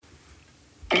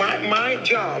that my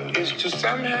job is to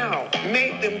somehow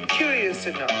make them curious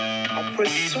enough or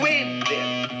persuade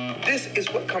them. This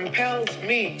is what compels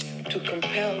me to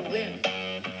compel them.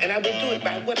 And I will do it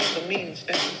by whatever means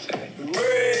necessary.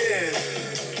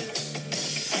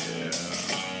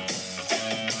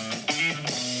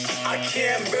 I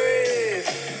can't breathe.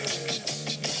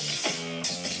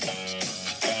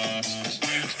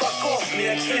 Fuck off me,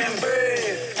 I can't breathe.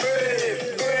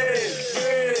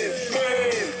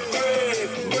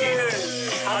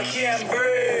 I can't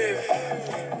breathe.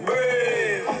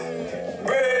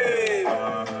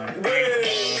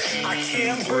 I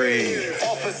can't breathe.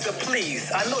 Officer,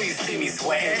 please, I know you see me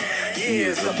sweating.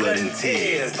 Years of blood and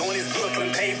tears on these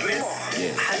Brooklyn pavements.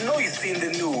 I know you seen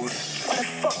the news. Why the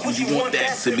fuck would you want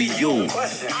that to be you?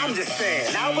 I'm just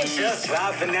saying, I was just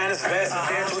driving down this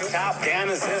residential, top down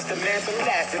his instrumental,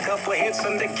 last a couple hits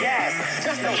from the gas.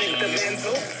 Just don't hit the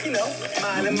mental, you know,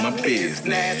 minding my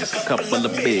business. A couple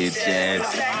of bitches.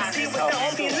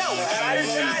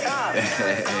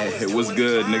 What's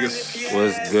good, niggas?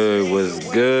 What's good? What's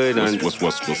good?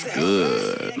 What's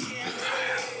good?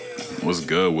 What's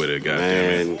good with it,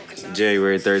 goddamn it?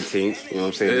 January 13th, you know what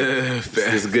I'm saying?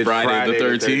 It's Good Friday the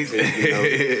 13th.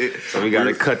 You know? So we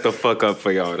gotta cut the fuck up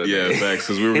for y'all today. Yeah, facts.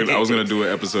 Cause I was gonna do an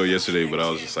episode yesterday, but I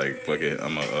was just like, fuck it,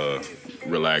 I'm gonna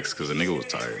relax because the nigga was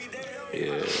tired.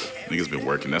 Yeah, niggas been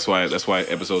working. That's why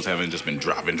episodes haven't just been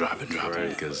dropping. Right.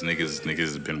 Because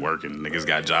niggas been working. Niggas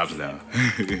got jobs now.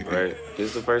 Right. This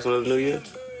is the first one of the new year.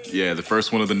 Yeah, the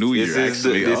first one of the new year. This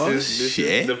is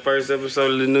the first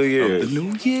episode of the new year. Of the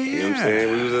new year. You know what I'm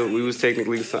saying? We was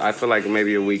technically, I feel like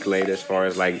maybe a week late as far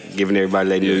as like giving everybody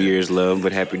their New Year's love.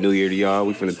 But Happy New Year to y'all.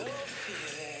 We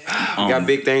got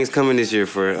big things coming this year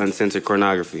for Uncensored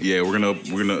Pornography. Yeah, we're gonna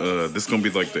this is gonna be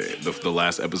like the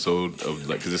last episode of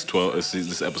like, cause this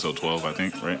is episode 12, I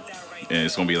think, right? And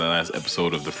it's gonna be the last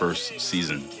episode of the first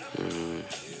season.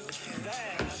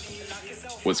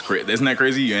 What's crazy? Isn't that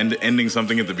crazy? You ending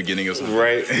something at the beginning of something.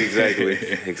 Right, exactly.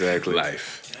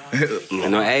 Life.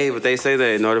 But they say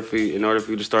that in order for you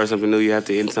to start something new, you have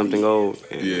to end something old.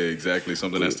 And yeah, exactly.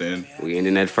 Something that's to end. We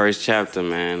ending that first chapter,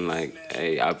 man. Like,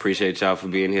 hey, I appreciate y'all for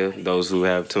being here. Those who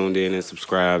have tuned in and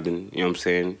subscribed, and you know what I'm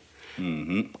saying.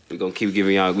 Mm-hmm. We're gonna keep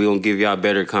giving y'all. We're gonna give y'all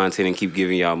better content and keep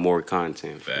giving y'all more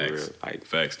content. Facts. Like,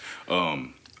 facts.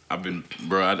 I've been,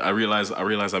 bro. I realize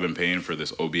I've been paying for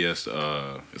this OBS.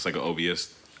 It's like an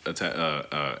OBS. It's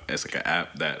like an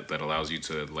app that allows you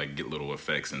to like get little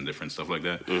effects and different stuff like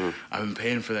that. Mm-hmm. I've been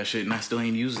paying for that shit and I still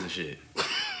ain't using the shit.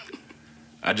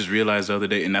 I just realized the other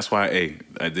day, and that's why,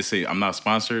 they say I'm not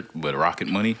sponsored, but Rocket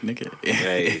Money, nigga.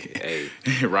 Hey.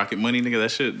 Rocket Money, nigga.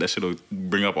 That shit'll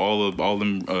bring up all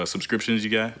them subscriptions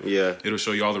you got. Yeah. It'll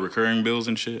show you all the recurring bills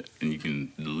and shit, and you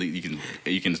can delete,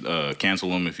 you can cancel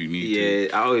them if you need to.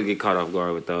 Yeah, I always get caught off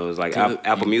guard with those. Like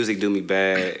Apple Music do me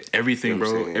bad. Everything, you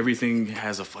know bro. Everything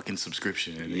has a fucking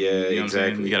subscription. Yeah, you know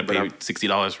exactly. You gotta pay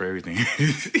 $60 for everything.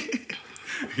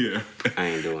 Yeah, I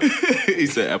ain't doing it. He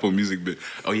said Apple Music bit.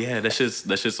 Oh yeah, that shit's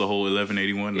a whole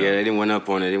 $11.81. Yeah, they didn't went up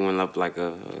on it. They went up like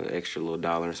a extra little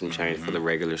 $1 and some change for the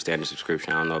regular standard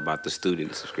subscription. I don't know about the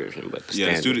student subscription, but the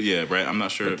standard. Student, yeah, right. I'm not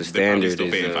sure. But the they're standard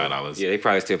probably still is paying $5. Yeah, they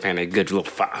probably still paying that good little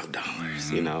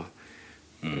 $5. You know.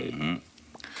 Mm-hmm.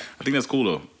 I think that's cool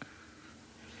though.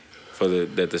 For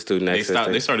the student access.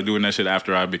 They started doing that shit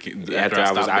after I became after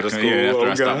I was out of school. Yeah, after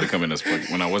I stopped becoming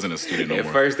when I wasn't a student no more.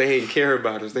 At first they didn't care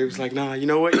about us. They was like, nah, you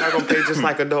know what? Y'all gonna pay just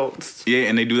like adults. Yeah,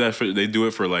 and they do it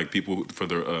for like people for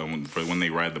their for when they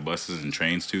ride the buses and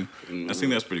trains too. Mm-hmm. I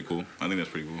think that's pretty cool. I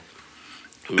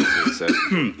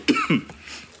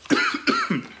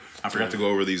forgot to go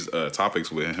over these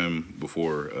topics with him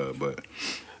before, but.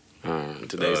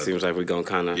 Today seems like we're gonna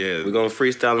we're gonna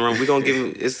freestyle around. We're gonna give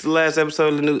him. It's the last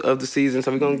episode of the season,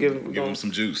 so we're gonna give him some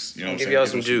juice. You know what I'm saying? Give y'all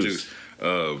some juice.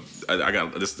 I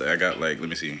got this. I got like, let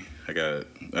me see. I got.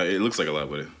 It looks like a lot,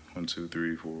 but 1, 2,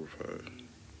 3, 4,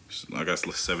 5. I got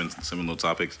 7 little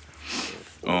topics.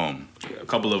 A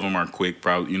couple of them are quick,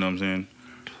 probably. You know what I'm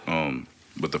saying?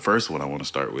 But the first one I want to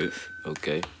start with.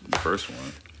 Okay. The first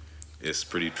one is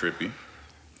pretty trippy.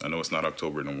 I know it's not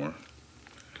October no more,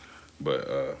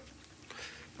 but.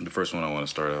 The first one I want to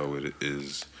start out with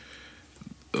is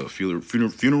a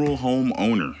funeral home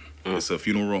owner. It's a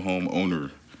funeral home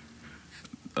owner.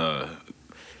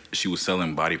 She was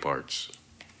selling body parts.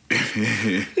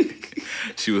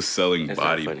 She was selling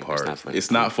body parts.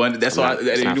 It's not funny. That's why.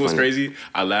 You know what's crazy?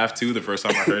 I laughed too the first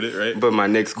time I heard it. Right. But my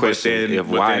next question is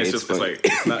why it's funny.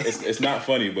 It's not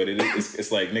funny, but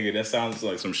it's like, nigga, that sounds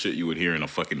like some shit you would hear in a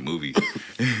fucking movie.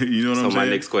 You know what I'm saying? So my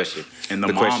next question. And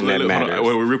the question that matters.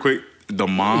 Wait, real quick. The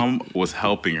mom was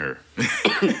helping her.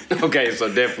 Okay,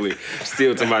 so definitely.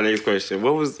 Still to my next question.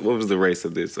 What was the race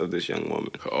of this young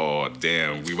woman? Oh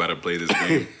damn, we about to play this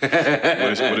game.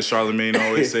 What does Charlemagne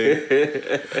always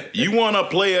say? You want to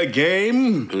play a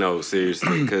game? No,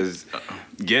 seriously, because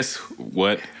guess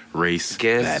what race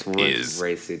that is?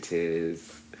 Race it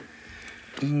is.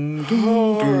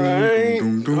 All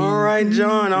right,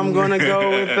 John. I'm gonna go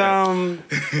with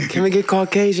Can we get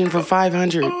Caucasian for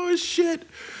 500? Oh shit!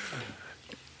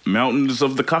 Mountains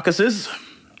of the Caucasus.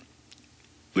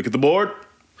 Look at the board.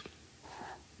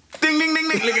 Ding ding ding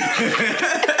ding.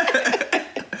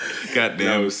 God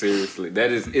damn. No, seriously. That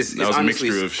was a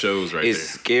mixture of shows right there. It's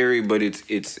scary, but it's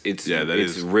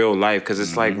is real life because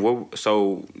it's like what?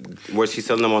 So was she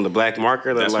selling them on the black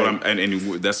market? That's like, what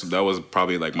that was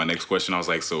probably like my next question. I was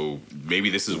like, so maybe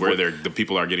this is where the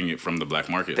people are getting it from the black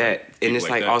market. And it's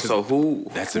like also who?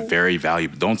 That's a very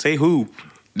valuable. Don't say who.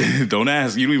 Don't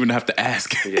ask. You don't even have to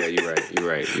ask. Yeah, you're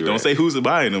right. Don't say who's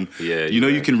buying them. Yeah,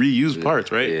 you can reuse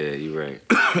parts, right? Yeah, you're right.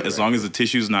 As long as the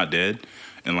tissue's not dead,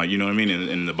 and like you know what I mean,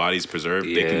 and the body's preserved,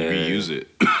 they can reuse it.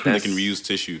 They can reuse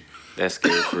tissue. That's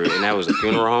scary for real. And that was a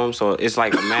funeral home, so it's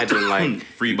like imagine like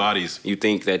free bodies. You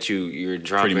think that you're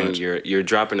dropping you're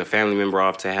dropping a family member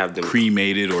off to have them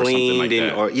cremated or something like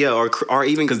that, or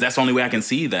even because that's the only way I can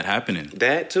see that happening.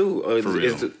 That too, for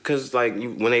real. Because like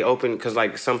when they open, because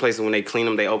like some places when they clean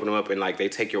them, they open them up and like they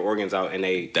take your organs out and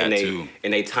they tie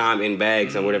them in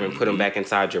bags or whatever and put them back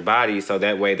inside your body so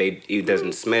that way it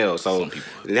doesn't smell. So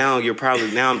now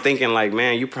I'm thinking like,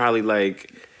 man, you probably like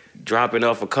dropping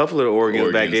off a couple of the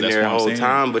organs back in there the whole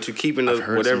time, but you're keeping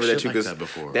whatever that you could.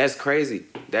 That's crazy.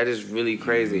 That is really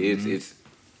crazy. It's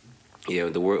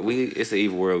the world it's the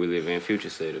evil world we live in. Future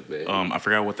said it best. I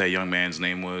forgot what that young man's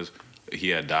name was. He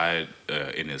had died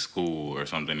in his school or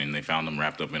something, and they found him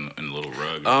wrapped up in a little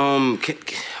rug.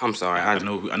 I'm sorry. I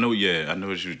know. Who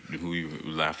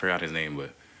you. I forgot his name,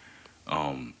 but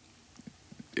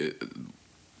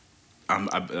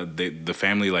the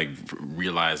family like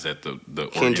realized that the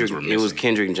organs were missing. It was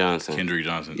Kendrick Johnson.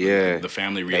 Yeah, the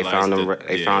family realized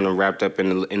they found him wrapped up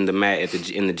in the mat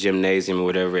in the gymnasium or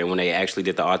whatever. And when they actually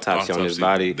did the autopsy on his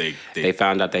body, they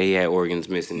found out that he had organs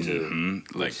missing too.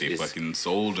 Mm-hmm. Like they fucking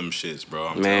sold them shits, bro.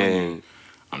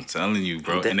 I'm telling you,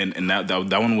 bro. And that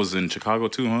one was in Chicago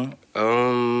too, huh?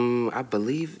 I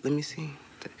believe. Let me see.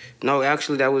 No,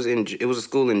 actually, it was a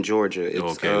school in Georgia.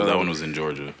 That one was in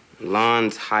Georgia.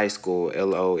 Lawns High School,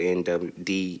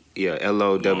 LOWNDS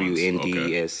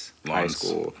High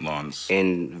School. Lawns.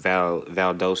 In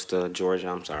Valdosta, Georgia.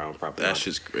 I'm sorry, I don't probably know. That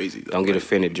shit's crazy, though. Don't get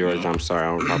offended, Georgia. I'm sorry,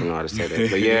 I don't probably know how to say that.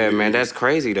 But yeah, man, that's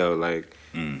crazy, though. Like,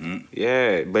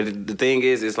 yeah. But the thing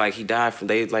is, it's like he died from,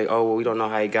 they like, oh, well, we don't know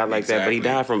how he got like that. But he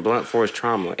died from blunt force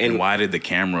trauma. And why did the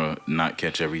camera not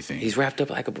catch everything? He's wrapped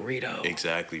up like a burrito.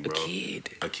 Exactly, bro.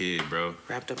 A kid, bro.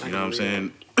 Wrapped up like a burrito. You know what I'm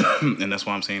saying? And that's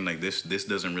why I'm saying like this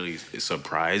doesn't really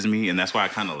surprise me, and that's why I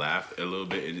kind of laugh a little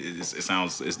bit. It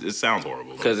sounds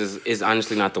horrible because it's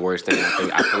honestly not the worst thing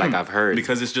I feel like I've heard.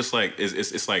 Because it's just like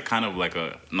it's like kind of like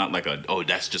a not like a oh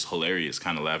that's just hilarious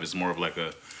kind of laugh. It's more of like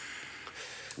a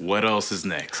what else is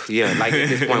next? Yeah, like at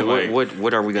this point, like,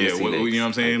 what are we gonna see next? You know what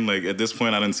I'm saying? Like at this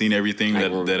point, I done seen everything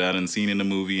that I done seen in the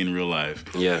movie in real life.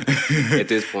 Yeah, at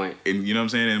this point, and you know what I'm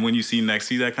saying. And when you see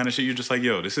that kind of shit, you're just like,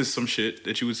 yo, this is some shit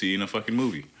that you would see in a fucking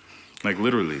movie. Like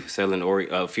literally selling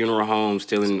funeral homes,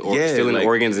 stealing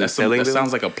organs and selling them. That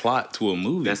sounds like a plot to a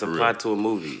movie. That's a plot to a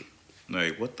movie.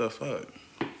 Like what the fuck?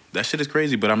 That shit is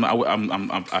crazy. But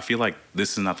I feel like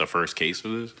this is not the first case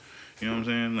of this. You know what I'm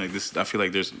saying? Like this, I feel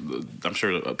like I'm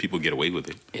sure people get away with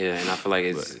it. Yeah, and I feel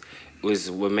like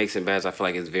what makes it bad is I feel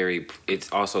like it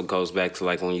also goes back to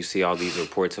like when you see all these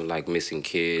reports of like missing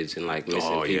kids and like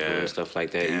missing people and stuff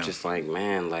like that. Damn. You're just like,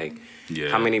 man, like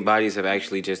how many bodies have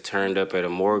actually just turned up at a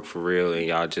morgue for real and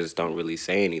y'all just don't really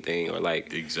say anything or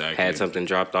like had something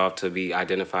dropped off to be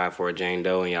identified for a Jane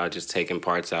Doe and y'all just taking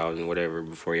parts out and whatever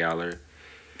before y'all are.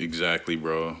 Exactly,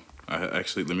 bro.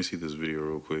 Let me see this video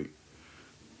real quick.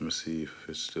 Let me see if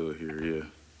it's still here. Yeah.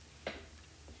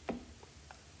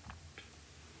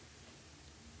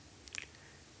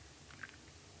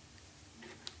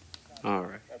 All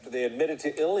right. After they admitted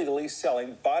to illegally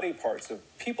selling body parts of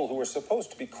people who were supposed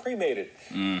to be cremated.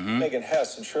 Megan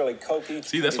Hess and Shirley Koch each.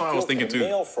 See, that's what I was thinking too.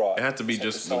 It had to be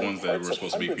just the ones that were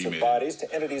supposed to be cremated. Bodies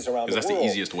to entities around the world. Because that's the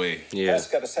easiest way. Yeah.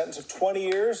 Hess got a sentence of 20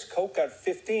 years. Koch got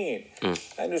 15.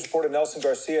 And news reporter Nelson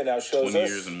Garcia now shows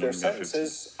us their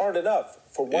sentences aren't enough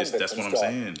for one victim's That's what I'm daughter.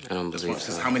 saying. I don't believe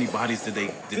so. How many bodies did they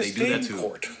This do day that in to?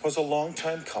 court was a long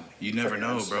time coming. You never for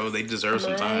know, Aaron bro. Smith. They deserve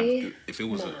some time. If it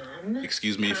was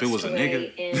excuse me, if it was a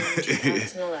nigga. in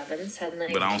 2011, suddenly.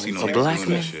 But I don't see no A niggas black doing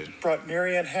man? that shit. Brought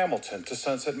Marianne Hamilton to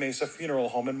Sunset Mesa Funeral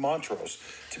Home in Montrose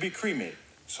to be cremated,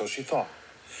 so she thought.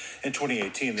 In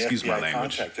 2018, the Excuse my FBI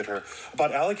language. contacted her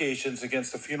about allegations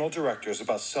against the funeral directors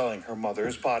about selling her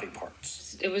mother's body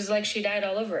parts. It was like she died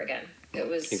all over again. It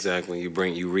was Exactly. You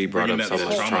re-brought Bringing up that so to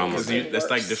much trauma, trauma. 'cause that's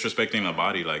like disrespecting a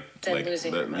body, like Than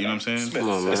losing your you know what I'm saying? Smith Come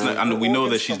on, says man. It's not- I know- her we know that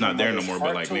organs she's from her not there no mother's more, but,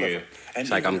 heart like, to nigga, liver, and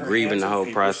It's like even I'm her grieving hands the and whole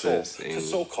feet were process, sold and to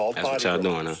so-called that's what y'all bodybuilders.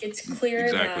 doing, huh? it's clear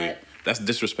Exactly. that That's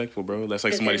disrespectful, bro. That's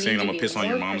like that somebody there saying need I'm to gonna be piss on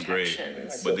your more mom's grave,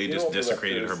 protections. but they just Funeral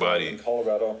desecrated her directors, in body.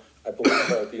 Colorado, I believe,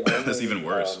 are the only That's even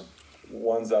worse.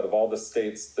 ones out of all the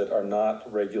states that are not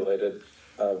regulated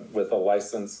with a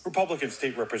license. Republican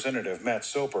State Representative Matt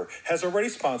Soper has already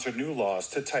sponsored new laws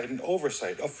to tighten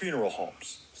oversight of funeral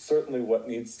homes. Certainly what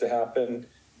needs to happen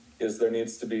is there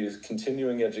needs to be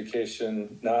continuing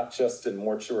education, not just in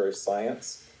mortuary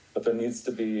science, but there needs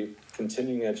to be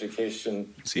continuing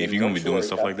education. See, if in you're gonna be doing mortuary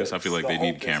stuff like this, I ethics. feel like they The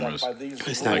need hope is that cameras. by these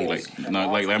It's not rules Like, and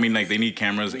no, like I mean, like they need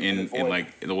cameras we can in avoid like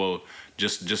well,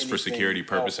 just for security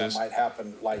purposes. Might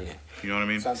happen, like You know what I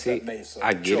mean? Sunset See, Mesa.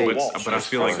 I get Joe it. Walsh, But I as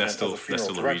feel like president that's of the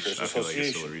still a reach. Funeral I feel like it's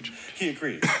still a Directors reach. He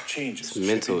agrees. Changes. It's should be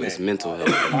mental. It's made. mental health.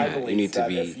 I Man. You believe need to that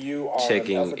be if you are an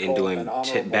checking and ethical doing and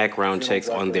honorable background funeral checks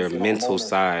on director their and funeral mental owner,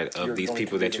 side you're of these going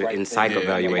people to do that the you're right in thing. psych Yeah.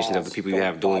 evaluations of the Laws people you don't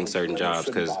have doing bother you certain and they jobs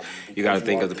shouldn't because bother you got to because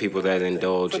think are of the people doing that the right thing.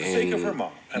 indulge For the sake of her in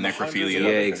mom and the necrophilia. hundreds of yeah,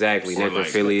 other exactly, Or like-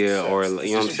 necrophilia or you know what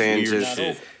I'm Just saying, weird just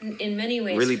shit. in many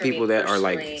ways, really for me people that are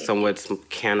like personally, somewhat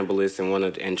cannibalists and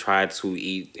want to and try to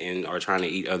eat and are trying to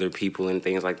eat other people and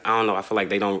things like I don't know. I feel like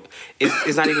they don't.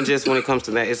 It's not even just when it comes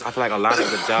to that. It's I feel like a lot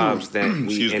of the jobs that we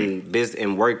Excuse me. in business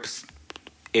and work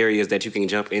areas that you can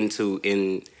jump into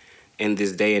in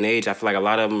this day and age. I feel like a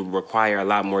lot of them require a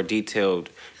lot more detailed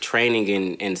training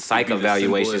and psych It'd be the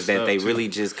evaluations simplest that stuff, they too. really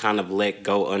just kind of let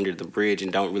go under the bridge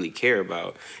and don't really care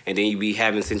about. And then you be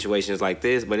having situations like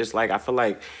this, but it's like I feel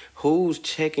like who's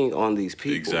checking on these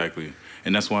people? Exactly,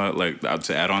 and that's why, like,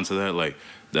 to add on to that, like,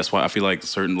 that's why I feel like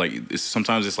certain, like,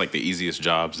 sometimes it's like the easiest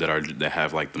jobs that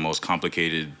have like the most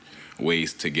complicated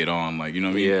ways to get on, like, you know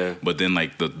what I mean? Yeah. But then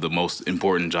like the most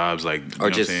important jobs, like, you know Or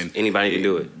what just I'm saying? anybody can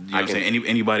do it. You know what I'm saying?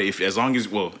 Anybody,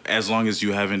 as long as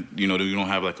you haven't, you don't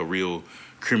have like a real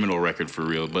criminal record for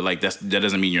real, but like that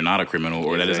doesn't mean you're not a criminal,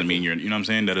 or that doesn't mean you're, you know what I'm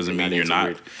saying? That doesn't You're mean not you're into not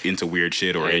weird- into weird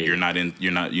shit, or Hey. you're not a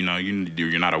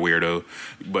weirdo.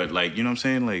 But like, you know what I'm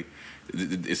saying? Like,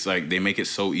 it's like they make it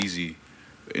so easy.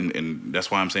 And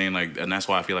that's why I'm saying, like, and that's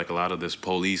why I feel like a lot of this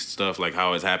police stuff, like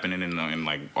how it's happening and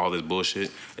like all this bullshit,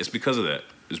 it's because of that.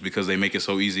 It's because they make it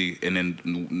so easy, and then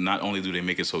not only do they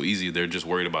make it so easy, they're just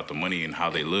worried about the money and how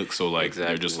they look. So like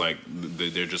they're just like,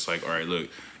 all right, look,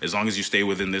 as long as you stay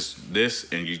within this,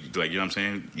 and you, like, you know what I'm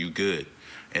saying, you good,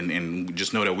 and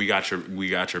just know that we got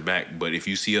your back. But if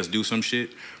you see us do some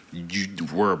shit,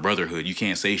 we're a brotherhood. You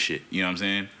can't say shit. You know what I'm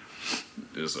saying?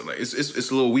 It's like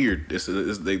it's a little weird.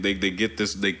 They get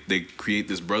this, they create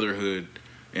this brotherhood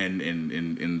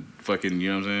and fucking,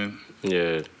 you know what I'm saying?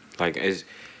 Yeah, like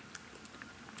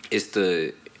it's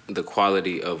the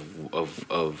quality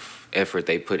of effort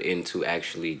they put into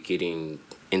actually getting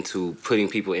into putting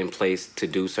people in place to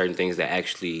do certain things that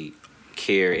actually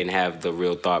care and have the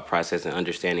real thought process and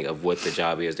understanding of what the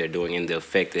job is they're doing and the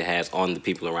effect it has on the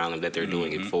people around them that they're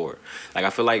doing it for. Like, I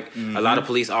feel like a lot of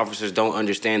police officers don't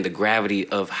understand the gravity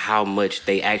of how much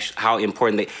how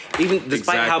important they, even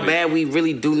despite how Exactly. bad we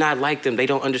really do not like them, they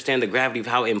don't understand the gravity of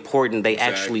how important they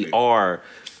actually Exactly. are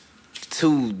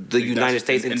to the United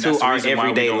States and to that's the our reason why we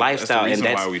everyday don't- lifestyle, that's and the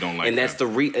reason that's why we don't like and that's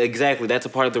them. exactly that's a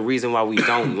part of the reason why we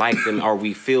don't like them or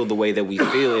we feel the way that we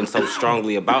feel and so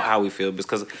strongly about how we feel,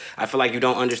 because I feel like you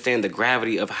don't understand the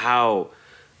gravity of how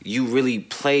you really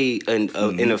play an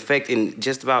effect in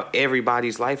just about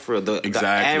everybody's life. For the Exactly.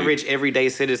 average everyday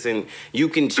citizen, you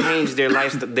can change their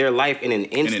life in an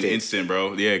instant. In an instant,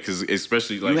 bro. Yeah, because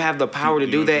especially like You have the power to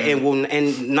you do know what that, I'm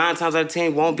saying? and 9 times out of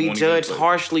 10 won't be Won't even judged play.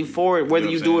 harshly for it, whether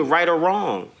You know you what do I'm it right or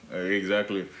wrong.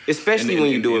 Exactly. Especially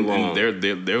when you do it wrong.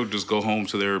 They'll just go home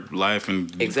to their life and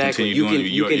Exactly. continue doing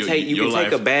You can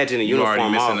take a badge and a you already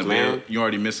uniform missing off, a man. bill. You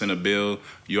already missing a bill.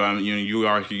 You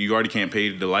already can't pay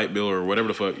the light bill or whatever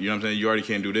the fuck. You know what I'm saying? You already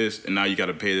can't do this, and now you got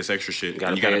to pay this extra shit.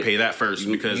 Gotta You got to pay pay it. that first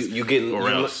because you get or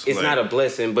else it's like, not a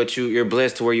blessing, but you're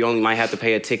blessed to where you only might have to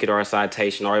pay a ticket or a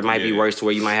citation, or it might be Yeah. worse to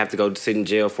where you might have to go sit in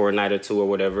jail for a night or two or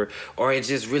whatever, or it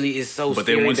just really is so. But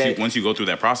then scary that, once you go through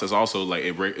that process, also like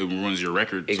it ruins your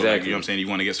record. So So like, you know what I'm saying? You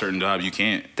want to get certain jobs, you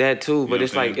can't. That too, but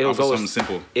it's like it'll go something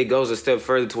simple. It goes a step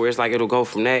further to where it's like it'll go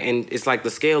from that, and it's like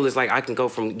the scale is like I can go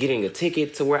from getting a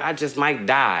ticket to where I just might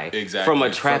die from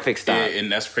a traffic stop. Yeah,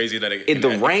 and that's crazy that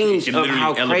the range of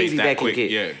how crazy that can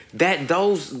get. Yeah.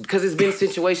 Because it's been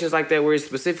situations like that where it's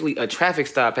specifically a traffic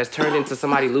stop has turned into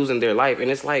somebody losing their life,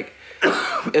 and it's like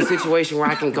a situation where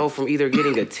I can go from either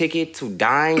getting a ticket to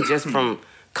dying just from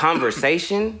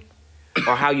conversation,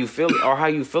 or how you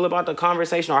feel about the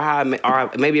conversation,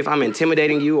 or maybe if I'm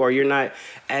intimidating you, or you're not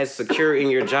as secure in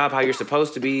your job how you're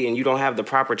supposed to be, and you don't have the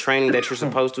proper training that you're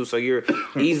supposed to, so you're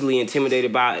easily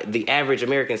intimidated by the average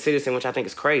American citizen, which I think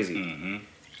is crazy. Mm-hmm.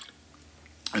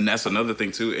 And that's another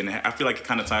thing too, and I feel like it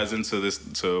kind of ties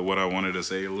to what I wanted to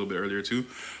say a little bit earlier too,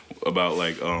 about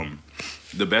like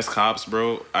the best cops,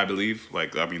 bro. I believe,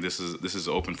 like, I mean, this is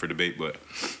open for debate, but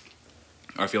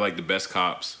I feel like the best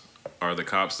cops are the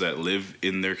cops that live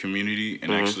in their community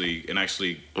and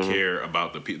actually care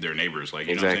about their neighbors, like,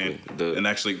 you know what I'm saying? And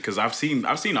actually, because I've seen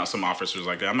some officers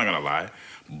like that. I'm not gonna lie,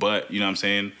 but you know what I'm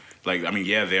saying? Like, I mean,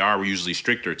 yeah, they are usually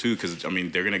stricter too, because I mean,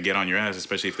 they're gonna get on your ass,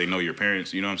 especially if they know your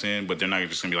parents. You know what I'm saying? But they're not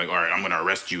just gonna be like, all right, I'm gonna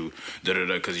arrest you,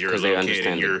 because you're a little kid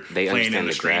and you're playing in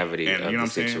the street. Gravity and of you know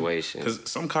the what I'm situation. Because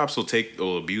some cops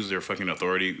will abuse their fucking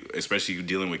authority, especially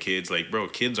dealing with kids. Like, bro,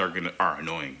 kids are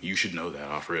annoying. You should know that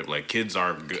off rip. Like, kids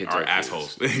are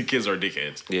assholes. Kids are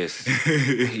dickheads. Yes.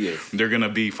 Yes. They're gonna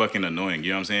be fucking annoying.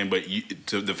 You know what I'm saying? But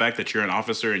to the fact that you're an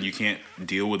officer and you can't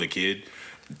deal with a kid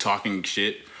talking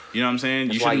shit. You know what I'm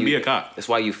saying? You shouldn't be a cop. That's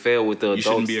why you fail with the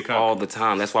adults all the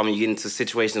time. That's why when you get into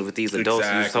situations with these adults,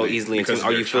 you're so easily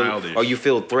intimidated. Or you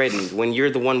feel threatened. When you're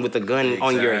the one with the gun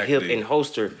on your hip and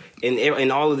holster,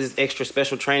 and all of this extra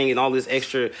special training and all this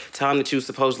extra time that you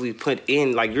supposedly put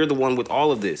in, like, you're the one with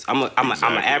all of this. I'm an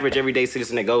average everyday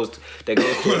citizen that goes to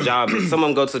a job. Some of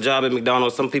them go to a job at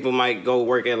McDonald's. Some people might go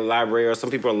work at a library, or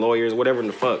some people are lawyers, whatever in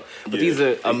the fuck. But these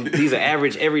are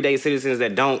average everyday citizens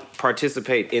that don't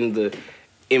participate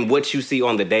in what you see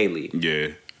on the daily. Yeah,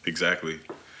 exactly.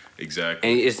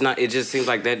 And it just seems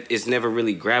like that it's never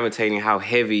really gravitating how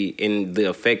heavy in the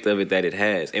effect of it that it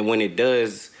has. And when it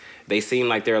does, they seem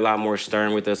like they're a lot more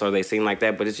stern with us, or they seem like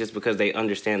that, but it's just because they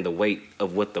understand the weight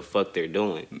of what the fuck they're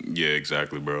doing. Yeah,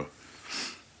 exactly, bro.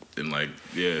 And like,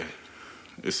 yeah,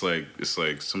 it's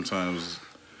like sometimes,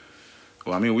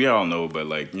 well, I mean, we all know, but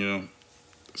like, you know,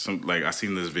 I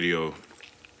seen this video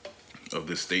of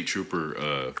this state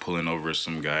trooper pulling over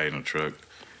some guy in a truck,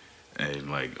 and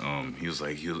like he was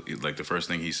like the first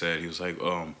thing he said, he was like,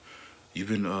 you've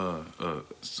been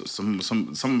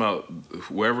some about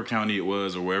wherever county it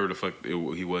was, or wherever the fuck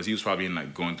he was probably in,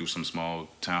 like, going through some small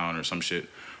town or some shit,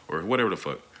 or whatever the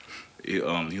fuck. He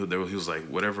was like,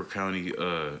 whatever county,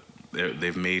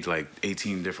 they've made like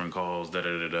 18 different calls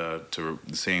to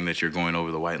saying that you're going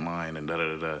over the white line and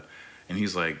And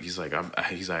he's like,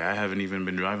 I haven't even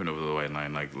been driving over the white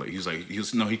line. He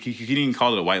didn't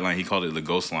call it a white line. He called it the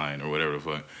ghost line or whatever the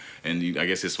fuck. And I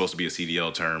guess it's supposed to be a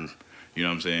CDL term. You know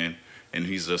what I'm saying? And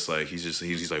he's just like,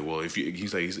 he's like, well, it's a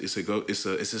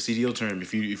CDL term.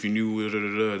 If you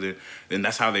knew, then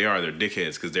that's how they are. They're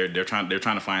dickheads, because they're trying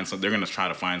to find something. They're gonna try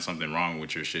to find something wrong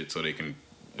with your shit so they can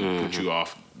put you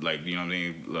off, like, you know what I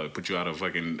mean, like, put you out of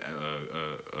fucking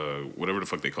whatever the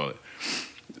fuck they call it.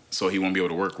 So he won't be able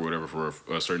to work or whatever for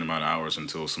a certain amount of hours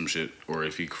until some shit, or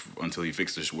until he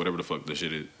fixes whatever the fuck the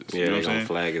shit is. Yeah, you know what I'm saying?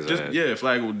 Flag his ass. Yeah,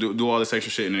 flag will do all this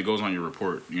extra shit, and it goes on your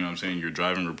report. You know what I'm saying? Your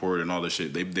driving report and all this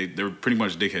shit. They're pretty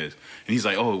much dickheads. And he's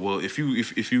like, oh well, if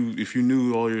you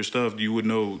knew all your stuff, you would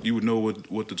know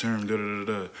what the term da da da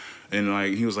da. And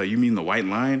like, he was like, you mean the white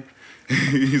line?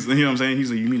 You know what I'm saying? He's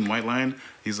like, you mean white line?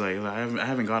 He's like, I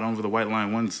haven't got over the white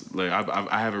line once. Like,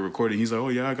 I have it recorded. He's like, oh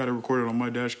yeah, I got it recorded on my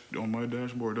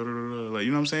dashboard. Da, da, da, da. Like, you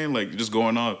know what I'm saying? Like, just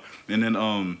going off. And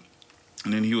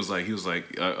then he was like,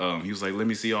 let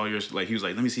me see all your, like, he was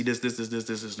like, let me see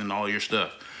this, and all your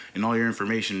stuff and all your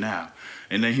information now.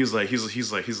 And then he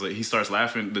starts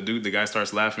laughing. The guy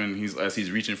starts laughing. As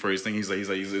he's reaching for his thing. He's like,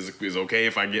 is okay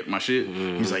if I get my shit?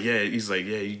 Mm-hmm. He's like, yeah,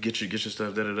 you get your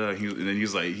stuff. Da da da. And then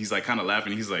he's like kind of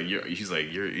laughing. He's like,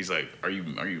 are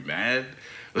you mad?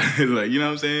 Like, you know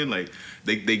what I'm saying? Like,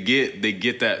 they get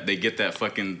that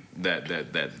fucking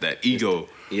that ego.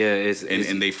 Yeah,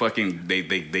 and they fucking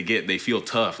they feel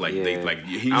tough. Like, he's like,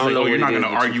 oh, you're not gonna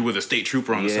argue with a state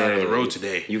trooper on the side of the road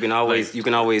today. You can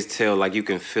always tell, like, you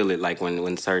can feel it, like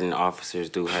when certain officers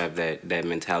do have that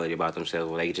mentality about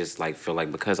themselves, where they just like feel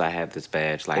like, because I have this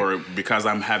badge, like, or because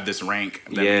I have this rank,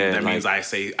 that means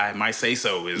I might say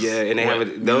so. And they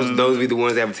have those be the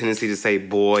ones that have a tendency to say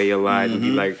boy a lot, and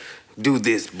be like, do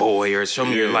this, boy, or show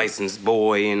me your license,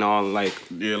 boy, and all like.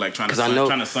 Yeah, like trying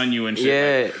to sun you and shit.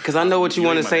 Yeah, because I know what you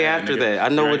want to say after that. I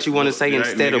know what you want to say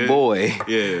instead of boy.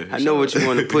 Yeah, I know what you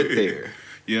want to put there.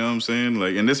 You know what I'm saying?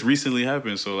 Like, and this recently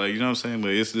happened, so like, you know what I'm saying?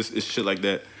 Like, it's shit like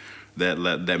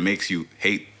that makes you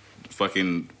hate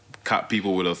fucking cop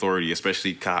people with authority,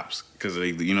 especially cops, because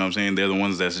you know what I'm saying? They're the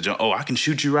ones that's I can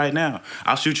shoot you right now.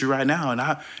 I'll shoot you right now,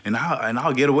 and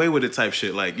I'll get away with it type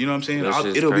shit. Like, you know what I'm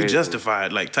saying? It'll be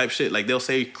justified, like type shit. Like they'll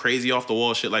say crazy off the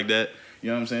wall shit like that. You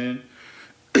know what I'm saying?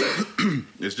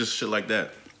 It's just shit like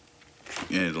that,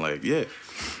 and like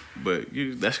but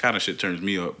that kind of shit turns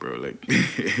me up, bro. Like.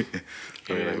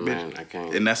 Yeah, man, I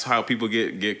can't. And that's how people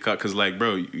get cut, cause like,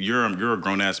 bro, you're a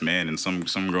grown ass man, and some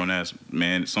grown ass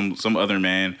man, some other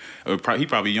man, he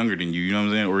probably younger than you, you know what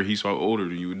I'm saying, or he's probably older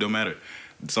than you. It don't matter.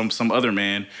 Some other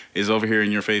man is over here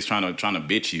in your face trying to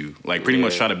bitch you, like pretty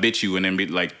much try to bitch you, and then be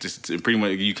like, just pretty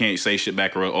much you can't say shit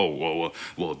back or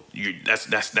well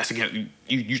that's again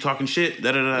you talking shit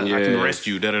I can arrest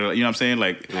you You know what I'm saying,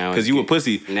 like because you a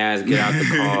pussy. Now it's get out the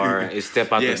car, it's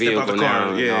step out the vehicle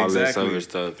now, and all this other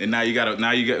stuff. And now you got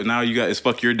it's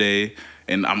fuck your day.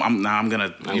 And I'm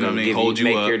gonna you know what I mean, hold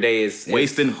you up. Your day is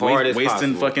wasting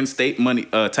fucking state money,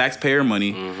 taxpayer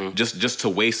money, Mm-hmm. just to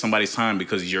waste somebody's time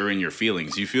because you're in your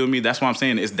feelings. You feel me? That's what I'm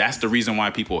saying. That's the reason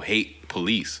why people hate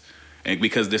police, and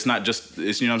because it's not just you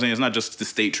know what I'm saying. It's not just the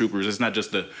state troopers. It's not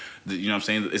just the you know what I'm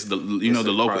saying. It's the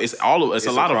the local. It's all of. It's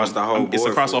a lot of them. It's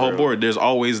across the whole board. There's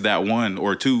always that one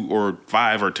or two or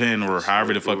 5 or 10 or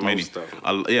however the fuck maybe.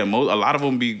 A lot of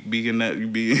them be in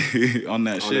that be on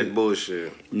that shit. That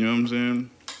bullshit. You know what I'm saying?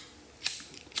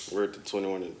 We're at the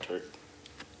 21 in Turkey.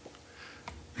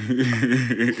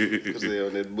 Because they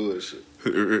on that bullshit.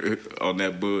 On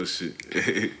that bullshit.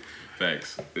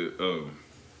 Facts.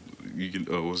 You can.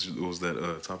 What was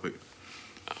that topic?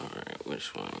 All right,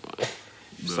 which one?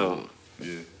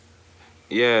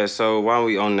 Yeah. So while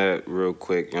we on that real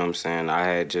quick, you know what I'm saying? I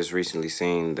had just recently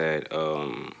seen that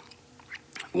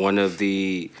one of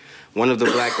the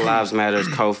Black Lives Matter's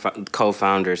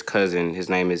co-founder's cousin, his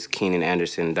name is Keenan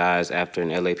Anderson, dies after an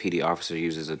LAPD officer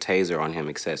uses a taser on him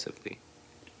excessively.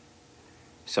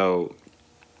 So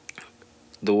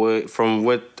from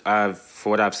what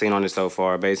I've seen on it so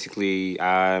far, basically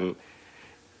I'm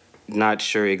not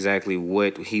sure exactly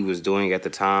what he was doing at the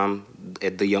time,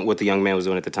 what the young man was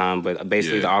doing at the time, but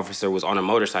basically the officer was on a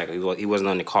motorcycle. He wasn't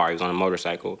on the car, he was on a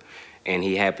motorcycle, and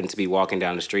he happened to be walking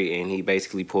down the street, and he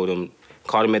basically caught him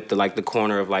at the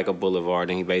corner of like a boulevard,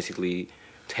 and he basically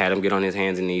had him get on his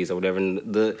hands and knees or whatever.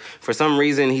 And for some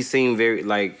reason, he seemed very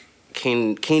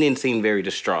Keenan seemed very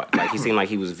distraught. Like he seemed like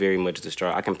he was very much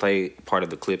distraught. I can play part of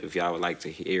the clip if y'all would like to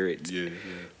hear it. Yeah.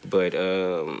 But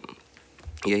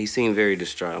he seemed very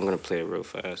distraught. I'm gonna play it real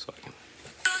fast so I can.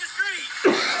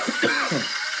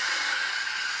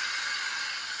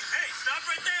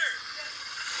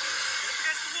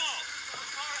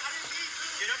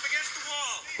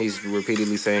 He's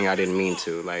repeatedly saying, "I didn't mean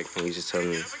to," and he's just telling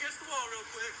me.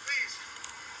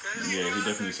 Yeah, he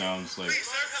definitely sounds like.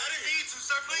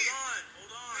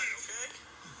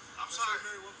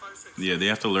 Yeah, they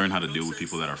have to learn how to deal with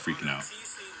people that are freaking out.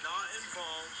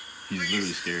 He's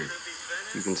literally scared.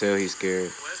 You can tell he's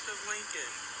scared.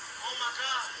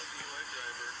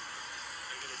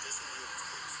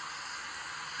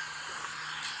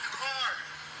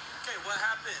 Okay, what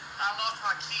happened? I lost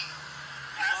my key.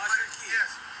 You lost your key?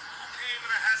 Yes. Okay, I'm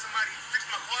gonna have somebody fix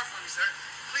my car for me, sir.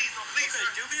 Please, sir.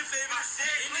 Do me a favor.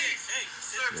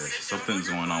 Yeah, something's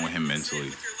going on with him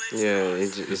mentally. Yeah,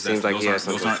 it seems like he has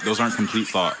something. Those aren't complete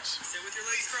thoughts.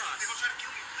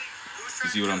 You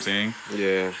see what I'm saying?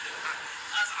 Yeah. I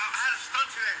had a stunt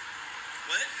today.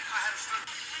 What? I had a stunt.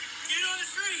 Get on the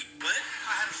street. What?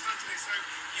 I had a stunt today, sir.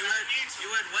 You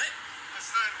had what? A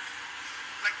stunt.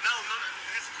 No,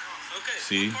 it's a car. Okay.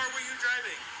 See? What car were you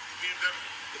driving?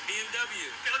 BMW.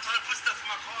 They were trying to put stuff in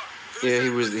my car. Yeah,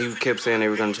 he kept saying they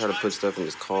were gonna try to put stuff in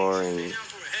his car, and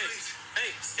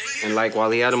while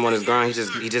he had him on his ground,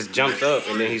 he just jumped up,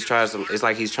 and then it's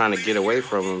like he's trying to get away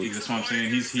from him. That's what I'm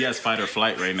saying. He has fight or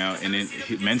flight right now, and then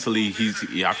mentally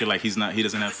I feel like he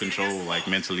doesn't have control, like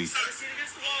mentally.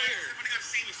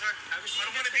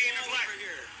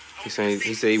 He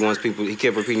said he wants people. He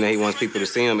kept repeating that he wants people to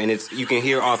see him, and you can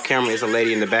hear off camera. It's a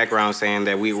lady in the background saying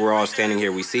that we're all standing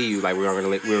here. We see you. Like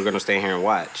we're gonna stay here and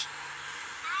watch.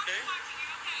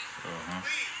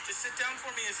 Just sit down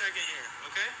for me a second here,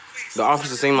 okay? The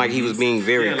officer seemed like he was being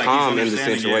very calm in the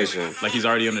situation. Yeah. Like he's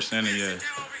already understanding. Yeah.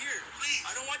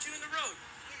 I don't want you in the road.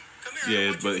 Come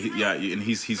here. Yeah, but and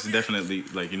he's definitely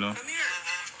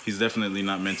he's definitely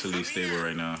not mentally stable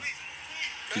right now.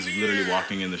 He's literally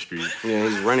walking in the street. Yeah,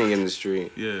 he's running in the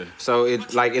street. Yeah. So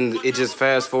it just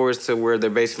fast forwards to where they're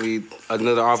basically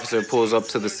another officer pulls up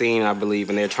to the scene, I believe,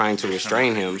 and they're trying to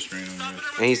restrain him.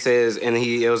 And he says, and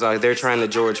he was like, they're trying to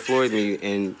George Floyd me.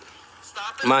 And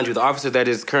mind you, the officer that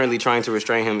is currently trying to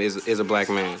restrain him is a black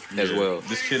man as well.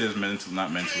 This kid is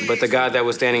not mentally. But the guy that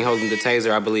was standing holding the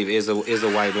taser, I believe, is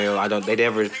a white male. They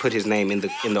never put his name in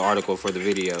the article for the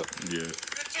video. Yeah.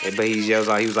 But he yells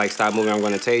out, he was like, "Stop moving, I'm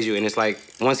going to tase you." And it's like,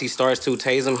 once he starts to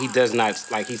tase him, he does not,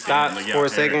 like, he stops for a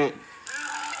second.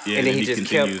 Yeah, and then he just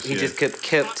kept tasing him. He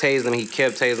kept tasing him, and he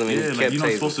kept tasing. You're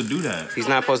not supposed to do that. He's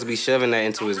not supposed to be shoving that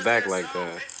into his back like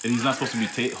that. And he's not supposed to be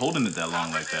holding it that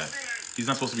long like that. He's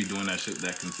not supposed to be doing that shit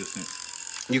that consistent.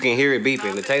 You can hear it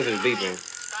beeping. The taser is beeping.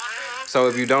 So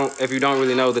if you don't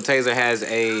really know, the taser has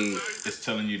it's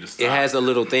telling you to stop. It has a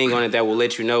little thing on it that will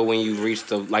let you know when you reach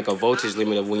a voltage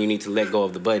limit of when you need to let go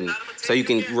of the button. So you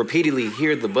can repeatedly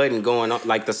hear the button going off,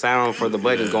 like the sound for the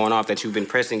button going off that you've been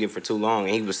pressing it for too long,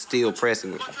 and he was still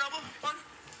pressing it.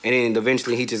 And then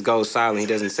eventually he just goes silent. He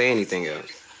doesn't say anything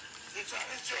else.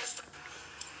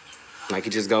 Like, he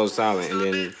just goes silent, and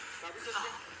then.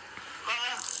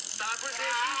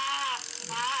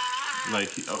 Like,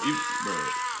 bro,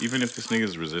 even if this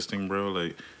nigga's resisting, bro,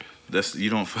 like, you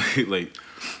don't fight, like,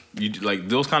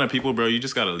 those kind of people, bro, you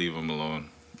just gotta leave them alone.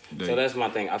 Like, so that's my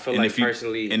thing. I feel like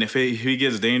personally. And if he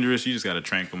gets dangerous, you just gotta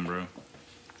trank him, bro.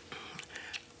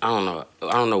 I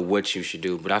don't know what you should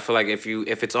do, but I feel like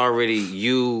if it's already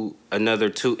you,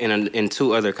 and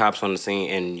two other cops on the scene,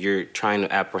 and you're trying to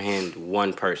apprehend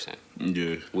one person,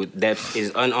 that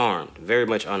is unarmed, very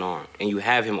much unarmed, and you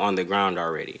have him on the ground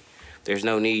already. There's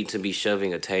no need to be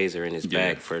shoving a taser in his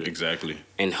back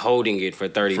and holding it for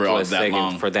 30 plus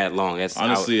seconds for that long. That's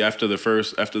honestly after you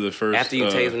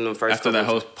tase him the first after that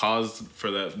whole pause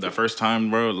for that first time,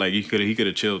 bro. Like, he could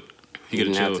have chilled. You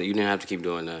didn't have to keep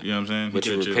doing that. You know what I'm saying? But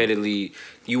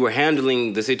you were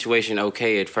handling the situation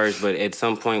okay at first, but at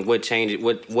some point, what changed?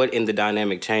 What in the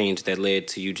dynamic changed that led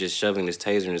to you just shoving this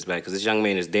taser in his back? Because this young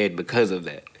man is dead because of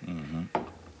that. Mm-hmm.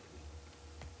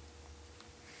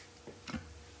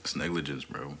 It's negligence,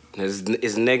 bro.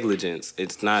 It's negligence.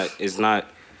 It's not.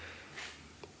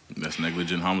 That's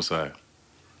negligent homicide.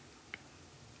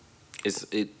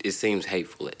 It seems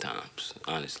hateful at times,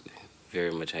 honestly.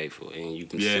 Very much hateful, and you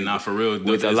can see. Yeah, not for real.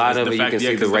 With a lot of it, you can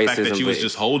see the racism. The fact that you was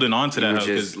just holding on to that,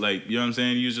 because, like, you know what I'm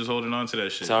saying? You was just holding on to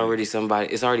that shit. It's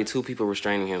already two people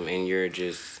restraining him, and you're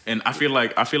just. And I feel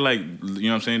like, you know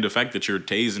what I'm saying? The fact that you're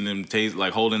tasing him,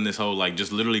 like, holding this whole, like,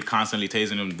 just literally constantly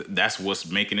tasing him, that's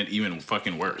what's making it even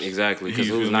fucking worse. Exactly, because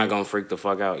who's not gonna freak the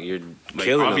fuck out? You're like,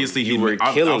 killing obviously him.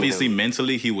 Obviously,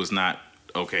 mentally, he was not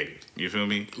okay. You feel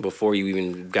me? Before you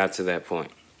even got to that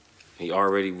point. It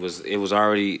was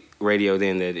already radioed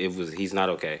in that he's not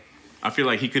okay. I feel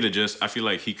like he could have just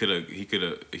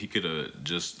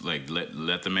like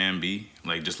let the man be,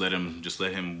 like, just let him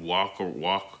walk. You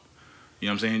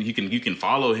know what I'm saying? You can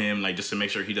follow him, like, just to make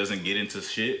sure he doesn't get into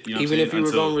shit. You know Even if you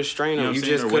were going to restrain him, you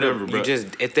just could have. You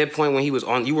just at that point when he was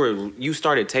on, you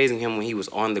started tasing him when he was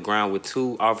on the ground with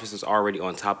two officers already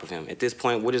on top of him. At this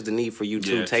point, what is the need for you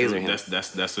to taser him?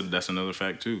 That's another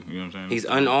fact too. You know what I'm saying? He's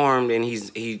unarmed and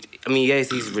he's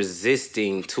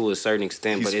resisting to a certain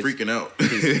extent, but he's freaking out.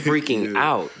 He's freaking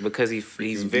out because you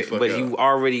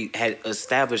already had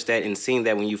established that and seen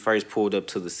that when you first pulled up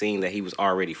to the scene that he was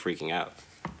already freaking out.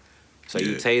 So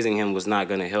you tasing him was not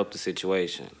going to help the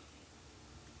situation.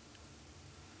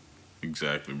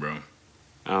 Exactly, bro.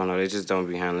 I don't know. They just don't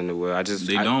be handling it well. It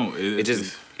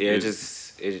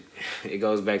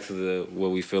goes back to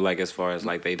what we feel like as far as,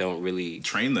 like, they don't really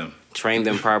train them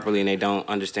properly, and they don't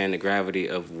understand the gravity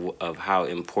of how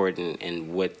important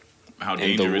and how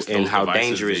dangerous they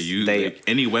use. Like,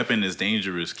 any weapon is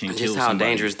dangerous. Can kill somebody. Just how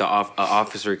dangerous an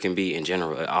officer can be in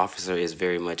general. An officer is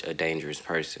very much a dangerous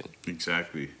person.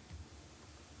 Exactly.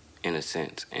 In a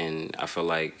sense, and I feel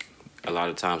like a lot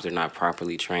of times they're not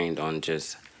properly trained on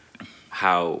just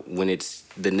how, when it's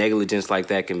the negligence like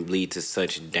that, can lead to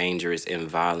such dangerous and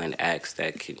violent acts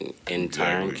that can in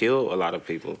turn kill a lot of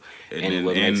people. And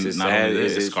what makes it sad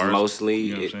is it's mostly,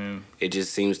 you know it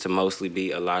just seems to mostly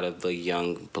be a lot of the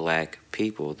young black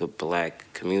people, the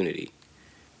black community.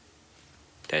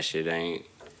 That shit ain't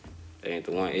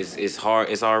the one. It's hard.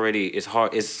 It's hard.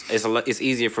 It's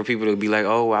easier for people to be like,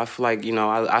 oh, I feel like,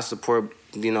 I support,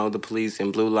 the police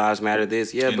and Blue Lives Matter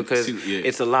this. Yeah, because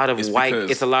it's a lot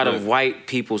of white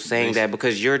people saying that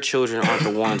because your children aren't the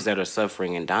ones that are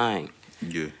suffering and dying.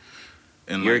 Yeah.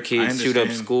 And your kids shoot up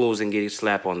schools and get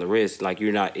slapped on the wrist. Like,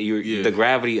 the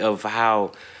gravity of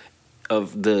how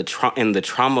of the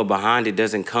trauma behind it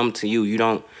doesn't come to you.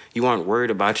 You aren't worried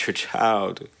about your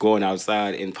child going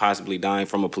outside and possibly dying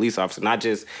from a police officer. Not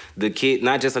just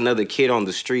another kid on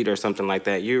the street or something like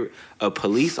that. A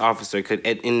police officer could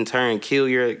in turn kill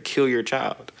your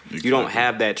child. Exactly. You don't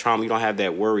have that trauma. You don't have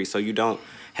that worry. So you don't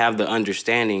have the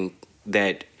understanding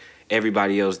that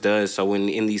everybody else does. So when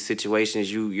in these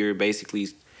situations,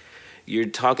 you're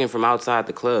talking from outside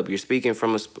the club. You're speaking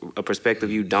from a perspective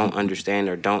you don't understand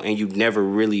and you never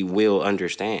really will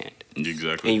understand.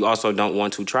 Exactly. And you also don't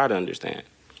want to try to understand.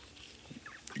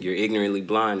 You're ignorantly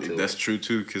blind to That's true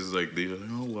too, because like they're like,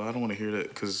 oh well, I don't want to hear that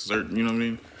because certain, you know what I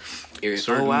mean.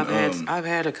 I've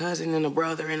had a cousin and a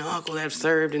brother and an uncle that have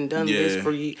served and done this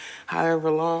for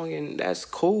however long, and that's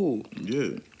cool.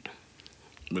 Yeah.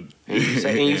 But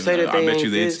and you say that I bet you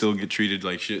they'd still get treated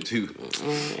like shit too.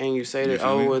 And you say that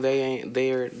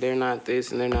they're not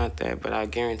this and they're not that, but I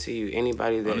guarantee you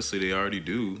anybody that honestly they already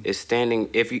do is standing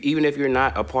even if you're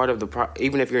not a part of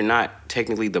even if you're not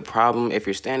technically the problem, if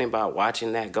you're standing by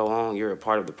watching that go on, you're a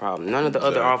part of the problem. None of the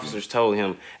other officers told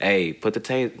him, "Hey, put the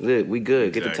taser. We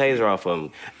good. Get the taser off of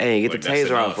him. Hey, get the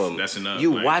taser off of him." That's enough.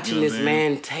 You watching this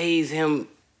man tase him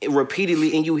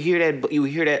repeatedly, and you hear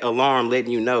that alarm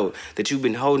letting you know that you've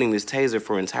been holding this taser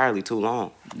for entirely too long.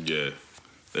 Yeah,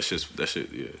 that shit.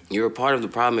 Yeah, you're a part of the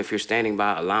problem if you're standing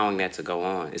by allowing that to go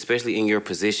on, especially in your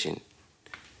position.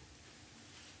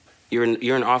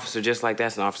 You're an officer just like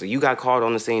that's an officer. You got called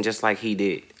on the scene just like he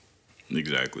did.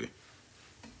 Exactly.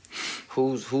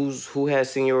 Who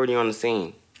has seniority on the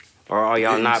scene, or are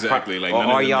y'all not? Exactly. Or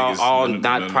are y'all all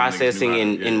not processing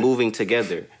and moving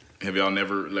together? Have y'all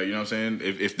never, like, you know what I'm saying?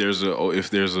 If there's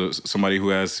somebody who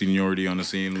has seniority on the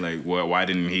scene, like, why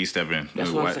didn't he step in? That's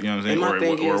what I'm saying. You know what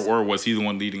I'm saying? Or was he the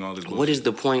one leading all this bullshit? What is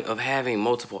the point of having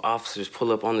multiple officers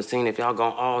pull up on the scene if y'all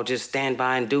gonna all just stand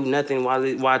by and do nothing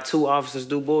while two officers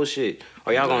do bullshit?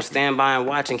 Or y'all gonna stand by and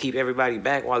watch and keep everybody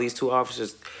back while these two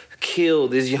officers kill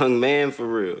this young man for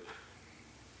real?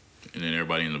 And then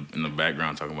everybody in the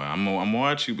background talking about I'm gonna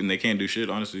watch you, and they can't do shit.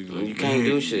 Honestly, like, you can't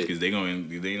do shit because they gonna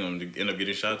end up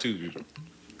getting shot too.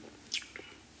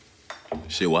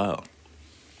 Shit, wild.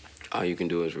 All you can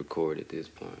do is record at this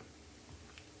point,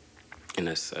 and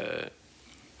that's sad.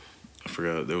 I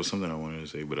forgot there was something I wanted to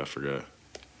say, but I forgot.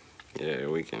 Yeah,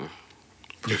 we can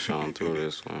push on through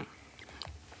this one.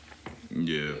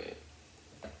 Yeah.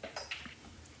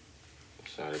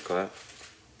 Shot o'clock.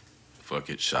 Fuck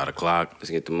it, shot o'clock. Let's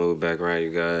get the mood back right,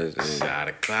 you guys. Shot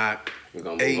o'clock. We're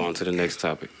gonna move on to the next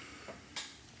topic.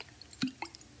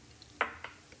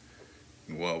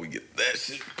 While we get that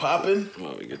shit popping.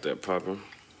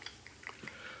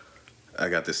 I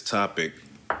got this topic.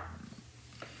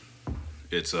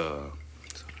 It's about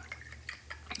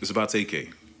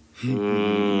TK.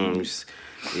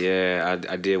 Yeah,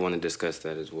 I did want to discuss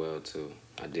that as well too.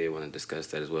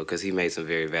 Because he made some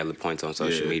very valid points on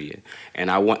social media,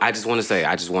 and I just want to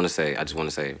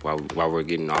say while we're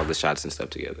getting all the shots and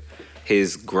stuff together,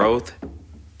 his growth.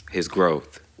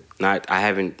 I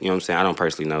haven't, you know what I'm saying, I don't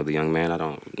personally know the young man. I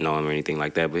don't know him or anything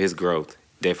like that, but his growth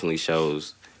definitely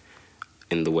shows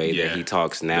in the way that he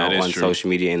talks now on social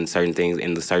media and certain things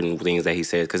that he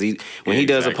says. Because when he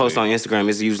does a post on Instagram,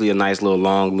 it's usually a nice little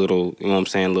long little, you know what I'm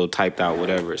saying, little typed out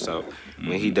whatever. So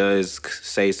when he does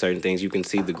say certain things, you can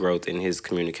see the growth in his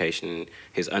communication,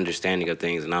 his understanding of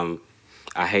things. And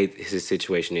I hate his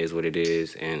situation is what it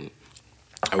is, and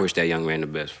I wish that young man the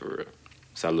best for real.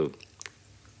 Salute.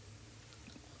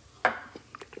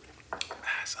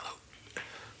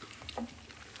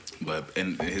 But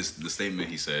the statement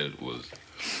he said was,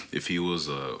 if he was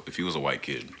a white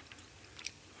kid,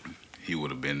 he would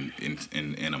have been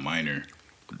in a minor.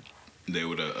 They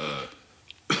would have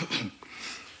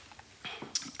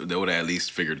at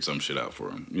least figured some shit out for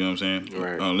him. You know what I'm saying?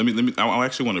 Right. Let me. I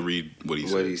actually want to read what he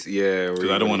said. Because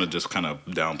I don't want to just kind of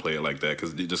downplay it like that.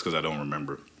 Because I don't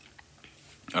remember.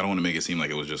 I don't want to make it seem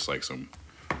like it was just like some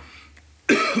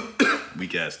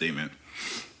weak ass statement.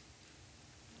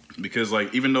 Because,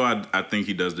 like, even though I think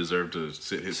he does deserve to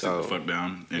sit the fuck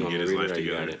down and get his life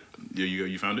together.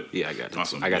 You found it? Yeah, I got it.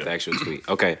 Awesome. I got the actual tweet.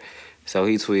 Okay. So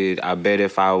he tweeted, "I bet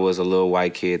if I was a little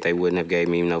white kid, they wouldn't have gave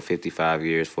me 55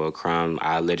 years for a crime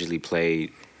I allegedly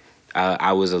played.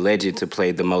 I was alleged to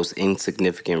play the most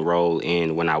insignificant role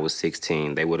in when I was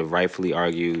 16. They would have rightfully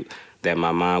argued that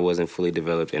my mind wasn't fully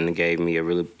developed and gave me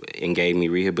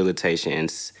rehabilitation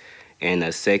and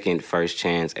a second first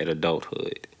chance at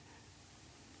adulthood."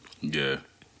 Yeah,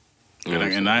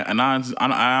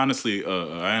 I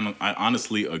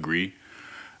honestly agree.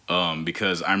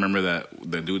 Because I remember that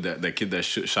the dude that kid that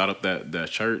shot up that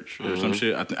church or some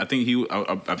shit. I think he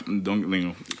don't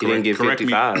he didn't get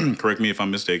 55. Correct me if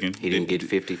I'm mistaken. He didn't get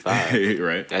 55.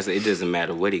 Right. It doesn't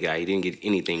matter what he got. He didn't get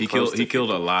anything. He killed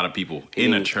a lot of people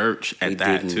in a church at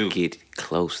that too. He didn't get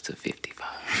close to 55.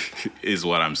 Is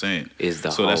what I'm saying.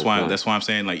 So that's why I'm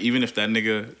saying, like, even if that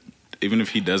nigga, even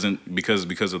if he doesn't,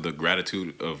 because of the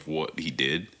gratitude of what he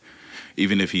did.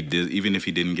 Even if he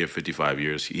didn't get 55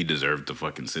 years, he deserved to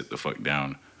fucking sit the fuck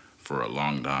down for a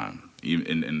long time.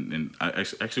 And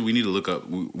actually, we need to look up.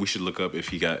 We should look up if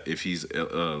he's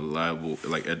liable,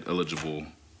 like eligible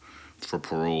for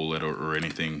parole or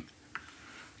anything.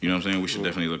 You know what I'm saying? We should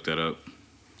definitely look that up.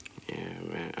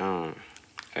 Yeah, man.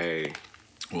 Hey.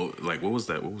 Well, like, what was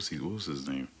that? What was his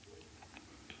name?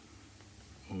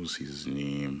 What was his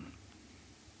name?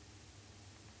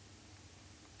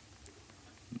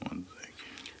 One second.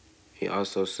 He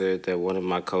also said that one of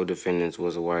my co-defendants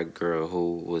was a white girl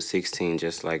who was 16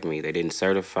 just like me. They didn't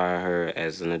certify her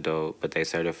as an adult, but they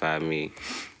certified me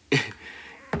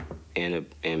and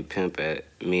Pimp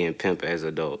as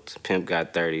adults. Pimp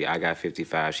got 30, I got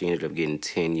 55. She ended up getting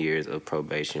 10 years of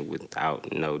probation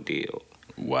without no deal.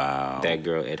 Wow. That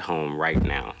girl at home right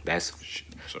now. This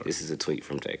is a tweet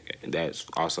from TK. That's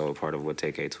also a part of what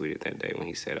TK tweeted that day when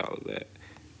he said all of that.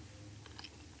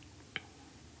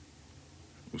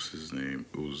 What's his name?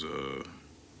 It was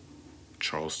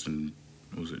Charleston.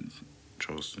 Was it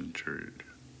Charleston Church?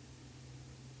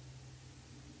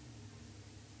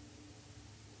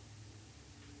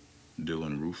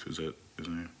 Dylan Roof, is that his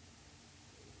name?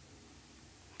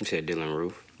 You said Dylan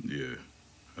Roof? Yeah,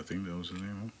 I think that was his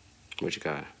name. Huh? Which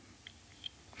guy?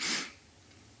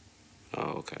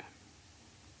 Oh, okay.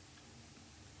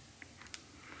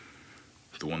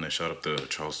 The one that shot up the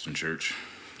Charleston Church.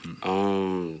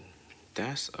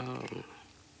 That's hell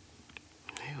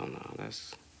no,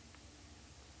 that's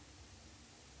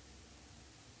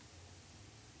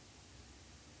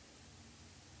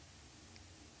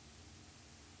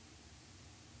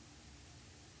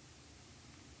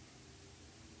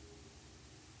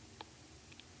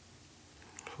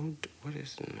what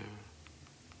is the name?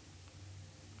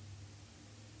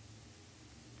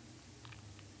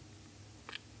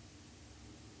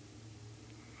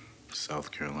 South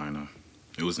Carolina.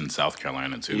 It was in South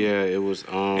Carolina too. Yeah, it was.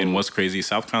 And what's crazy?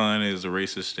 South Carolina is a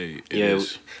racist state.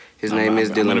 His name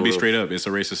is Dylan. I'm gonna be straight up. It's a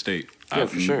racist state. Yeah,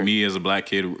 for sure. Me as a black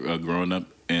kid growing up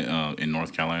in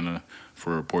North Carolina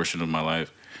for a portion of my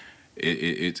life,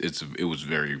 it was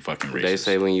very fucking racist. They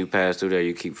say when you pass through there,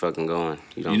 you keep fucking going.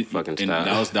 You don't fucking stop.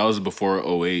 And that was before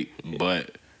 2008. Yeah.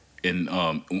 But in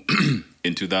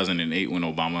in 2008 when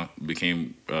Obama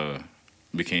became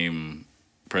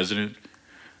president.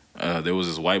 There was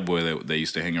this white boy that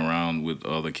used to hang around with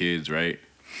all the kids, right?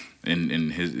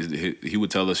 And he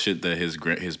would tell us shit that his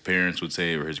parents would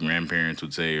say or his grandparents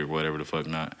would say or whatever the fuck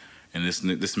not. And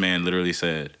this man literally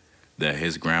said that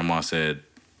his grandma said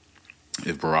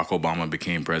if Barack Obama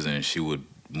became president, she would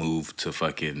move to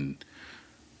fucking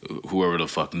whoever the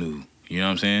fuck knew. You know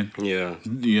what I'm saying? Yeah.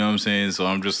 You know what I'm saying? So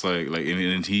I'm just like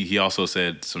and he also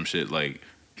said some shit like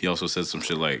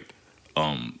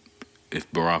if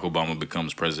Barack Obama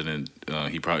becomes president,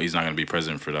 he's not gonna be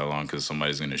president for that long because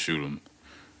somebody's gonna shoot him.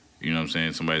 You know what I'm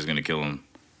saying? Somebody's gonna kill him.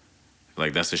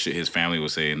 Like that's the shit his family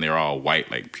was saying. They're all white,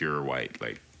 like pure white,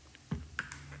 like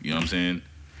you know what I'm saying?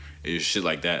 It's shit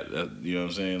like that. You know what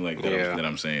I'm saying? Like that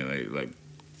I'm saying like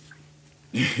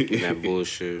that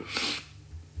bullshit.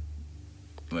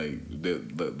 Like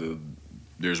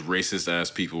there's racist ass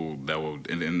people that will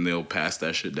and they'll pass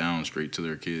that shit down straight to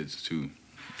their kids too.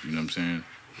 You know what I'm saying?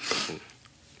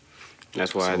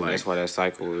 That's why. That's why that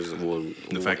cycle is.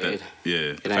 The fact that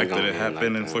it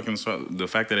happened in fucking. The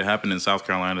fact that it happened in South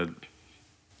Carolina,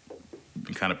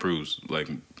 kind of proves, like,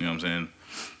 you know what I'm saying.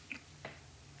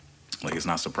 Like it's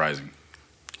not surprising.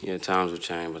 Yeah, times have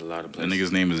changed, but a lot of places. The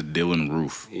nigga's name is Dylan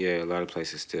Roof. Yeah, a lot of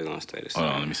places still gonna stay the same.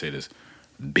 Hold on, let me say this,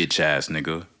 bitch ass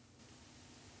nigga.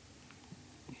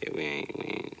 Yeah,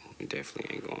 we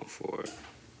definitely ain't going for it.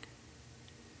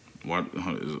 What?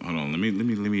 Hold on. Let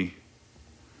me.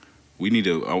 We need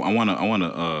to. I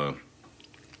wanna.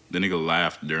 The nigga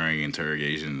laughed during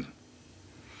interrogation.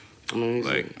 I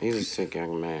mean, he's a sick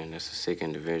young man. That's a sick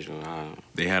individual.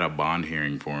 They had a bond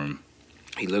hearing for him.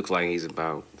 He looks like he's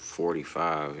about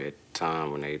 45 at the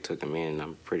time when they took him in.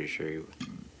 I'm pretty sure he was.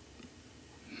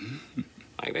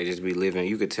 Like they just be living.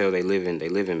 You could tell they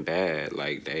living bad.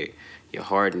 Like your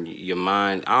heart and your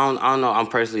mind. I don't know. I'm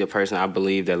personally a person. I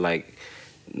believe that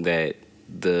that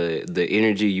the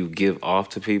energy you give off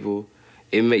to people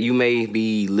You may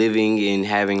be living and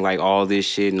having like all this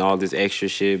shit and all this extra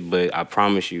shit, but I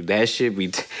promise you that shit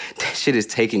is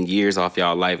taking years off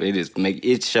y'all life.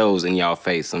 It shows in y'all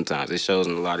face sometimes. It shows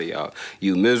in a lot of y'all.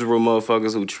 You miserable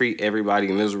motherfuckers who treat everybody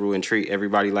miserable and treat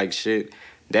everybody like shit.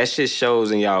 That shit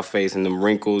shows in y'all face and them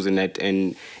wrinkles and that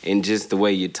and just the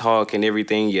way you talk and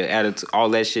everything, your attitude, all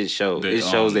that shit shows. It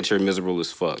shows that you're miserable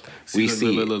as fuck. We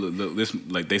see it. This,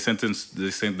 like they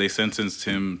sentenced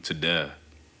him to death.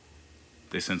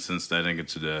 They sentenced that nigga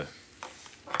to death.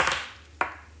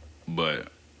 But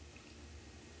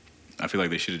I feel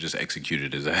like they should have just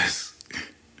executed his ass.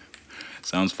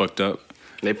 Sounds fucked up.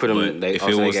 They put him. They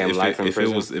gave him life in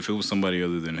prison. If it was somebody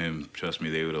other than him, trust me,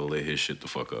 they would have lit his shit the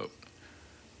fuck up.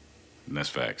 And that's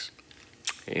facts.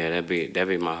 Yeah, that'd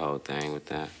be my whole thing with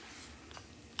that.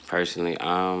 Personally,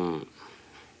 yeah,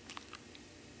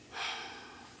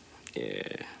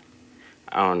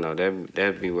 I don't know.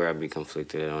 That'd be where I'd be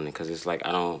conflicted on it, because it's like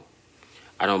I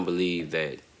don't believe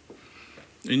that.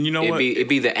 And you know what? It'd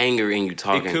be the anger in you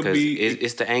talking, because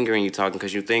it's the anger in you talking,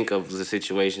 because you think of the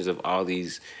situations of all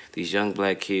these young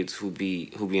black kids who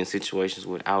be in situations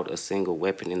without a single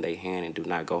weapon in their hand and do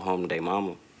not go home to their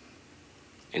mama.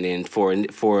 And then for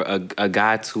a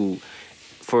guy to,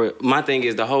 my thing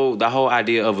is the whole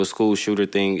idea of a school shooter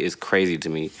thing is crazy to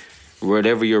me.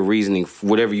 Whatever your reasoning,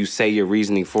 whatever you say your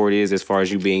reasoning for it is, as far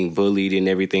as you being bullied and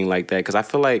everything like that, because I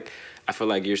feel like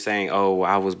you're saying, oh,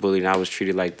 I was bullied and I was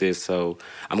treated like this, so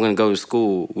I'm gonna go to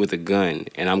school with a gun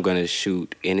and I'm gonna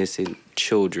shoot innocent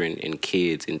children and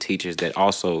kids and teachers that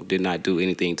also did not do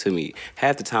anything to me.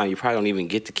 Half the time, you probably don't even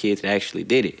get the kids that actually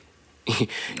did it.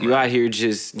 You out here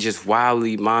just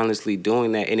wildly, mindlessly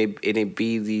doing that, and it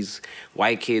be these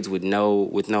white kids with no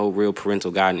real parental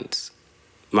guidance.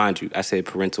 Mind you, I said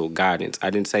parental guidance. I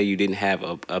didn't say you didn't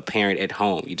have a parent at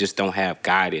home. You just don't have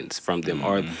guidance from them,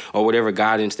 or whatever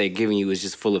guidance they're giving you is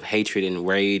just full of hatred and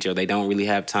rage, or they don't really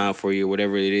have time for you, or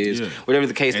whatever it is. Yeah. Whatever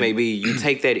the case may be, you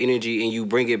take that energy and you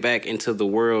bring it back into the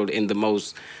world in the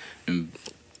most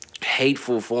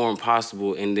hateful form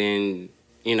possible, and then,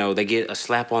 you know, they get a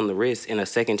slap on the wrist and a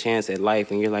second chance at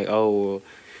life, and you're like, oh, well,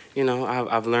 you know,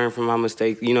 I've learned from my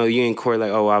mistakes. You know, you in court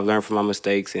like, oh, I've learned from my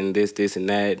mistakes and this and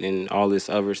that and all this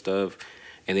other stuff.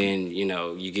 And then, you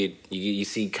know, you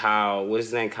see Kyle, what's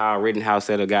his name, Kyle Rittenhouse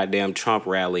at a goddamn Trump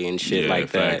rally and shit like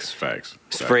facts.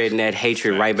 Spreading that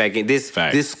hatred right back in. This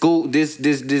dude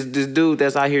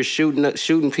that's out here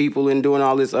shooting people and doing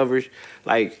all this other,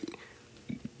 like,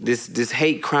 this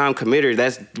hate crime committer,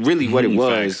 that's really what it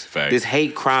was. This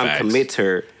hate crime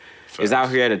committer is out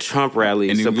here at a Trump rally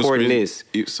and supporting this.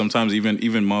 Sometimes even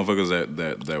motherfuckers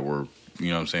that were, you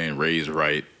know what I'm saying, raised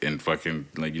right and fucking,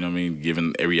 like, you know what I mean,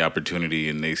 given every opportunity,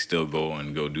 and they still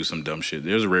go do some dumb shit.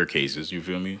 There's rare cases, you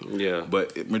feel me? Yeah.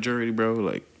 But majority, bro,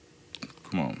 like,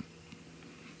 come on.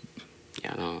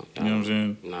 Yeah, I don't. You know what I'm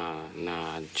saying?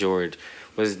 Nah. George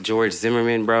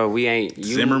Zimmerman, bro? We ain't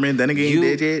Zimmerman. Then again,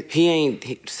 did it? He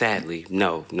ain't. Sadly,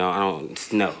 no. I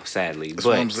don't. No, sadly. That's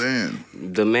what I'm saying.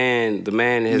 The man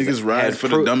has. Niggas ride for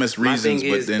the dumbest reasons,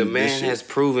 but then the man has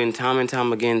proven time and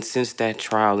time again since that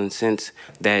trial and since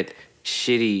that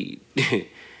shitty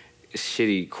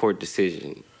court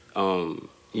decision.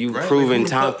 You've proven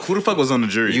time. Who the fuck was on the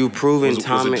jury? You've proven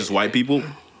time. Was it just white people?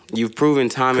 You've proven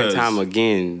time and time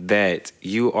again that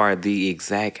you are the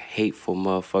exact hateful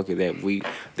motherfucker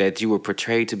that you were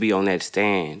portrayed to be on that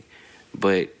stand.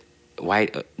 But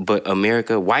white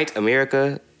America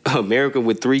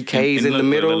with 3 Ks in the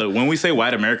middle. Look, when we say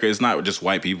white America, it's not just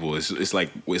white people. It's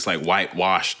like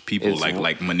whitewashed people,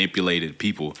 like manipulated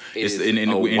people. It's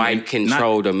a white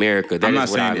controlled America. That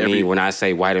is what I mean when I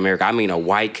say white America. I mean a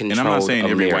white controlled America. And I'm not saying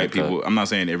every white people. I'm not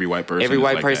saying every white person. Every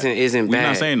white person isn't bad. We're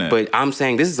not saying that. But I'm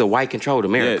saying this is a white controlled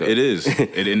America. Yeah, it is. That's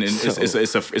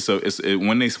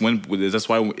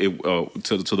why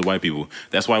to the white people.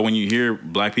 That's why when you hear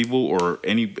black people or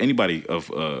anybody of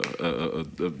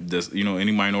this, you know,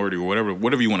 any minority or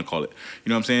whatever you want to call it, you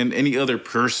know what I'm saying, any other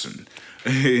person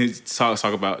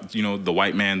talk about, you know, the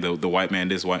white man, the white man,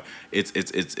 this white, it's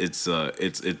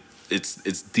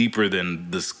deeper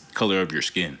than the color of your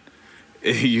skin.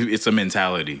 It's a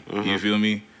mentality. You feel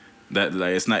me? That,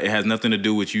 like, it's not. It has nothing to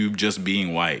do with you just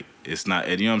being white. It's not.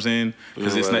 You know what I'm saying?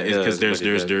 Because it's not. Because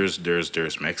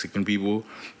there's Mexican people.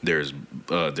 There's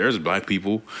black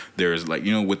people. There's, like,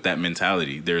 you know, with that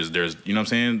mentality. There's you know what I'm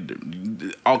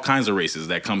saying? All kinds of races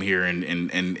that come here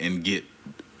and get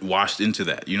washed into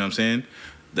that. You know what I'm saying?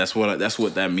 That's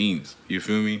what that means. You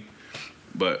feel me?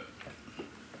 But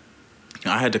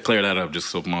I had to clear that up just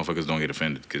so motherfuckers don't get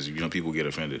offended, because, you know, people get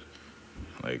offended.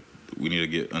 Like, we need to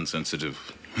get unsensitive.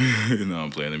 No,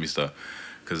 I'm playing. Let me stop.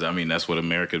 Because, I mean, that's what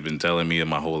America's been telling me in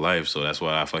my whole life. So that's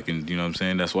why I fucking, you know what I'm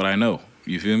saying? That's what I know.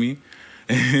 You feel me?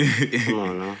 Come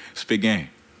on, now. Spit game.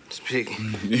 Spit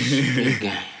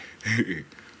game.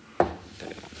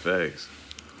 Facts.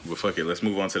 Well, fuck it. Let's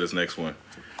move on to this next one.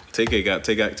 Take it got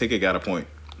a point.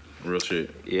 Real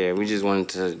shit. Yeah, we just wanted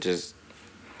to just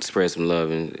spread some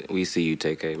love, and we see you,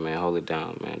 TK, man. Hold it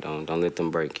down, man. Don't let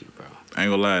them break you, bro. I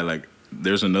ain't gonna lie, like,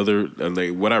 there's another,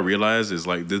 like, what I realized is,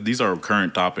 like, these are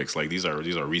current topics. Like, these are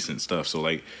recent stuff. So,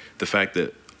 like, the fact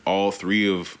that all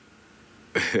three of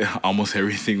almost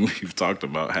everything we've talked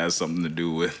about has something to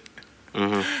do with.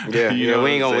 Mm-hmm. Yeah,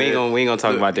 we ain't gonna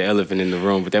talk about the elephant in the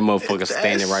room, but that motherfucker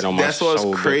standing right on my shoulder. That's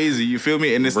what's crazy. You feel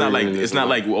me? And it's not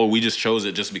like oh, we just chose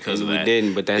it just because of that. We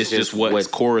didn't, but that's just what's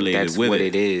correlated that's with what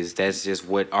it. It is. That's just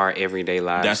what our everyday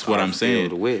lives. That's what I'm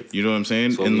saying. With. You know what I'm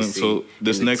saying? And so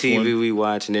this and next the one, TV we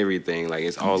watch and everything, like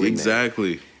it's all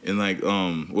exactly. And like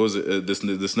what was it?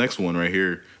 This next one right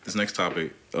here. This next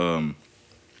topic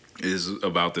is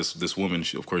about this woman.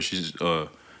 Of course, she's. I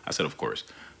said of course.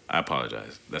 I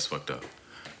apologize. That's fucked up.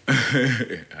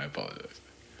 I apologize.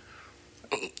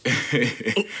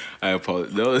 I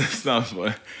apologize. No, it's not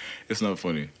funny. It's not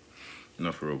funny.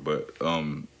 Not for real. But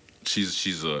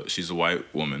she's a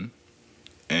white woman,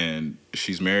 and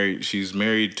she's married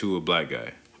to a black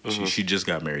guy. Mm-hmm. She just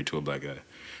got married to a black guy,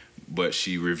 but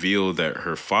she revealed that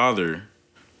her father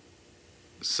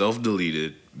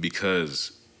self-deleted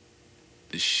because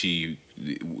she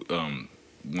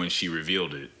when she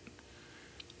revealed it,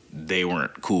 they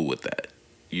weren't cool with that.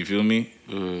 You feel me?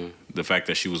 Mm. The fact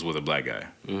that she was with a black guy,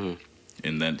 and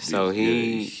then so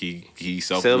he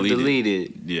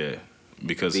self-deleted. Yeah,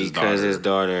 because his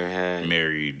daughter had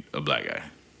married a black guy,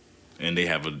 and they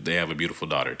have a beautiful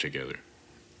daughter together.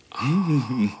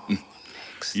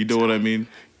 You know what I mean?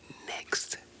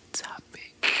 Next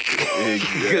topic.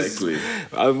 Exactly.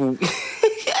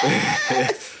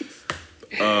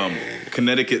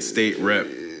 Connecticut State Rep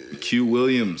Q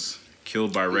Williams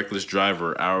killed by reckless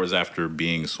driver hours after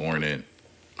being sworn in.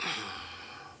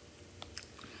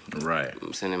 Right.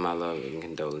 I'm sending my love and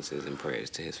condolences and prayers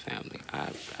to his family. I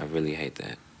really hate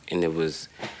that. And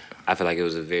I feel like it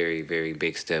was a very, very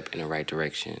big step in the right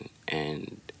direction.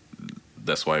 And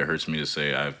that's why it hurts me to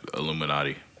say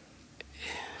Illuminati.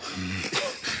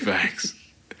 Facts.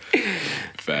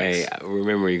 Hey,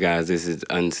 remember, you guys, this is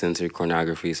uncensored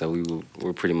pornography, so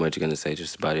we're pretty much gonna say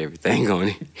just about everything on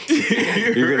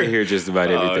it. You're gonna hear just about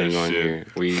everything on here.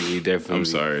 We definitely. I'm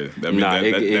sorry.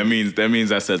 That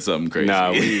means I said something crazy.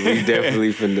 Nah, we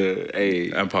definitely finna.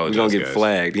 Hey, I apologize. We're gonna get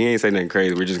flagged. He ain't saying nothing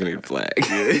crazy. We're just gonna get flagged.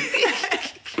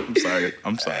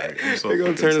 I'm sorry. They're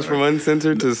gonna turn us from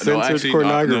uncensored to censored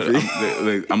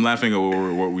pornography. I'm laughing at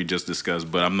what we just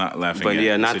discussed, but I'm not laughing. But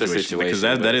at not the situation because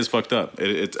that is fucked up.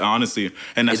 It's honestly,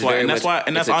 and that's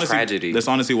honestly tragedy. That's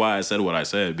honestly why I said what I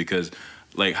said, because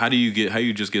like how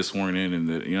you just get sworn in, and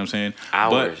you know what I'm saying?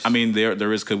 Hours. But I mean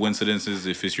there is coincidences.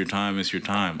 If it's your time, it's your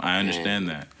time. I understand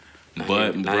that.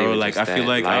 But bro, like I feel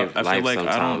like I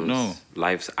don't know.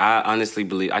 I honestly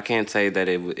believe, I can't say that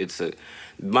it's a.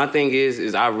 My thing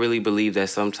is I really believe that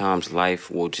sometimes life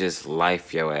will just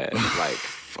life your ass,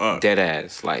 like dead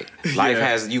ass. Like life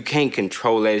has, you can't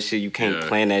control that shit. You can't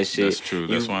plan that shit. That's true.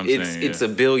 That's what I'm saying. It's a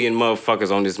billion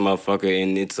motherfuckers on this motherfucker,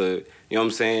 and it's a, you know what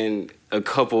I'm saying, a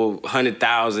couple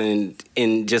 100,000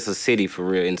 in just a city for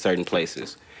real in certain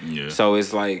places. Yeah. So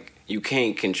it's like you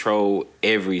can't control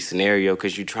every scenario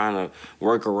because you're trying to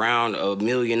work around a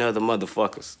million other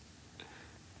motherfuckers.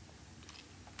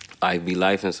 Like, be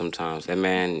lifing sometimes. That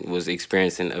man was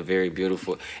experiencing a very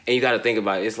beautiful, and you got to think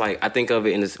about it. It's like, I think of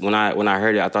it in this, when I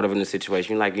heard it, I thought of it in a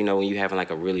situation like, you know, when you're having like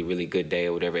a really, really good day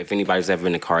or whatever. If anybody's ever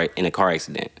in a car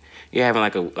accident, you're having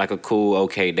like a cool,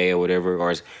 okay day or whatever, or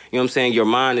it's, you know what I'm saying, your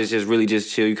mind is just really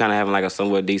just chill. You kind of having like a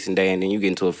somewhat decent day, and then you get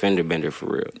into a fender bender for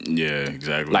real. Yeah,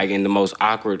 exactly. Like in the most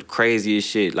awkward, craziest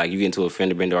shit, like you get into a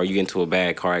fender bender or you get into a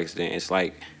bad car accident. It's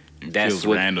like, That's feels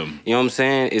random. You know what I'm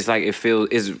saying? It's like it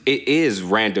is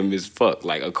random as fuck.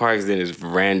 Like a car accident is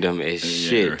random as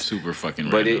shit. Super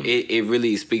fucking but random. But it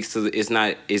really speaks to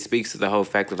it speaks to the whole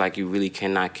fact of like you really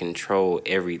cannot control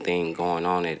everything going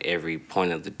on at every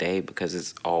point of the day because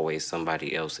it's always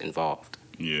somebody else involved.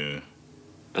 Yeah.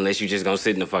 Unless you just gonna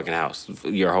sit in the fucking house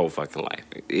your whole fucking life.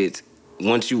 It's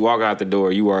once you walk out the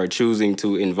door, you are choosing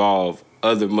to involve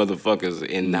other motherfuckers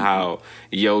in how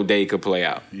your day could play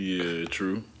out. Yeah,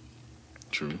 true.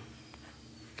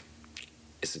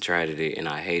 It's a tragedy, and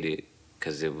I hate it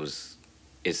because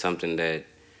it's something that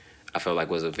I felt like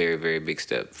was a very, very big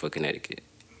step for Connecticut,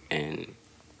 and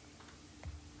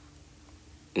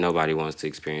nobody wants to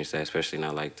experience that, especially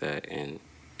not like that. And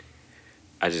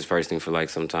I just personally feel like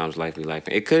sometimes life be life.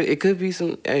 It could be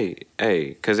some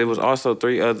because it was also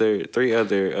three other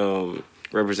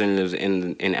representatives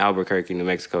in Albuquerque, New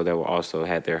Mexico that were also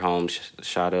had their homes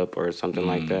shot up or something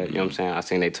like that. You know what I'm saying? I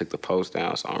seen they took the post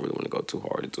down, so I don't really want to go too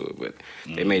hard into it, but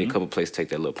they made a couple places take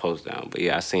that little post down. But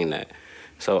yeah, I seen that.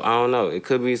 So I don't know. It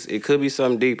could be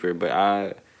something deeper,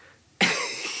 but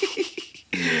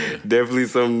definitely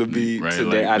something to be right,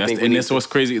 today. like, I think, and that's what's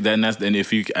crazy. And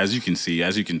if you, as you can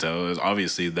tell, is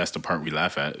obviously that's the part we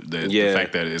laugh at. The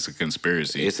fact that it's a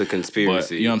conspiracy. It's a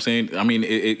conspiracy. But, you know what I'm saying? I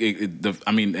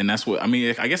mean, and that's what I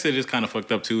mean. I guess it is kind of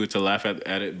fucked up too to laugh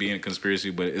at it being a conspiracy.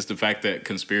 But it's the fact that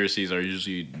conspiracies are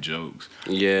usually jokes.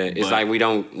 Yeah, it's like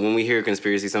when we hear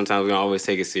conspiracy, sometimes we don't always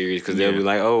take it serious because they'll be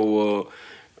like, oh well.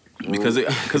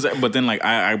 But then like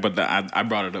I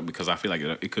brought it up because I feel like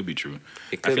it could be true.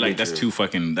 I feel like that's too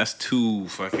fucking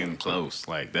close.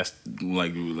 Like that's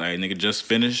like nigga just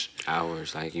finished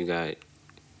hours. Like you got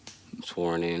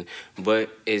sworn in,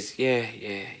 but it's yeah.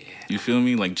 You feel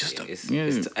me? Like just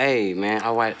hey man,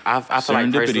 I feel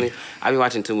like personally I be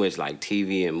watching too much like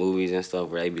TV and movies and stuff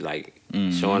where they be like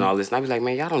showing all this, and I be like,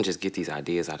 man, y'all don't just get these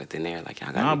ideas out of thin air. Like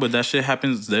y'all got but that shit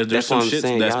happens. There's some shit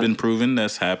that's been proven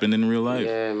that's happened in real life.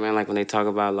 Yeah, man. Like when they talk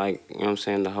about like you know what I'm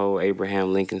saying, the whole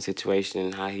Abraham Lincoln situation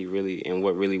and how he really and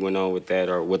what really went on with that,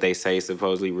 or what they say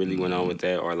supposedly really went on with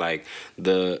that, or like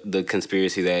the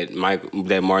conspiracy that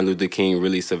Martin Luther King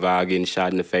really survived getting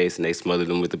shot in the face and they smothered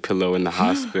him with a pillow in the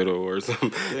hospital or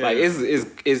something. Yeah. Like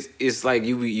it's like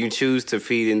you choose to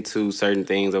feed into certain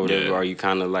things or whatever, or you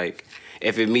kind of like.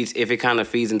 If it kind of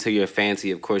feeds into your fancy,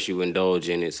 of course you indulge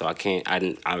in it. So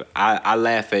I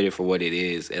laugh at it for what it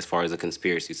is as far as the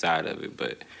conspiracy side of it,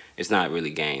 but it's not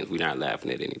really games. We're not laughing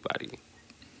at anybody.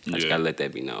 I just gotta let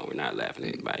that be known. We're not laughing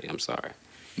at anybody. I'm sorry.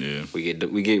 Yeah. We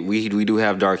do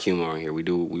have dark humor on here. We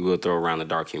will throw around the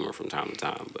dark humor from time to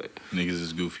time, but niggas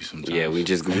is goofy sometimes. Yeah, we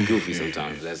goofy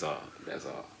sometimes. That's all.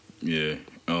 Yeah.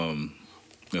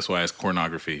 That's why it's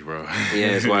pornography, bro.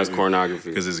 Yeah, that's why it's pornography.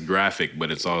 Because it's graphic,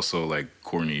 but it's also like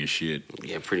corny as shit.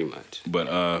 Yeah, pretty much.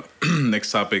 But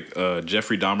next topic: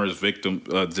 Jeffrey Dahmer's victim.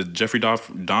 The Jeffrey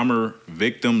Dahmer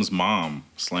victim's mom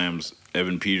slams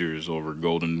Evan Peters over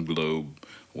Golden Globe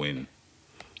win.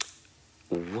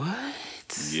 What?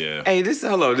 Yeah. Hey, this is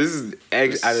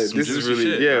really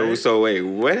shit, yeah. Right? So wait,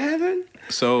 what happened?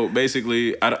 So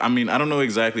basically, I mean, I don't know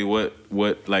exactly what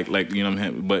like you know what I'm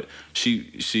saying, but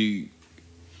she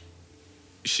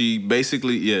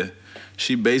basically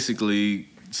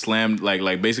slammed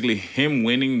like basically him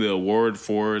winning the award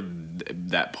for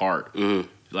that part. Mm-hmm.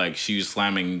 Like she was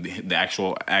slamming the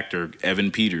actual actor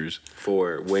Evan Peters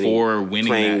for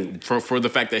winning that, for the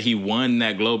fact that he won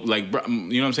that Globe. Like, you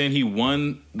know what I'm saying? He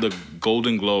won the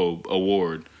Golden Globe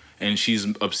award, and she's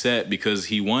upset because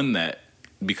he won that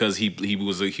because he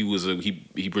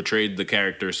portrayed the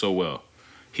character so well.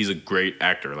 He's a great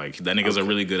actor. Like that nigga's a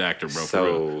really good actor, bro.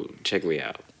 So check me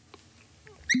out.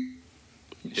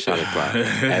 Shot o'clock.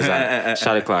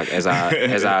 As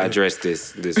I address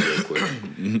this real quick.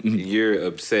 You're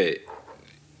upset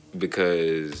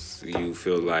because you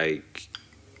feel like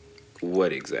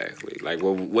what exactly? Like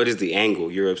what is the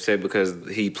angle? You're upset because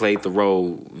he played the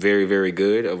role very, very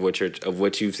good of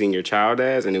what you've seen your child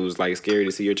as, and it was like scary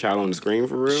to see your child on the screen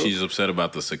for real. She's upset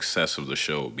about the success of the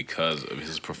show because of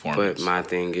his performance. But my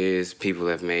thing is, people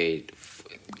have made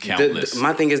countless.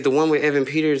 My thing is the one with Evan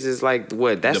Peters is like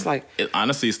what? That's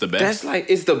honestly, it's the best. That's like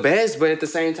it's the best, but at the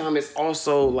same time, it's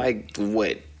also like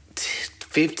what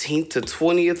 15th to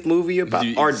 20th movie about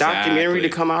or documentary to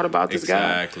come out about this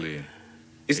guy. Exactly.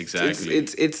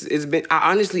 It's been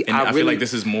honestly. And I feel like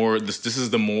this is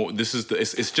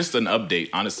it's just an update.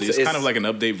 Honestly, it's kind of like an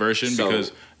update version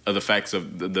because of the facts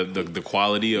of the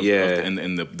quality of and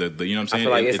the you know what I'm saying.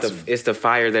 I feel like it's the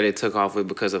fire that it took off with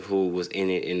because of who was in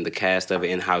it and the cast of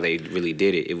it and how they really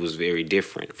did it. It was very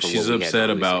different. She's upset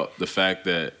about the fact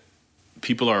that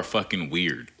people are fucking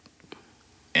weird,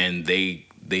 and they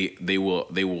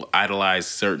will idolize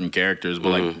certain characters, but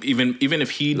like even if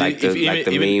he like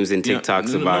the memes and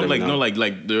TikToks about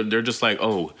him. They're just like,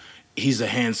 oh, he's a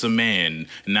handsome man.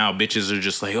 Now bitches are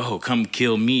just like, oh, come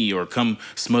kill me or come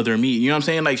smother me. You know what I'm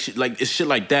saying? Like it's shit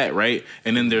like that, right?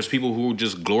 And then there's people who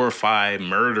just glorify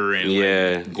murder and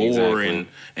like, gore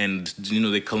and you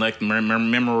know they collect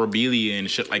memorabilia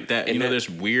and shit like that. And you know, there's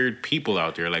weird people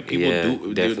out there. Like people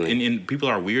and people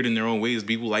are weird in their own ways.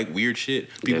 People like weird shit.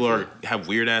 People have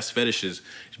weird ass fetishes.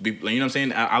 You know what I'm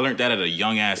saying? I learned that at a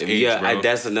young ass age. Yeah, bro.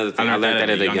 That's another thing. I learned that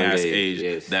at a young ass age.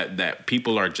 Yes. That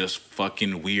people are just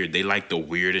fucking weird. They like the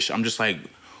weirdest. I'm just like,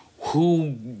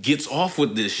 who gets off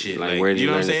with this shit? Like, Like, where do you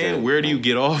you know what I'm understand? saying? Where do you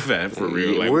get off at for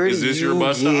real? Like, where is do this your you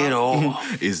bus get stop?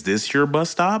 off? Is this your bus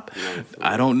stop?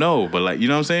 I don't know, but like, you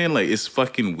know what I'm saying? Like, it's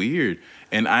fucking weird.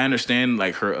 And I understand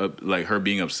like her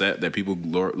being upset that people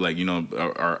like, you know,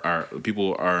 are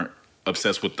people are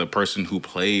obsessed with the person who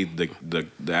played the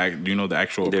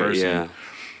actual person. Yeah.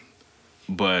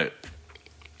 But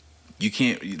you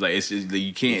can't like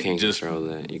you can't just control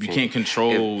that. You can't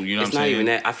control. You know what I'm saying? It's not even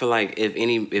that. I feel like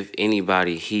if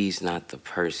anybody, he's not the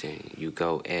person you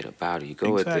go at about it. You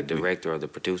go at the director or the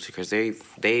producer because they've.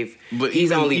 But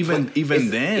he's even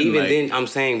then, I'm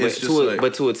saying,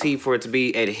 but to a T for it to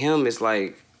be at him, it's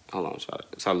like, hold on,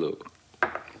 salute.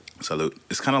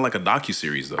 It's kind of like a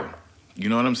docuseries though. You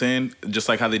know what I'm saying? Just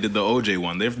like how they did the OJ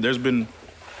one. There's been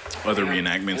other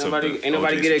reenactments of the Ain't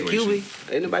nobody OJ get at situation.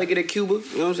 Cuba. Ain't nobody get at Cuba. You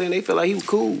know what I'm saying? They feel like he was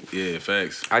cool. Yeah,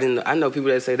 facts. I know people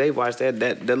that say they watched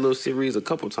that little series a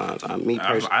couple times.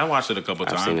 I watched it a couple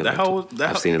times.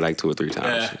 I've seen it like 2 or 3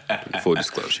 times. Full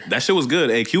disclosure. That shit was good.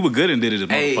 Hey, Cuba Gooding did his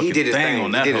motherfucking he did his thing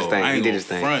on that. He did his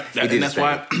thing.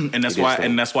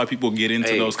 And that's why people get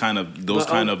into those kind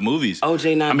of movies.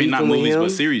 OJ not beefing not with movies, him.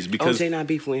 but series because OJ not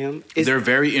beefing with him. They're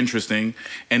very interesting.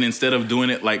 And instead of doing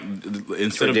it like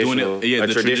the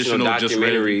traditional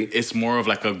documentary. It's more of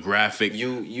like a graphic,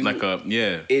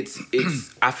 It's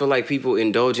I feel like people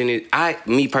indulge in it.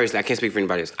 Me personally, I can't speak for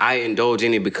anybody else. I indulge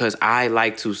in it because I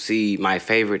like to see my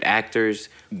favorite actors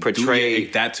portray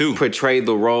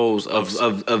the roles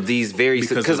of these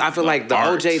because I feel like the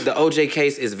OJ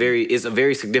case is a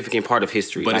very significant part of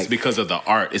history. But it's because of the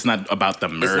art. It's not about the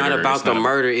murder. It's not about the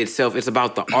murder itself. It's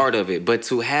about the art of it. But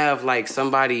to have like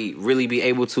somebody really be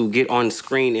able to get on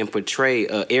screen and portray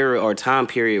an era or time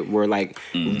period where like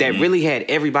that really had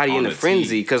everybody in a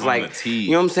frenzy. Because like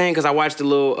you know what I'm saying? Because I watched the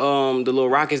little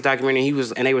Rockets documentary.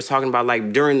 And they was talking about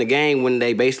like during the game when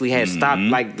they basically had stopped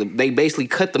they basically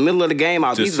cut the middle of the game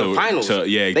out. These are the finals.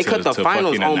 They cut the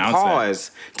finals on pause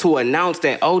to announce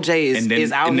that OJ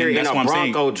is out here in a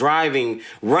Bronco driving,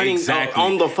 running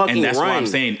on the fucking run. And that's what I'm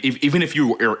saying. Even if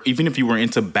you were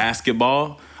into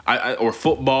basketball or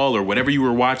football or whatever you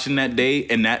were watching that day,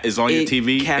 and that is on your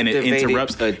TV and it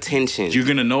interrupts attention, you're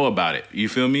gonna know about it. You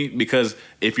feel me? Because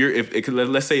if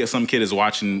let's say some kid is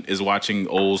watching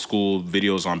old school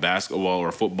videos on basketball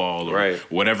or football or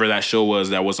whatever that show was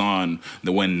that was on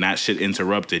when that shit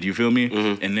interrupted, you feel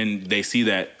me? And then they see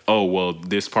that, oh well,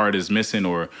 this part is missing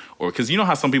or because you know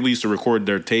how some people used to record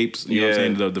their tapes, you know what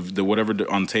I'm saying, the whatever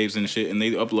on tapes and shit, and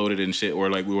they upload it and shit, or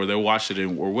like or they watch it or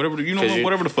whatever,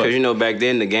 whatever the fuck. Because you know back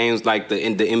then the games like the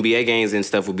NBA games and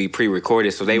stuff would be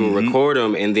pre-recorded, so they would record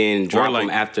them and then drop them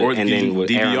after, and then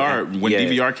DVR when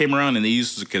DVR came around and they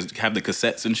used to have the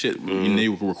cassettes and shit, and they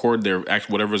would record their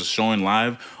whatever's showing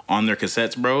live on their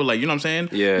cassettes, bro. Like, you know what I'm saying?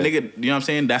 Yeah. Nigga, you know what I'm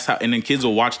saying? That's how, and then kids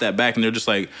will watch that back and they're just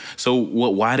like, so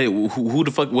what, why did, who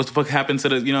the fuck, what the fuck happened to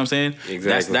the, you know what I'm saying?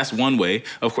 Exactly. That's one way.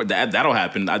 Of course, that'll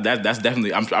happen. That's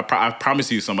definitely, I promise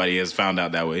you somebody has found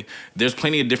out that way. There's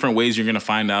plenty of different ways you're going to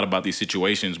find out about these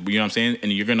situations, you know what I'm saying?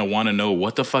 And you're going to want to know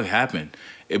what the fuck happened.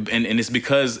 And it's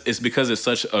because it's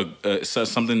such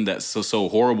something that's so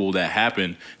horrible that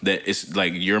happened that it's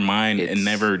like your mind and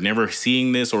never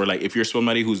seeing this, or like if you're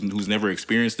somebody who's never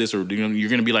experienced this, or you know, you're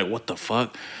gonna be like, what the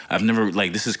fuck? I've never,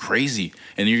 like, this is crazy,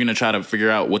 and you're gonna try to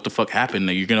figure out what the fuck happened,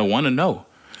 and you're gonna want to know.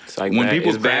 It's like when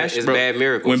people crash, it's bro, bad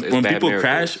miracles. When people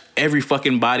crash, every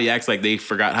fucking body acts like they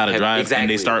forgot how to drive, and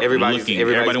they start looking.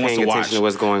 Everybody wants to watch.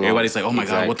 What's going on. Everybody's like, oh my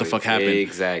god, what the fuck happened?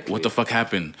 Exactly. What the fuck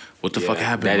happened? What the fuck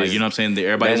happened? Like, you know what I'm saying?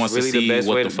 Everybody wants to see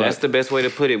what the fuck. That's the best way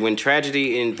to put it. When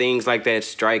tragedy and things like that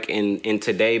strike in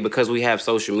today, because we have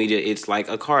social media, it's like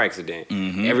a car accident.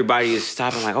 Everybody is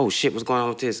stopping like, oh shit, what's going on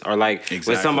with this? Or like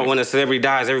when a celebrity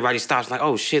dies, everybody stops like,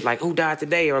 oh shit, like who died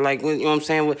today? Or like, you know what I'm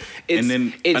saying? It's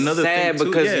sad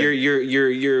because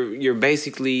you're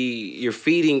basically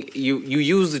feeding you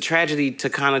use the tragedy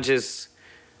to kind of just,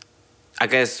 I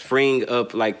guess, spring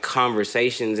up like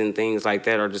conversations and things like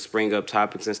that, or just spring up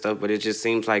topics and stuff. But it just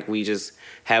seems like we just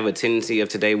have a tendency of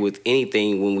today with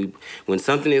anything when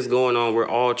something is going on, we're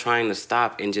all trying to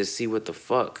stop and just see what the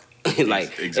fuck.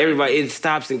 Like everybody, it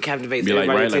stops and captivates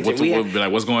everybody's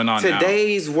attention. What's going on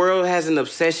today's now? world has an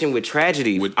obsession with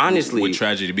tragedy. Honestly, with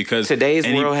tragedy, because today's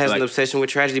world has an obsession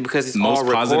with tragedy because it's all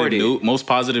recorded. Most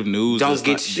positive news don't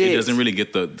get shit. It doesn't really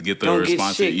get the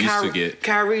response it used to get.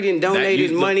 Kyrie then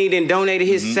donated money, then donated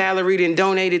his salary, then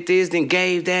donated this, then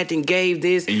gave that, then gave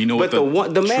this. And you know what?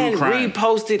 But the man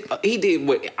reposted. He did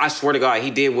what, I swear to God, he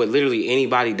did what literally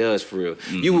anybody does for real.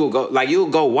 You will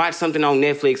go watch something on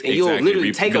Netflix and you'll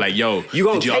literally take a like, yo, you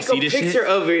gonna did y'all take see a this picture shit?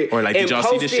 of it Or like, and did y'all see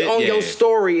post this it shit? on your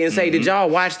story and say, did y'all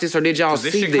watch this or did y'all see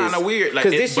this shit this? kind of weird.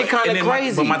 Because this shit kind of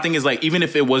crazy. But my thing is like, even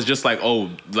if it was just like, oh,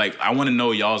 like I want to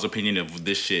know y'all's opinion of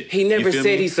this shit. He never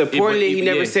said he supported it. He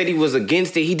never said he was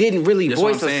against it. He didn't really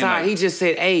voice a side. Like, he just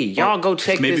said, hey, y'all go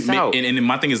check this out. And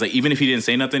my thing is like, even if he didn't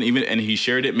say nothing, and he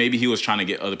shared it, maybe he was trying to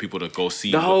get other people to go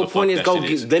see. The whole point is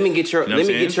let me get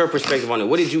your perspective on it.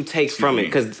 What did you take from it?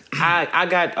 Because I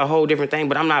got a whole different thing,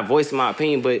 but I'm not voicing my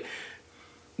opinion. But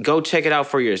go check it out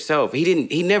for yourself.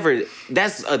 He never.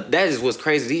 That is what's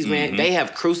crazy. These man, they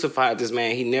have crucified this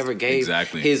man. He never gave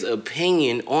his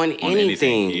opinion on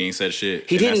anything. He ain't said shit.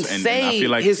 He didn't say I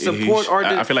feel like his support.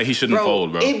 I feel like he shouldn't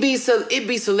fold, bro. It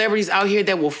be celebrities out here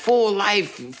that will full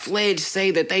life fledged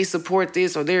say that they support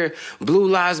this or their Blue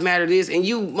Lives Matter this, and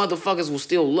you motherfuckers will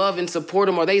still love and support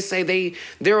them, or they say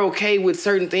they're okay with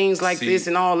certain things like this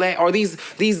and all that, or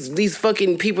these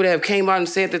fucking people that have came out and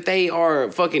said that they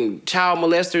are fucking child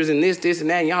molesters and this and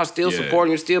that, and y'all still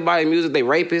supporting them, still buy their music, they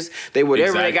rapists, they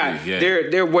whatever they got,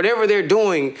 they're whatever they're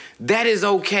doing, that is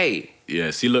okay.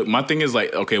 Yeah, see, look, my thing is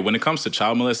like, okay, when it comes to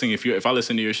child molesting, if I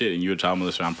listen to your shit and you're a child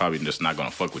molester, I'm probably just not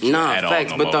gonna fuck with you at all.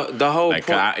 No but more. The whole like,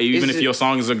 point, even if your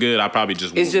songs are good, I probably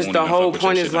just. It's just the whole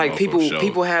point is like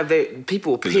people have their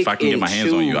people pick and choose. Because if I can get my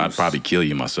hands on you, I'd probably kill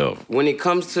you myself. When it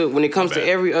comes to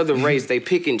every other race, they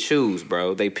pick and choose,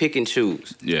 bro. They pick and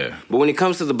choose. Yeah. But when it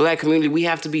comes to the black community, we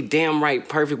have to be damn right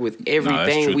perfect with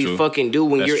everything we fucking do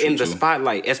when you're in the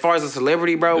spotlight. As far as a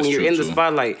celebrity, bro, when you're in the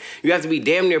spotlight, you have to be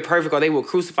damn near perfect, or they will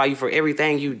crucify you for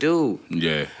everything you do.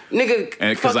 Yeah, nigga.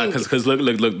 And because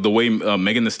look the way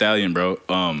Megan Thee Stallion, bro.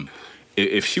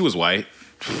 If she was white,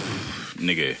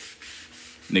 nigga.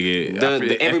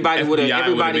 Everybody would have.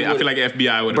 I feel like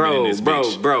FBI would have been in this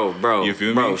bitch. Bro. You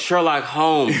feel me? Sherlock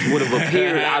Holmes would have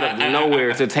appeared out of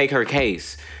nowhere to take her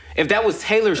case. If that was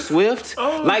Taylor Swift,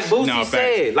 like Boosie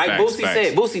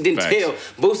said, Boosie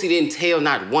didn't tell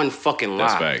not one fucking lie.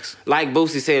 That's facts. Like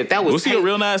Boosie said, if that was Boosie a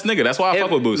real nice nigga. That's why I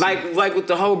fuck with Boosie. Like with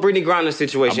the whole Brittany Griner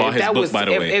situation. I bought his book, by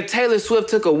the way. If Taylor Swift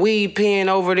took a weed pen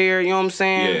over there, you know what I'm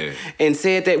saying, and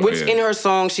said that, which in her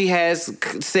song she has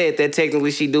said that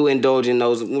technically she do indulge in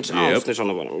those, which I don't snitch on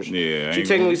nobody. Yeah, she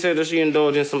technically said that she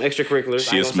indulged in some extracurriculars.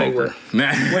 She a smoker.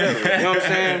 Whatever, you know what I'm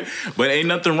saying? But ain't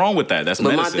nothing wrong with that. That's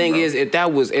medicine. But my thing is, if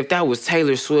that was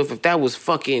Taylor Swift, if that was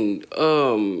fucking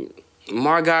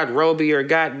Margot Robbie or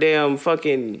goddamn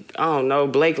fucking, I don't know,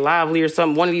 Blake Lively or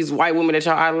something, one of these white women that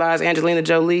y'all idolize, Angelina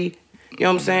Jolie, you know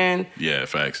what I'm saying? Yeah,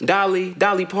 facts. Dolly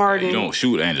Parton. You don't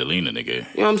shoot Angelina, nigga. You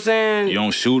know what I'm saying? You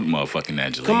don't shoot motherfucking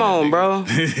Angelina. Come on,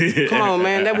 nigga. Bro. Come on,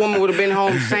 man. That woman would have been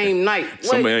home same night.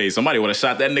 Somebody would have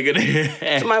shot that nigga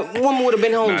there. Woman would have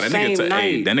been home same night.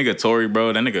 Hey, that nigga Tory,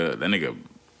 bro, that nigga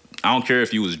I don't care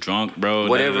if you was drunk, bro.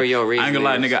 Whatever your reason I ain't gonna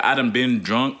lie, nigga. I done been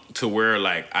drunk to where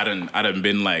like I done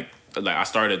been like I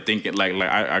started thinking like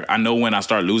I know when I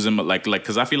start losing like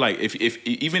because I feel like if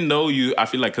even though I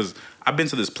feel like because I've been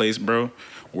to this place, bro,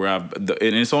 where and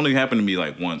it's only happened to me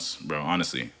like once, bro.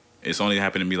 Honestly, it's only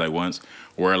happened to me like once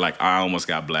where like I almost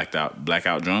got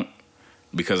blackout drunk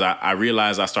because I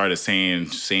realized I started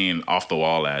saying off the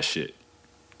wall ass shit.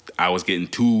 I was getting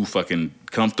too fucking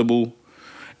comfortable.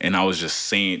 And I was just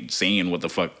saying what the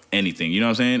fuck, anything. You know what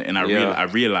I'm saying? And I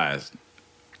realized,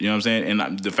 you know what I'm saying?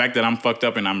 And the fact that I'm fucked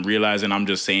up and I'm realizing I'm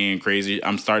just saying crazy,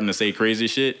 I'm starting to say crazy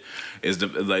shit, is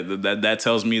that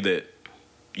tells me that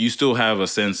you still have a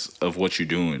sense of what you're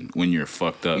doing when you're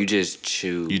fucked up. You just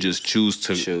choose. You just choose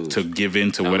to give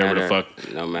in to whatever the fuck.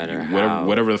 No matter how.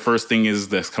 Whatever the first thing is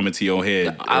that's coming to your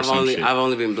head. I've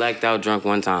only been blacked out drunk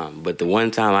one time, but the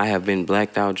one time I have been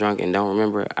blacked out drunk and don't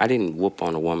remember, I didn't whoop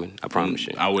on a woman. I promise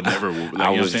you. I would never whoop. Like,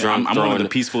 I was drunk. I'm one of the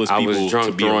peacefulest people. I was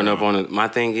drunk to be throwing around. up on it. My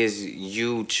thing is,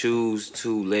 you choose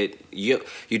to let you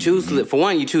choose to let, for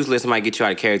one, you choose to let somebody get you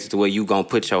out of character to where you gonna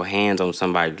put your hands on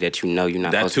somebody that you know you're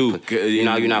not. That supposed too. To put, you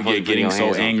know you're not supposed to put your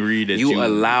hands so angry that you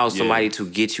allow somebody to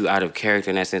get you out of character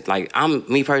in that sense. Like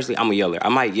me personally, I'm a yeller. I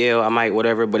might yell, I might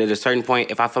whatever, but at a certain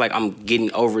point, if I feel like I'm getting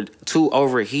too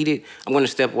overheated, I'm gonna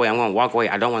step away. I'm gonna walk away.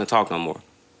 I don't want to talk no more.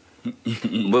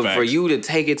 But Facts. for you to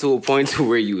take it to a point to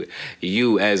where you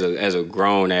as a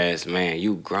grown ass man,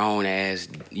 you grown ass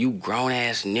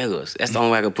niggas. That's the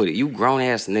only way I can put it. You grown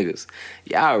ass niggas.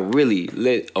 Y'all really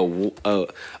let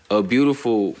a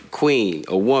beautiful queen,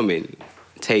 a woman,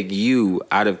 take you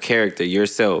out of character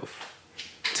yourself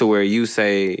to where you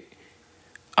say,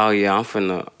 oh yeah, I'm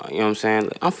finna, you know what I'm saying?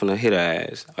 I'm finna hit her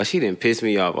ass. Or she didn't piss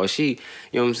me off. Or she, you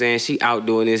know what I'm saying? She out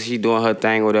doing this, she doing her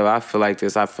thing, whatever. I feel like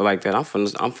this, I feel like that. I'm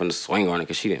finna swing on her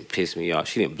because she didn't piss me off.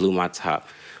 She didn't blew my top.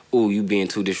 Ooh, you being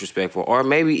too disrespectful. Or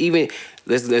maybe even,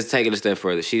 let's take it a step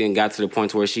further. She didn't got to the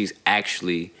point to where she's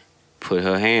actually put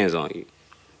her hands on you.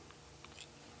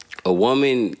 A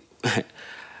woman,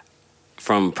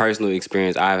 from personal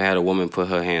experience, I've had a woman put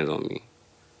her hands on me.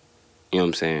 You know what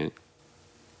I'm saying?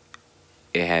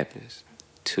 It happens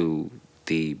to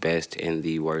the best and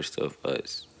the worst of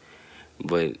us.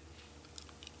 But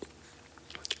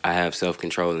I have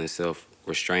self-control and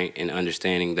self-restraint and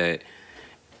understanding that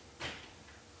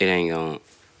it ain't gonna,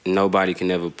 nobody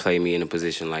can ever play me in a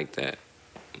position like that.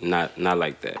 Not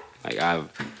like that. Like, I've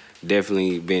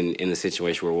definitely been in a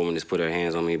situation where a woman has put her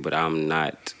hands on me, but I'm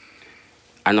not,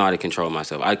 I know how to control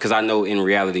myself. Because I know in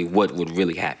reality what would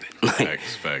really happen. Like,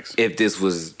 Facts. If this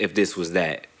was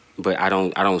that. But I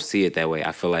don't see it that way.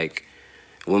 I feel like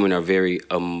women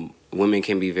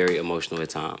can be very emotional at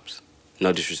times.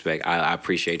 No disrespect. I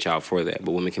appreciate y'all for that.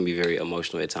 But women can be very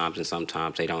emotional at times, and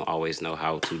sometimes they don't always know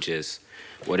how to just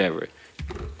whatever.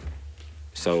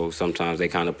 So sometimes they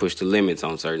kind of push the limits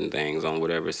on certain things, on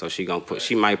whatever. So she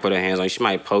might put her hands on you, she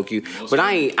might poke you. But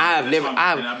I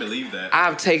believe that.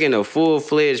 I've taken a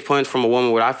full-fledged punch from a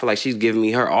woman where I feel like she's giving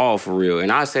me her all for real.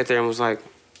 And I sat there and was like,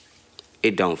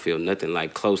 it don't feel nothing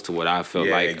like close to what I felt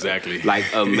like. Exactly. Like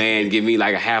a man give me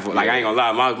like a half. Like I ain't gonna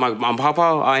lie, my papa,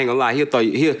 I ain't gonna lie. He'll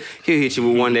hit you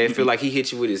with one that feel like he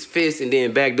hit you with his fist and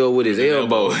then backdoor with his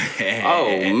elbow.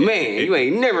 Oh man, you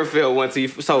ain't never felt one to you.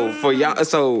 So for y'all,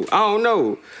 so I don't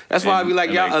know. That's why I be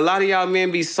like y'all. A lot of y'all men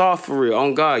be soft for real.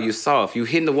 On God, you soft. You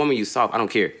hitting the woman, you soft. I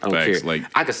don't care. Care. Like,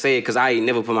 I could say it because I ain't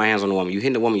never put my hands on a woman. You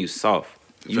hitting the woman, you soft.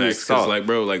 Facts, cause like,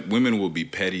 bro, like women will be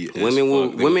petty. Women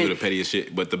will do the pettiest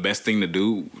shit. But the best thing to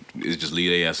do is just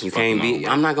leave their ass. You can't be.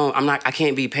 I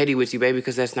can't be petty with you, baby,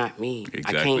 because that's not me.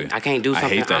 Exactly. I can't do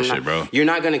something. I hate that shit, bro. You're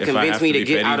not gonna convince me to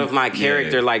get out of my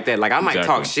character like that. Like I might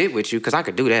talk shit with you, because I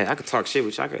could do that. I could talk shit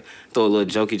with you. I could throw a little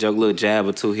jokey joke, little jab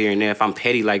or two here and there if I'm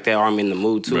petty like that or I'm in the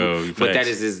mood to. Bro, but that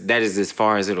is as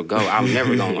far as it'll go. I'm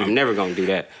never gonna do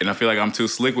that. And I feel like I'm too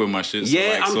slick with my shit.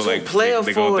 I'm too player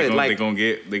for it. Like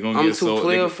I'm too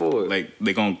player for it. Like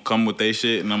they gonna come with their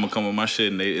shit and I'm gonna come with my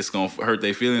shit and it's gonna hurt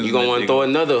their feelings. You gonna want to throw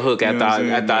another hook after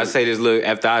I say this little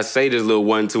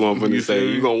 1-2 I'm finna say.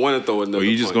 You gonna want to throw another. Or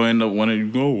you just gonna end up wanting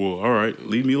to go. Well, all right,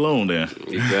 leave me alone then.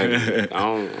 Exactly.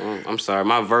 I'm sorry.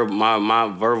 My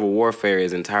verbal warfare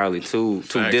is entirely too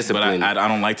disciplined. But I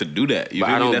don't like to do that.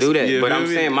 I don't do that. But I'm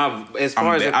saying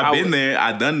I've been there.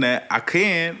 I done that. I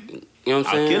can. You know what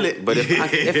I'm saying? I'll kill it. But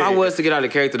if I was to get out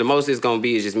of character, the most it's gonna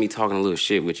be is just me talking a little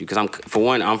shit with you. Because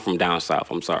I'm from down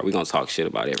south. I'm sorry. We gonna talk shit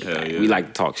about everything. Yeah. We like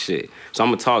to talk shit. So I'm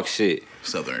gonna talk shit.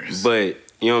 Southerners. But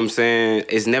you know what I'm saying?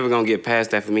 It's never gonna get past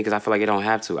that for me because I feel like it don't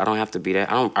have to. I don't have to be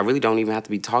that. I really don't even have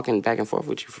to be talking back and forth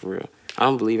with you for real. I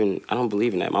don't believe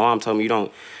in that. My mom told me you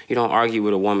don't argue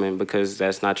with a woman because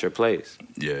that's not your place.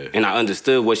 Yeah. And I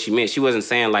understood what she meant. She wasn't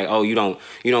saying like, oh, you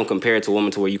don't compare it to a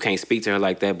woman to where you can't speak to her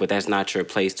like that, but that's not your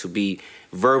place to be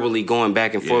verbally going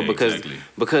back and forth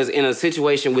because in a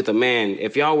situation with a man,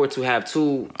 if y'all were to have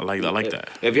two, I like that.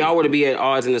 If y'all were to be at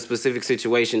odds in a specific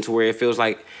situation to where it feels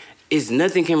like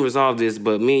nothing can resolve this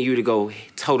but me and you to go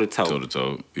toe to toe. Toe to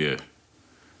toe, yeah.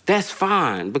 That's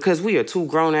fine because we are two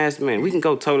grown ass men. We can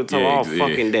go toe to toe all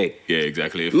fucking day. Yeah,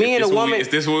 exactly. Me and a woman. Is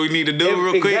this what we need to do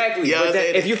real quick? Exactly. Yeah, but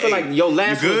if you feel like your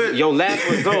last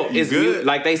result is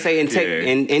like they say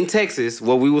in Texas,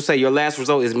 what we will say your last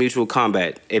result is mutual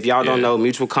combat. If y'all don't know,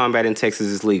 mutual combat in Texas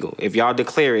is legal. If y'all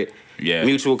declare it. Yeah.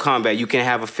 Mutual combat, you can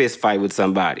have a fist fight with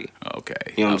somebody. Okay.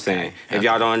 You know what I'm saying? If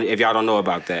y'all don't know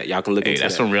about that, y'all can look into that.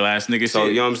 That's some real ass nigga shit. So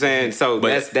you know what I'm saying? So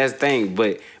that's the thing.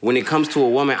 But when it comes to a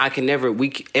woman, I can never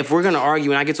if we're gonna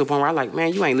argue and I get to a point where I'm like,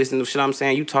 man, you ain't listening to shit I'm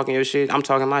saying, you talking your shit, I'm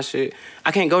talking my shit.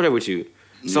 I can't go there with you.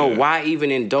 So why even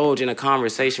indulge in a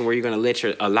conversation where you're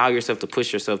gonna allow yourself to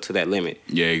push yourself to that limit?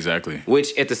 Yeah, exactly.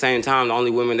 Which at the same time, the only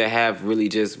women that have really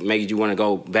just made you want to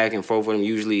go back and forth with them,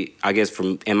 usually, I guess,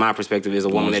 in my perspective, is a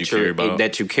woman that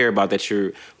you care about, that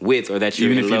you're with, or that you're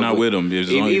even in love if you're not with them,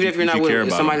 even if you're not with them,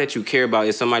 it's somebody that you care about.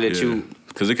 It's somebody that you.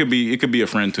 Because it could be a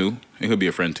friend too. It could be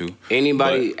a friend too.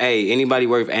 Anybody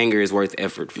worth anger is worth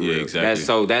effort. For real.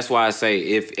 Exactly. That's why I say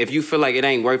if you feel like it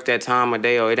ain't worth that time of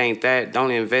day or it ain't that,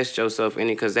 don't invest yourself in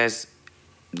it because that's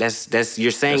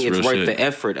you're saying it's worth the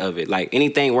effort of it. Like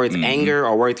anything worth anger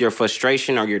or worth your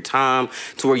frustration or your time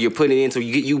to where you're putting it into,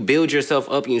 you build yourself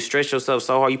up and you stress yourself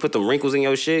so hard, you put the wrinkles in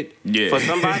your shit for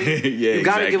somebody. You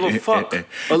gotta give a fuck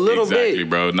a little bit,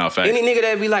 bro. No facts. Any nigga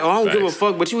that be like, oh, I don't give a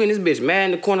fuck, but you in this bitch mad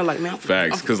in the corner like, man.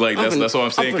 Facts, because like that's what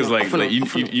I'm saying. Because like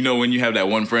you know when you have that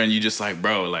one friend, you just like,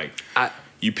 bro, like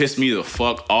you piss me the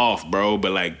fuck off, bro.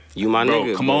 But like You my bro,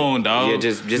 nigga. Come on, dog. Yeah,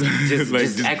 just Like,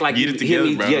 just act like get you it together,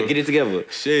 hear me. bro. Yeah, get it together.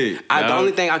 Shit. The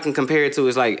only thing I can compare it to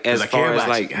is like as I care far as about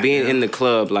like you, being goddamn. in the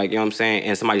club, like you know what I'm saying,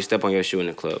 and somebody step on your shoe in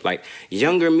the club. Like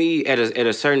younger me at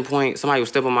a certain point, somebody would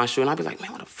step on my shoe and I'd be like,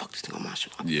 man, what the fuck this thing on my shoe?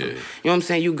 Yeah. You know what I'm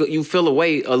saying? You feel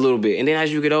away a little bit, and then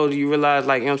as you get older, you realize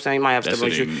like you know what I'm saying, you might have to That's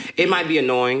step on your what shoe. it- It might be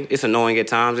annoying. It's annoying at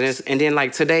times, and then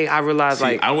like today I realize See,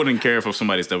 like I wouldn't care if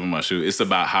somebody stepped on my shoe. It's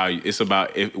about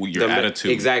your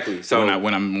attitude. Exactly. So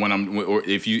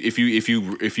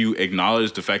if you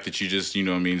acknowledge the fact that you just, you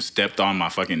know what I mean, stepped on my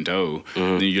fucking toe,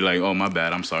 then you're like, oh my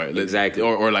bad, I'm sorry. Exactly.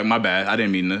 Or like my bad, I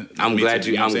didn't mean to. I'm glad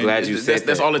you said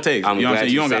That's that. all it takes. I'm you know what I'm glad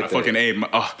saying? You don't you gotta said fucking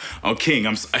I'm king.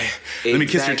 Let me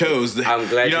kiss your Exactly. toes. I'm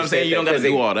glad you know what I'm saying? said You don't that, gotta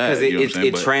do all that. because You know what I'm saying?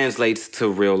 it But- translates to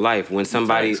real life. When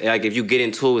somebody Facts. like if you get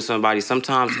into it with somebody,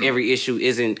 sometimes every issue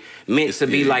isn't meant to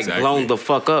be like exactly. blown the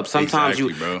fuck up. Sometimes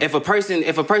Exactly, bro.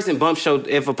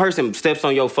 if a person steps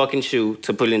on your fucking shoe,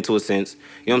 to put it into a sense,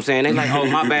 you know what I'm saying? They like, oh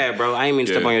my bad, bro. I ain't mean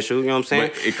to step Yeah. on your shoe. You know what I'm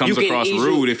saying? But it comes You can across easily-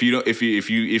 rude if you don't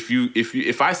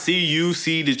if I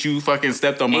see that you fucking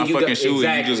stepped on my And you fucking go- shoe and you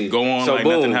exactly. just go on So like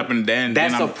boom. nothing happened. Then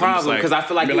That's I'm a problem, just 'cause I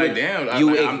feel like be you- like damn.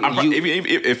 you-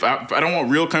 If I don't want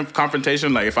real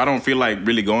confrontation, like if I don't feel like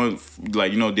really going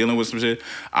like dealing with some shit,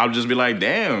 I'll just be like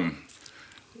damn.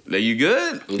 Like you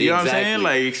good? You know what I'm saying? Exactly.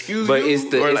 Like excuse But you. it's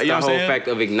the, Or, it's like, you the know what I'm whole saying? fact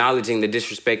of acknowledging the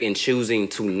disrespect and choosing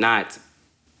to not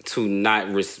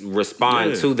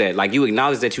respond Yeah. to that. Like you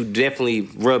acknowledge that you definitely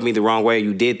rubbed me the wrong way.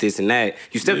 You did this and that.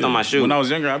 You stepped Yeah. on my shoe. When I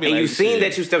was younger, I'd be and like, you seen shit.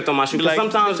 that you stepped on my shoe. Be Because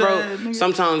like,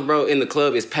 sometimes, bro, in the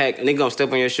club it's packed and they gonna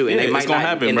step on your shoe and Yeah, they might it's gonna not,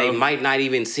 happen, and bro. they might not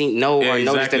even know Yeah, or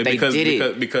notice that they did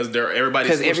it. because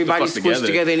everybody's Everybody's squished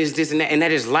together and it's this and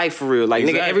that is life for real. Like nigga,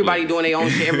 Exactly. everybody doing their own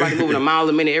shit. Everybody moving a mile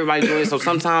a minute. Everybody doing it. So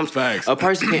sometimes Facts. a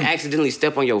person can accidentally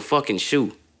step on your fucking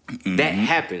shoe. That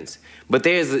happens. But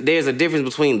there's a difference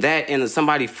between that and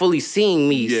somebody fully seeing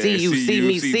me, Yeah, see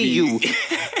you,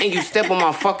 and you step on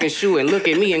my fucking shoe and look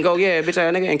at me and go, yeah, bitch,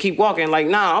 nigga, and keep walking. Like,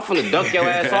 nah, I'm finna duck your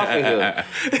ass off in here.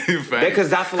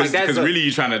 Because I feel like that's because really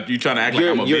you trying to act like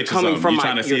I'm a you're bitch coming or something. from You're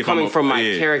trying to see if I'm coming a- from my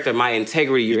yeah. character, my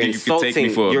integrity. You're You can take me insulting.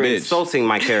 for a You're bitch. insulting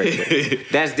my character.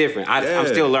 That's different. I'm Yeah.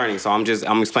 still learning, so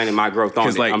I'm explaining my growth on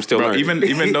it. Like, I'm still bro, learning.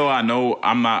 even though I know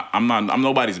I'm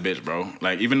nobody's bitch, bro.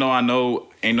 Like even though I know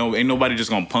ain't nobody just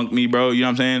gonna punk me, bro. You know what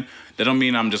I'm saying? That don't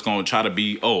mean I'm just gonna try to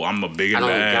be. Oh, I'm a big and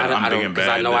bad. I'm big and bad.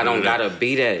 I know I don't gotta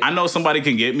be that. I know somebody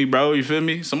can get me, bro. You feel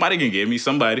me? Somebody can get me.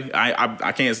 Somebody.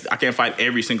 I can't fight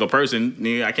every single person.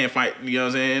 Nigga, I can't fight. You know what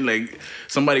I'm saying? Like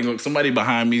somebody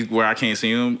behind me where I can't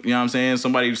see them. You know what I'm saying?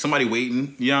 Somebody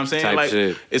waiting. You know what I'm saying? Type like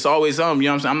shit. it's always something. You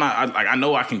know what I'm saying? I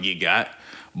know I can get got.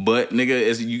 But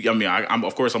nigga, I'm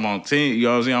of course I'm on T. You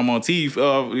know what I'm saying? I'm on T. You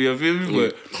feel me?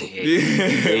 But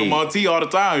I'm on T all the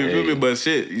time. You feel me? But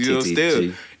shit, you know,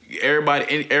 still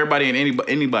everybody and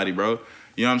anybody, bro.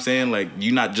 You know what I'm saying? Like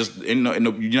you're not just you're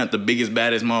not the biggest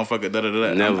baddest motherfucker. Da da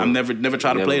da. Never. I'm never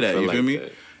try to play that. feel You feel like me?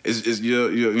 that. It's you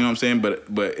know what I'm saying? But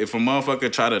if a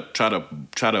motherfucker try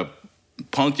to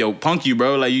punk you,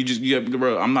 bro, like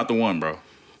bro, I'm not the one, bro.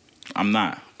 I'm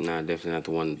not. Nah, definitely not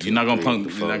the one. You're not gonna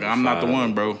punk. I'm not the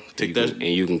one, bro. Take that. And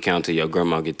you can count till your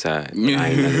grandma get tired.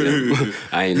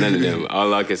 I ain't none of them.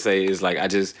 All I can say is like I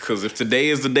just. Cause if today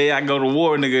is the day I go to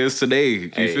war, nigga, it's today. You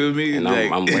feel me? And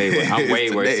Like, I'm way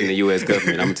worse than the U.S.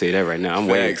 government. I'm gonna tell you that right now. I'm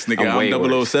Facts, nigga. I'm way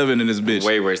worse. 007 in this bitch. I'm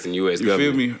way worse than U.S. You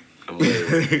government. feel me? I'm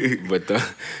way worse. But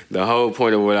the whole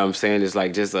point of what I'm saying is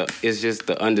like it's just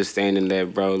the understanding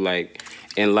that, bro, like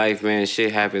in life, man,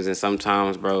 shit happens and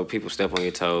sometimes, bro, people step on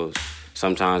your toes.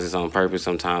 Sometimes it's on purpose.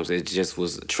 Sometimes it just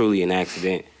was truly an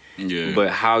accident. Yeah. But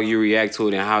how you react to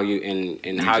it and how you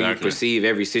how you Exactly. perceive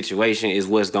every situation is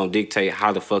what's gonna dictate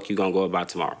how the fuck you gonna go about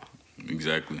tomorrow.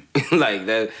 Exactly. Like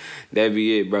that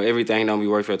be it, bro. Everything don't be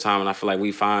worth your time, and I feel like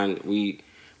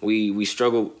we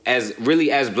struggle as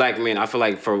black men. I feel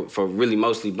like for really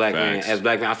mostly black Facts. men, as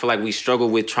black men, I feel like we struggle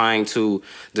with trying to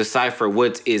decipher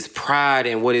what is pride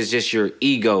and what is just your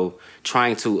ego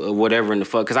trying to whatever in the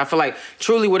fuck. Because I feel like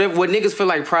truly what niggas feel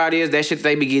like pride is, that shit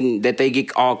that they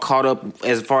get all caught up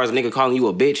as far as a nigga calling you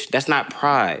a bitch. That's not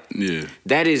pride. Yeah.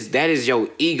 That is your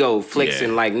ego flexing.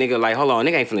 Yeah. Like nigga, like hold on,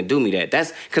 nigga ain't finna do me that.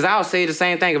 That's because I'll say the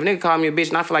same thing if a nigga call me a bitch,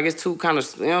 and I feel like it's too kind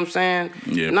of, you know what I'm saying?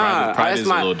 Yeah, nah, pride that's is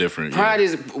a little different, Pride yeah.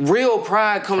 is real.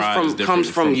 Pride comes Pride is different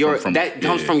from your from- comes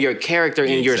yeah. from your character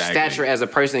and your Exactly. stature as a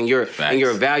person, and your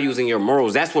Facts. values and your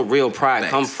morals. That's what real pride Facts.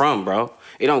 comes from, bro.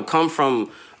 It don't come from.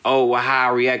 Oh, well, how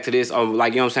I react to this, or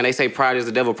like, you know what I'm saying? They say pride is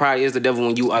the devil. Pride is the devil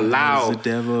when you allow the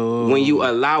devil. when you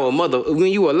allow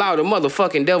the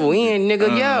motherfucking devil in,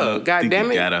 nigga. Yeah, god think damn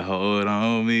you it. got a hold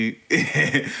on me.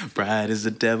 Pride is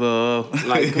the devil.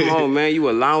 Like, come on, man. You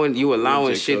allowing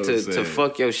J. shit Cole to said.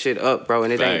 fuck your shit up, bro.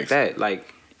 And it ain't Facts. that.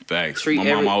 Like, Facts. My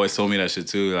mom always told me that shit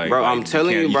too. Like, bro, I'm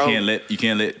telling you, bro, you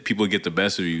can't let people get the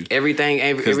best of you. Everything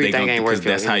ain't worth it. Because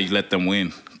that's how you let them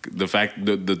win. The fact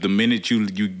the minute you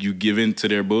give in to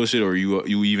their bullshit or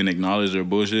you even acknowledge their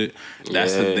bullshit,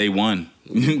 that's they won.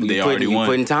 They already won.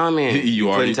 You putting time in. They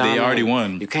already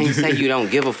won. You can't say you don't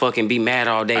give a fuck and be mad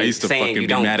all day. I used to saying fucking you be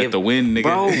don't mad at the win, nigga.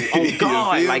 Bro, oh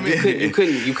God, like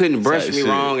you couldn't brush me shit.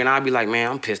 wrong, and I'd be like,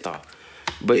 man, I'm pissed off.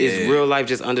 But it's real life,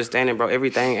 just understanding, bro.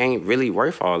 Everything ain't really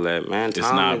worth all that, man. It's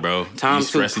not, bro. Time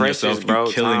too precious, bro.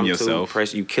 You killing yourself.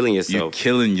 You killing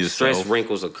yourself. Stress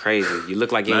wrinkles are crazy. You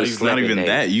look like you ain't slept. Not even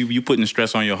that. You putting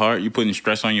stress on your heart. You putting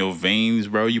stress on your veins,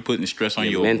 bro. You putting stress on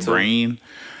your brain.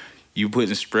 You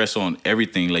putting stress on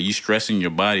everything. Like you stressing your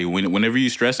body. Whenever you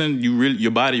stressing,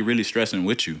 your body really stressing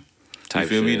with you. You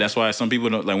feel me? That's why some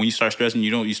people don't like when you start stressing.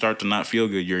 You start to not feel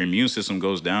good. Your immune system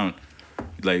goes down.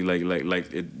 Like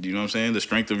it, you know what I'm saying? The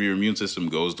strength of your immune system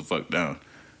goes the fuck down.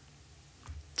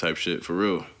 Type shit for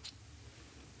real.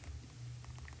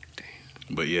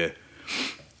 Damn. But yeah,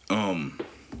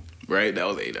 right? That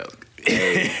was 8 hours.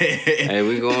 Hey,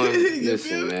 we going.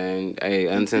 Listen, man. Hey,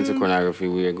 uncensored pornography.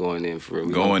 We are going in for real.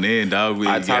 Going in, dog.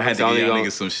 Our topic's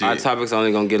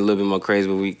only gonna get a little bit more crazy,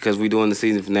 but because we doing the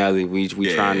season finale, we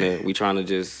trying to go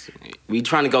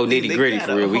nitty gritty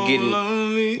for real.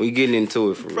 We getting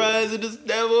into it for real. Pride is the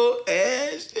devil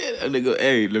and shit. Nigga,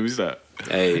 hey, let me stop.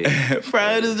 Hey,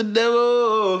 pride is the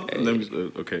devil. Hey. Let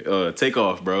me. Okay. Take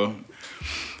off, bro.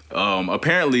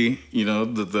 Apparently, you know,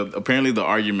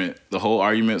 the whole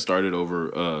argument started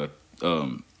over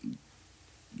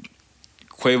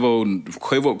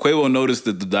Quavo noticed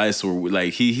that the dice were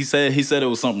like he said it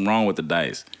was something wrong with the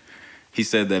dice. He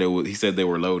said they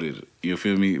were loaded. You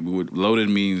feel me? Loaded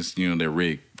means, you know, they're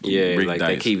rigged. Yeah, like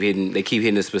dice. They keep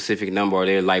hitting a specific number, or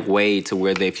they're like way to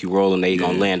where if you roll them, they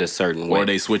gonna land a certain way. Or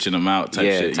they switching them out type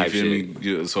shit. You feel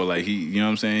me? So like you know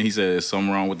what I'm saying? He said there's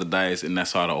something wrong with the dice, and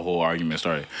that's how the whole argument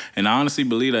started. And I honestly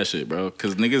believe that shit, bro.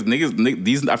 Cause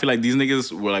niggas, I feel like these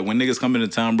niggas were like when niggas come into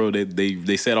town, bro,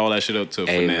 they set all that shit up to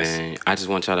finesse. Man, I just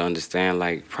want y'all to understand,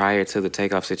 like prior to the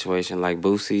Takeoff situation, like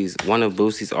one of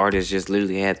Boosie's artists just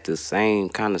literally had the same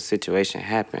kind of situation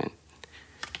happen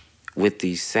with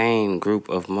the same group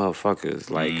of motherfuckers,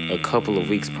 like a couple of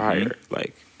weeks prior,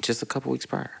 like just a couple weeks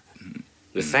prior.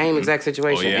 The same exact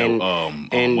situation. Oh, yeah.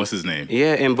 And what's his name?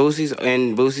 Yeah, and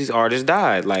Boosie's artist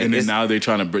died. Like, and then now they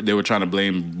were trying to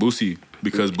blame Boosie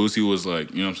because Boosie was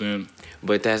like, you know what I'm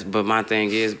saying? But my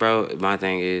thing is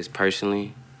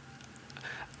personally,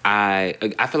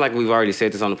 I feel like we've already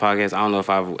said this on the podcast. I don't know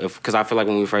because I feel like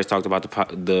when we first talked about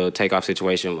the Takeoff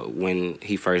situation when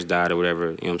he first died or whatever,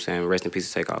 you know what I'm saying? Rest in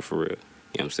peace, Takeoff, for real. You know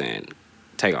what I'm saying?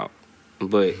 Takeoff.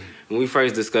 But when we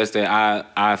first discussed that,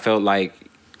 I felt like,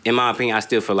 in my opinion, I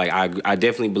still feel like I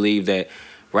definitely believe that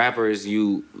rappers,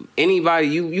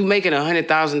 anybody making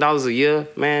 $100,000 a year,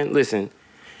 man, listen,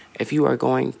 if you are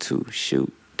going to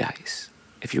shoot dice,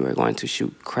 if you are going to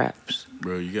shoot craps,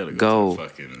 bro, you gotta go to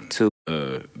fucking...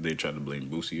 they tried to blame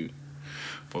Boosie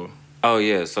for... Oh,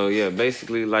 yeah. So, yeah,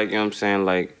 basically, like, you know what I'm saying?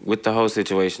 Like, with the whole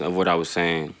situation of what I was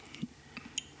saying.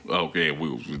 Okay,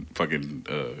 we fucking...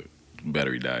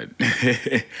 battery died.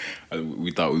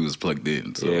 We thought we was plugged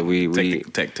in. So yeah,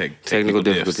 technical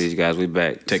difficulties, guys. We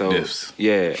back. Diffs.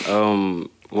 Yeah.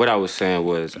 What I was saying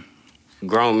was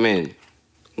grown men,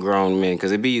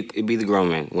 because it be the grown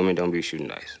men. Women don't be shooting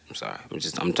dice. I'm sorry.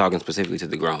 I'm talking specifically to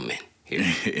the grown men here.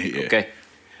 Yeah. Okay.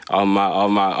 All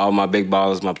my big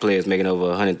ballers, my players making over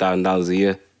 $100,000 a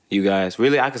year. You guys,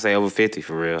 really, I could say over 50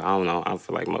 for real. I don't know. I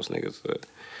feel like most niggas.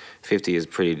 50 is a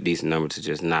pretty decent number to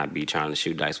just not be trying to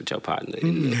shoot dice with your partner.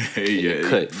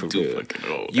 Cut for real.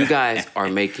 You guys are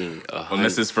making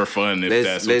unless it's for fun. If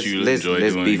that's what you enjoy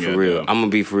doing. Let's be for real. I'm gonna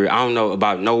be for real. I don't know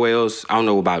about nowhere else.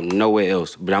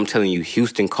 But I'm telling you,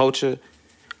 Houston culture.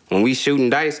 When we shooting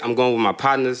dice, I'm going with my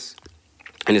partners,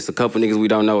 and it's a couple niggas we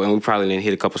don't know, and we probably didn't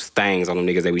hit a couple stangs on them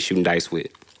niggas that we shooting dice with.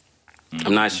 Mm-hmm.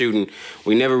 I'm not shooting.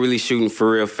 We never really shooting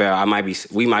for real fair.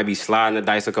 We might be sliding the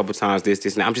dice a couple times. This,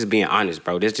 and that. I'm just being honest,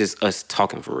 bro. That's just us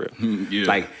talking for real. Yeah.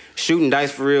 Like shooting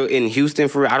dice for real in Houston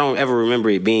for real. I don't ever remember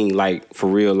it being like for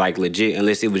real, like legit,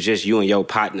 unless it was just you and your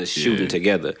partners shooting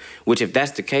together. Which, if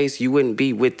that's the case, you wouldn't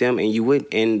be with them,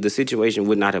 and the situation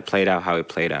would not have played out how it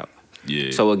played out.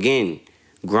 Yeah. So again,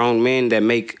 grown men that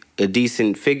make a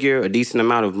decent figure, a decent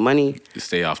amount of money.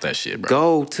 Stay off that shit, bro.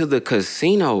 Go to the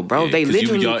casino, bro. Yeah, they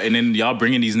literally... and then y'all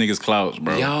bringing these niggas clouts,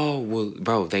 bro. Y'all will...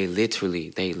 Bro, they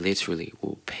literally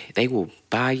will pay. They will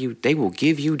buy you... They will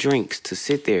give you drinks to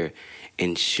sit there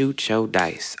and shoot your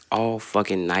dice all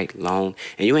fucking night long.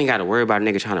 And you ain't got to worry about a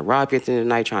nigga trying to rob you at the end of the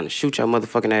night, trying to shoot your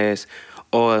motherfucking ass,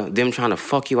 or them trying to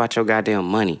fuck you out your goddamn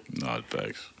money. No,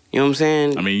 facts. You know what I'm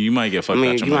saying? I mean, you might get fucked out your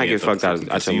money. You might get fucked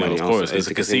out your money. Of course, it's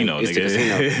a casino. It's the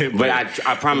casino. But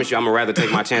I promise you, I'm gonna rather take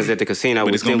my chances at the casino. But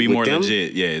with it's gonna them, be more them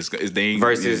legit. Yeah, it's they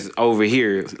versus over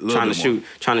here trying to shoot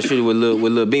it with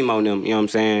little beam on them. You know what I'm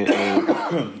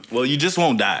saying? Well, you just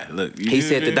won't die. Look, he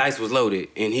said the dice was loaded,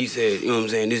 and he said, you know what I'm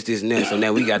saying, this, and that. So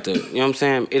now we got to, you know what I'm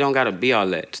saying? It don't gotta be all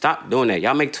that. Stop doing that.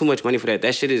 Y'all make too much money for that.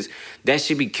 That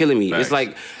should be killing me. Facts. It's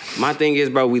like, my thing is,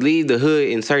 bro, we leave the hood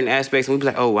in certain aspects, and we be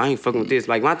like, oh, I ain't fucking with this.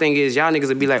 Like, my thing is, y'all niggas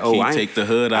would be like, oh, I ain't take the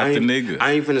hood out the niggas.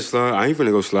 I ain't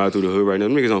finna go slide through the hood right now.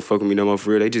 Them niggas don't fuck with me no more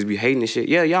for real. They just be hating this shit.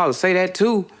 Yeah, y'all say that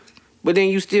too, but then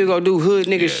you still go do hood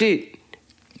nigga shit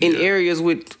in areas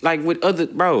with other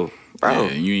bro.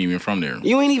 Yeah, you ain't even from there.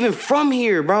 You ain't even from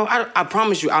here, bro. I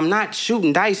promise you, I'm not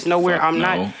shooting dice nowhere. Fuck I'm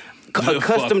no. not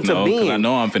accustomed to being. Cause I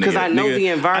know I'm finna Because I know the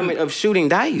environment of shooting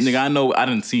dice. Nigga, I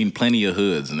done seen plenty of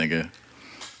hoods, nigga.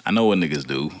 I know what niggas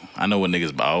do. I know what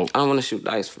niggas bout. I don't want to shoot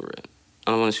dice for real.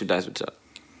 I don't want to shoot dice with y'all.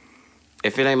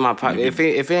 If it ain't my pocket, if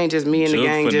it ain't just me and the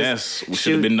gang, Finesse just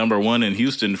should have been #1 in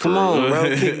Houston for Come on, bro.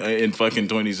 in fucking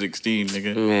 2016,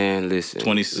 nigga. Man, listen.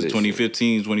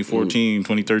 2015, 2014,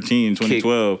 2013,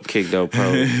 2012. Kick Dope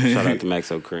Pro. Shout out to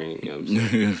Maxo Cream. You know what I'm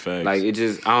saying? Facts. Like, it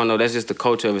just, I don't know, that's just the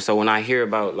culture of it. So when I hear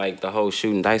about, like, the whole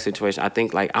shooting dice situation, I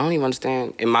think, like, I don't even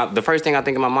understand. The first thing I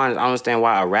think in my mind is I don't understand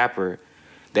why a rapper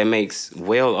that makes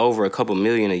well over a couple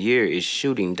million a year is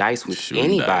shooting dice with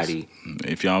anybody.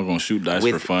 Dice. If y'all gonna shoot dice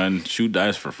for fun, shoot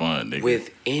dice for fun, nigga.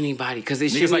 With anybody, because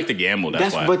it niggas like to gamble.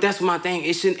 That's why. But that's my thing.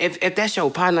 It shouldn't. If that's your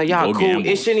partner, y'all go cool. gamble.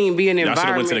 It shouldn't even be an environment. Y'all should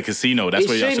have went to the casino. That's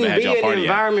where y'all should have had y'all party. It shouldn't be an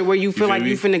environment where you feel like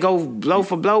you finna go blow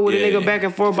for blow with a nigga back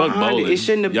and forth behind bowling. it. It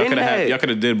shouldn't have been that. Y'all could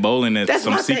have did bowling at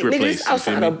some secret place.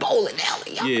 Outside of bowling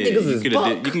alley, y'all niggas is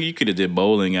buck. You could have did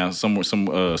bowling out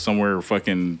somewhere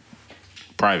fucking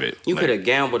private. You could have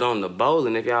gambled on the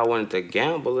bowling if y'all wanted to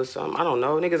gamble or something. I don't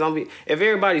know. Niggas don't be. If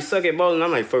everybody suck at bowling,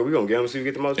 I'm like, fuck, we gonna gamble so you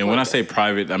get the most. And when I say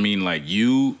private, I mean like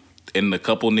you and the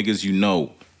couple niggas you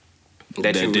know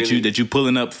that you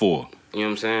pulling up for. You know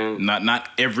what I'm saying? Not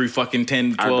every fucking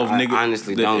 10, 12 niggas.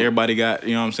 Honestly, that don't. Everybody got.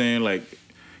 You know what I'm saying? Like,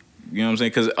 you know what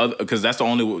I'm saying? Because that's the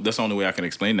only way I can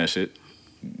explain that shit.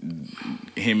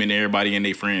 Him and everybody and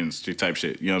their friends type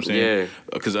shit. You know what I'm saying? Yeah.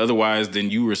 Because otherwise,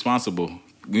 then you responsible.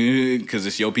 Because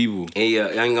it's your people. And yeah, I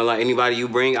ain't gonna lie, anybody you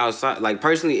bring outside, like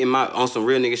personally, on some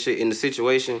real nigga shit in the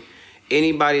situation,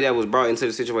 anybody that was brought into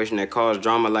the situation that caused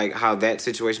drama, like how that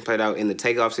situation played out in the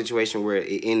takeoff situation where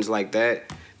it ends like that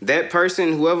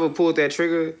person, whoever pulled that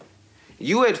trigger,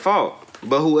 you at fault.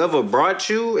 But whoever brought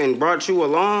you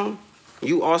along,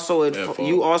 you also at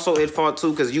fault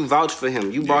too, because you vouched for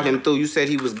him. You brought him through. You said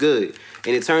he was good.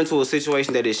 And it turned to a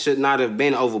situation that it should not have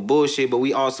been over bullshit, but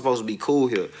we all supposed to be cool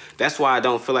here. That's why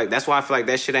I feel like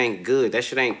that shit ain't good. That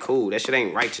shit ain't cool. That shit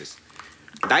ain't righteous.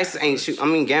 Dice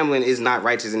ain't gambling is not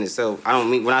righteous in itself.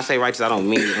 When I say righteous, I don't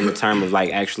mean in the term of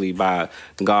like actually by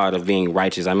God of being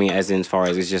righteous. I mean as far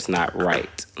as it's just not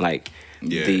right. Like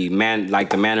the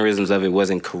mannerisms of it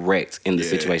wasn't correct in the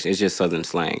situation. It's just Southern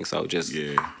slang. So just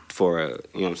for you know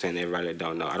what I'm saying, everybody that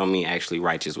don't know, I don't mean actually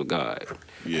righteous with God.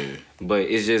 Yeah. But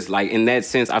it's just like in that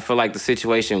sense, I feel like the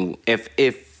situation,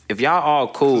 if y'all all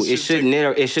cool, it should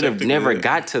have never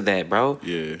got to that, bro.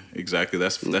 Yeah, exactly.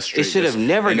 That's straight. It should have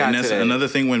never got to that. That's another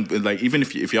thing when like even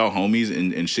if y'all homies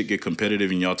and shit get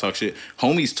competitive and y'all talk shit,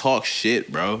 homies talk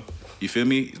shit, bro. You feel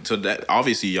me? So that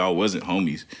obviously y'all wasn't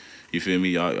homies. You feel me?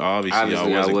 Y'all obviously y'all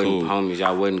wasn't cool. Homies,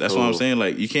 y'all wasn't That's cool. what I'm saying.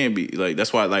 Like you can't be like.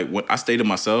 That's why like when I stay to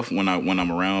myself when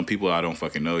I'm around people I don't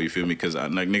fucking know. You feel me? Because I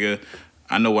like nigga.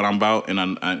 I know what I'm about, and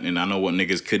I know what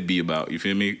niggas could be about. You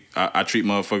feel me? I treat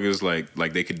motherfuckers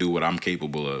like they could do what I'm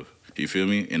capable of. You feel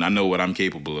me? And I know what I'm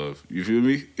capable of. You feel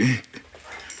me?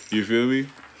 You feel me?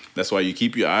 That's why you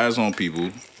keep your eyes on people.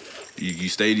 You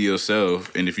stay to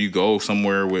yourself, and if you go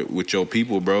somewhere with your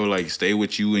people, bro, like stay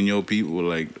with you and your people,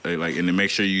 like, and then make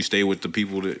sure you stay with the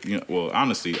people that you know. Well,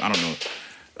 honestly, I don't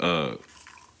know.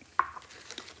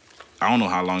 I don't know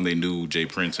how long they knew Jay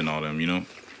Prince and all them, you know.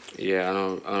 Yeah, I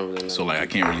don't really know. So like I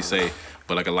can't really say,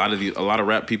 but like a lot of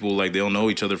rap people like they'll know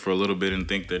each other for a little bit and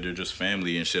think that they're just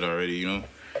family and shit already, you know.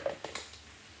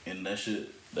 And that's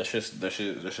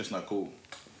just not cool.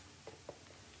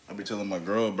 I be telling my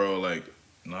girl, bro, like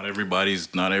not everybody's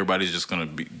just gonna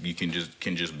be. You can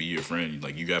just be your friend.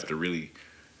 Like you have to really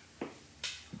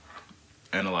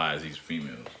analyze these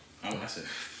females. I said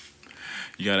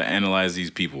you gotta analyze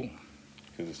these people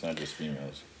because it's not just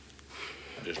females.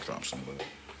 I just dropped somebody.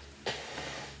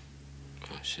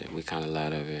 Oh shit, we kind of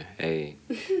loud over here. Hey,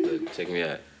 look, check me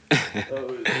out.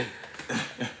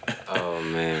 Oh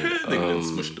man.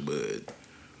 Smush the bud.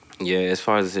 Yeah, as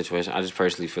far as the situation, I just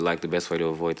personally feel like the best way to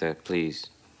avoid that, please,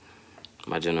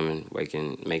 my gentleman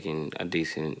making a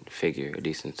decent figure, a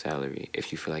decent salary,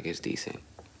 if you feel like it's decent.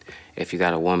 If you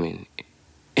got a woman,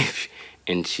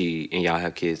 and y'all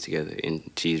have kids together, and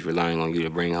she's relying on you to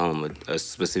bring home a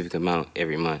specific amount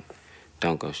every month,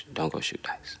 don't go shoot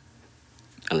dice,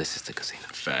 unless it's the casino.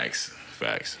 Facts.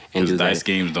 And do dice that,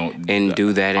 games don't. And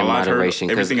do that in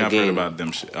moderation. Everything I've heard about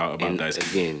them about dice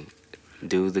games. Again,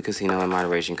 do the casino in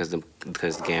moderation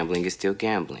because gambling is still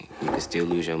gambling. You can still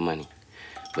lose your money,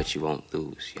 but you won't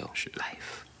lose your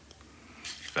life.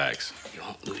 Facts. You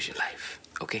won't lose your life.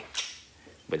 Okay.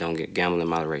 But don't get gamble in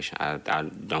moderation. I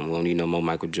won't need no more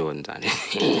Michael Jordans out there.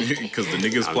 Because the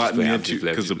niggas plotting at you.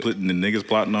 Because the niggas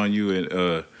plotting on you and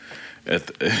the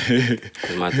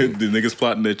niggas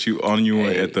plotting at you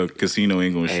at the casino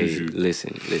ain't gonna shoot you.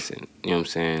 Listen. You know what I'm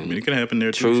saying? I mean, it can happen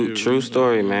there too. True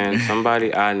story, man.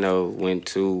 Somebody I know went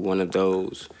to one of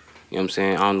those. You know what I'm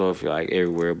saying? I don't know if you're like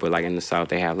everywhere, but like in the South,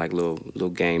 they have like little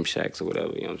game shacks or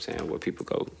whatever, you know what I'm saying? Where people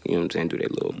go, you know what I'm saying, do their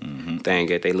little thing,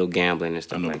 get their little gambling and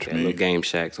stuff like that. Little game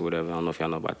shacks or whatever. I don't know if y'all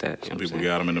know about that. Some people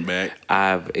got them in the back.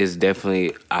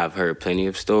 I've heard plenty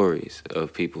of stories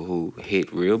of people who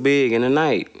hit real big in the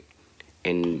night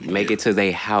and make it to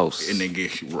their house. And they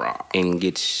get robbed. And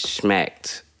get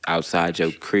smacked outside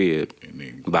your crib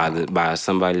by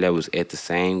somebody that was at the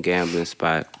same gambling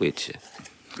spot with you.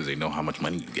 Because they know how much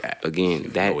money you got. Again,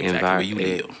 that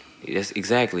environment. Yes,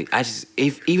 exactly.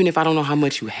 Even if I don't know how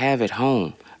much you have at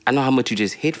home, I know how much you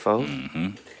just hit for. Mm-hmm.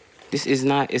 This is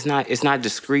not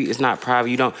discreet. It's not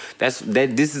private. This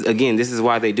is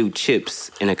why they do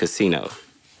chips in a casino.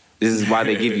 This is why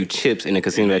they give you chips in a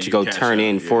casino that you go turn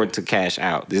in for it to cash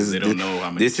out. They don't know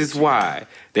how many. This is why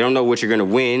they don't know what you're gonna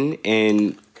win,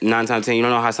 and 9 times 10, you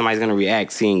don't know how somebody's gonna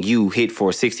react seeing you hit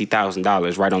for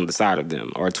 $60,000 right on the side of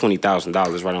them, or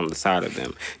 $20,000 right on the side of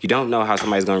them. You don't know how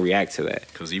somebody's gonna react to that.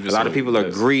 Because a lot of people are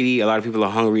greedy, a lot of people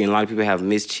are hungry, and a lot of people have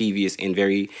mischievous and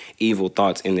very evil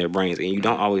thoughts in their brains, and you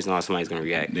don't always know how somebody's gonna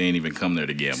react. They ain't even come there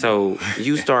to gamble. So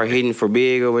you start hitting for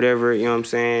big or whatever, you know what I'm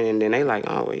saying, and then they like,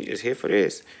 oh, well, you just hit for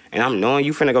this. And I'm knowing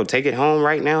you finna go take it home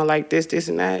right now like this,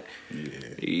 and that.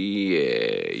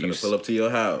 Yeah. You pull up to your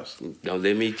house. Don't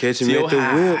let me catch me at the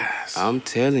whip. I'm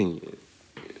telling you.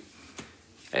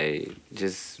 Hey,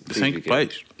 this ain't the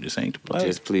place. This ain't the place.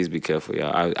 Just please be careful,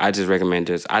 y'all. I just recommend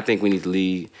this. I think we need to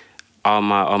leave all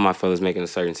my fellas making a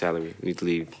certain salary. We need to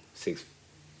leave 6.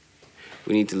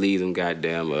 We need to leave them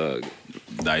goddamn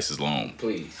dice is long.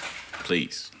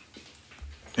 Please.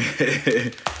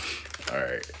 All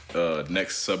right.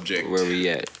 Next subject. Where we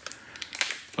at?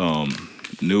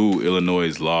 New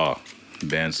Illinois law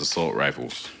bans assault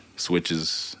rifles.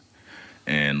 Switches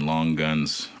and long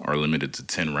guns are limited to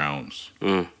 10 rounds.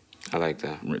 I like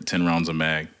that. 10 rounds a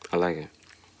mag. I like it.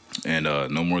 And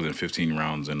no more than 15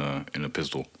 rounds in a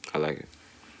pistol. I like it.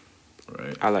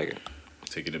 Right. I like it.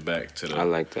 Taking it back to the. I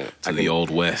like that. To the old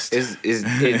west. In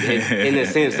a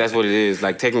sense, that's what it is.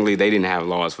 Like technically, they didn't have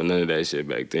laws for none of that shit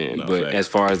back then. No, but as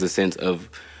far as the sense of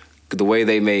the way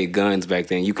they made guns back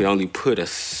then, you could only put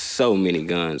so many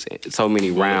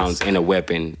rounds in a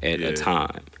weapon at a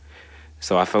time.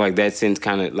 So I feel like that sense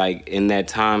kind of like in that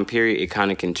time period, it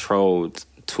kind of controlled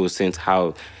to a sense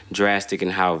how drastic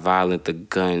and how violent the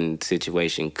gun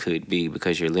situation could be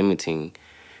because you're limiting.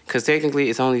 Because technically,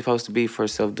 it's only supposed to be for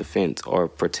self-defense or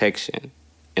protection,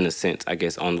 in a sense, I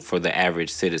guess, for the average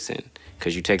citizen.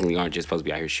 Because you technically aren't just supposed to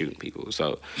be out here shooting people.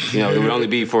 So, it would only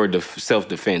be for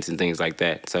self-defense and things like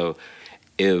that. So,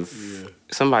 if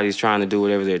somebody's trying to do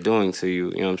whatever they're doing to you,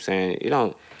 you know what I'm saying?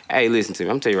 Hey, listen to me.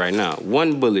 I'm telling you right now,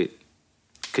 one bullet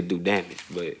could do damage.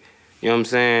 But, you know what I'm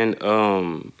saying?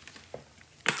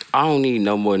 I don't need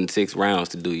no more than 6 rounds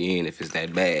to do you in if it's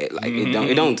that bad. Like,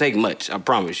 it don't take much, I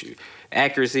promise you.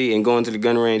 Accuracy and going to the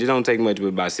gun range, it don't take much but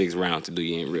about 6 rounds to do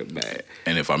you in real bad.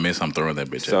 And if I miss, I'm throwing that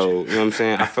bitch at you. So, you know what I'm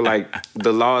saying? I feel like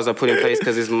the laws are put in place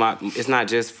because it's not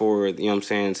just for, you know what I'm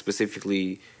saying,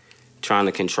 specifically trying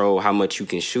to control how much you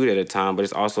can shoot at a time, but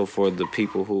it's also for the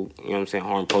people who, you know what I'm saying,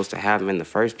 aren't supposed to have them in the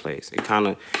first place.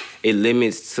 It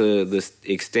limits to the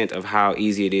extent of how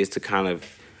easy it is to kind of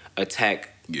attack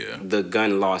the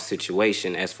gun law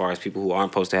situation as far as people who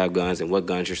aren't supposed to have guns and what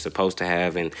guns you're supposed to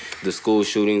have and the school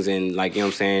shootings and, like, you know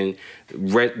what I'm saying,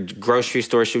 grocery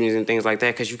store shootings and things like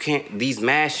that. Because you can't, these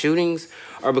mass shootings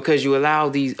are because you allow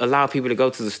people to go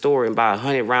to the store and buy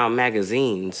 100-round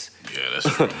magazines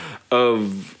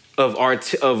of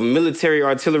military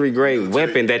artillery grade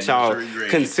weapon that y'all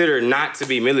consider not to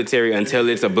be military until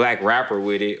it's a black rapper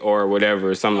with it or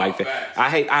whatever, something like that. I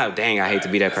hate to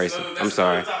be that person. I'm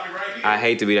sorry. I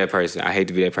hate to be that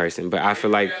person. But I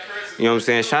feel like, you know You know what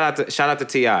I'm saying? Shout out to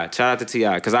T.I. Shout out to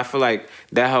T.I. Because I feel like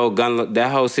that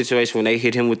whole situation when they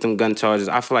hit him with them gun charges,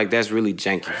 I feel like that's really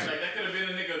janky. Like that could have been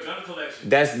a nigga gun collection.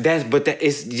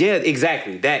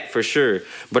 Exactly that for sure.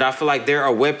 But I feel like there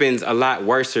are weapons a lot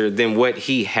worse than what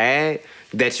he had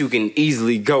that you can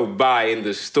easily go buy in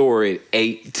the store at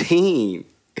 18.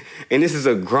 And this is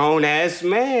a grown ass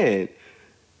man.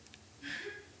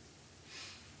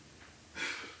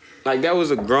 Like that was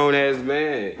a grown ass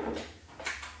man.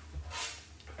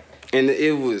 And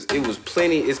it's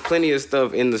plenty of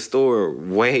stuff in the store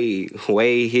way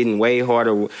hidden, way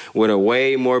harder, with a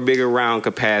way more bigger round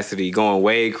capacity, going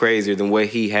way crazier than what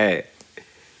he had.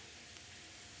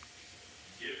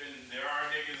 Given there are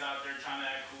niggas out there trying to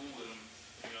act cool with him,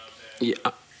 you know what I'm saying?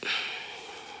 Yeah.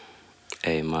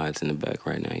 Hey, Mod's in the back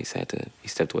right now. He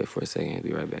stepped away for a second. He'll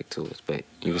be right back to us. But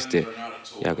y'all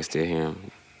can still hear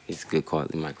him. He's good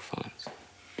quality microphones.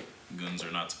 Guns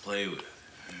are not to play with.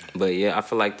 But yeah, I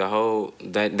feel like the law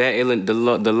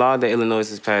that Illinois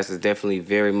has passed is definitely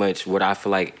very much what I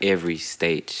feel like every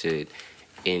state should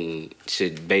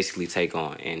basically take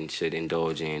on and should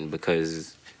indulge in,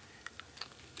 because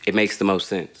it makes the most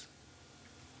sense.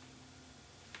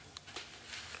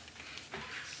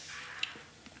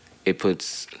 It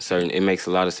makes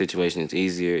a lot of situations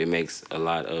easier. It makes a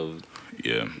lot of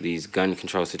these gun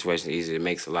control situations easier. It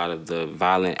makes a lot of the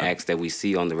violent acts that we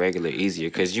see on the regular easier.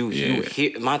 Because you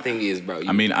hear, my thing is, bro.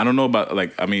 I don't know about,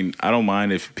 I don't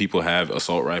mind if people have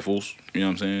assault rifles. You know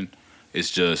what I'm saying? It's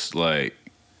just like,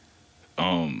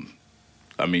 I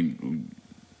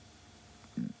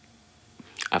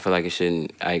feel like it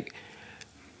shouldn't,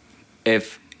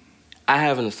 if I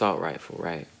have an assault rifle,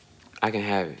 right? I can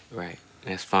have it, right?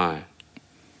 That's fine.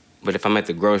 But if I'm at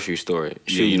the grocery store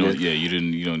shooting,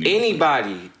 you don't need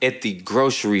anybody at the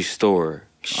grocery store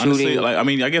shooting.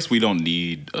 Honestly, I guess we don't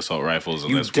need assault rifles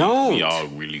unless we all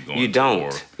really going to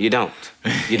war. You don't.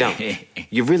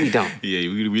 You really don't. Yeah,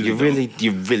 you really don't.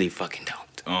 You really fucking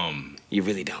don't. You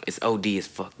really don't. It's OD as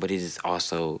fuck, but it is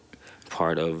also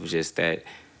part of just that.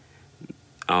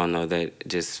 I don't know, that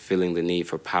just feeling the need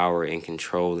for power and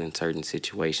control in certain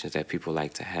situations that people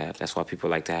like to have. That's why people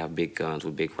like to have big guns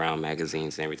with big round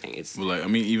magazines and everything. It's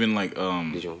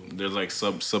there's like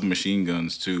submachine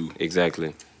guns too.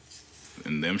 Exactly.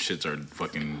 And them shits are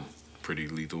fucking pretty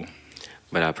lethal.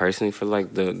 But I personally feel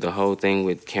like the whole thing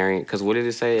with carrying, because what did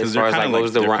it say as far as what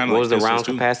was the round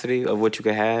capacity of what you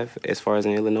could have as far as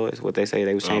in Illinois? What they say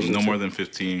they was changing? No more than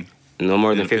 15. No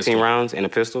more than 15 rounds in a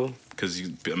pistol? Because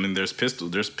there's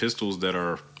pistols that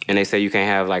are. And they say you can't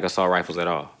have like assault rifles at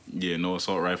all. Yeah, no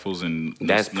assault rifles and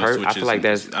that's perfect. I feel like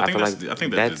that's. I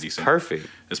think that's decent. Perfect.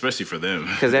 Especially for them.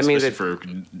 Because that means that for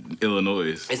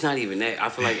Illinois. It's not even that. I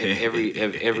feel like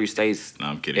if every state. No,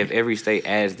 I'm kidding. If every state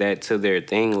adds that to their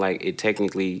thing, like it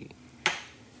technically,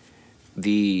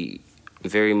 the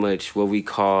very much what we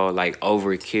call like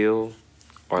overkill.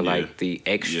 Or like the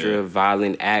extra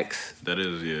violent acts. That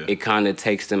is, It kind of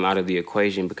takes them out of the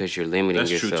equation because you're limiting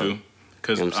yourself. That's true too.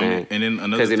 Because you know what I'm saying? And then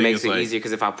another because it thing makes is it easier.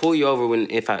 Because if I pull you over,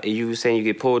 you were saying you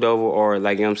get pulled over, or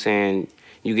like you know what I'm saying,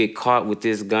 you get caught with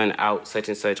this gun out such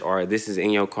and such, or this is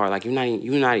in your car, like you're not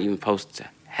even supposed to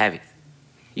have it.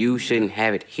 You shouldn't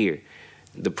have it here.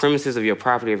 The premises of your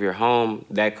property, of your home,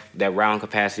 that round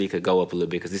capacity could go up a little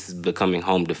bit because this is becoming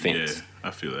home defense. Yeah,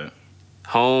 I feel that.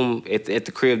 Home at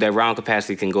the crib, that round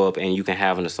capacity can go up, and you can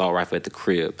have an assault rifle at the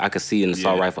crib. I could see an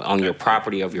assault rifle on your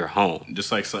property of your home.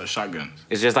 Just like shotguns.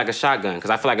 It's just like a shotgun, because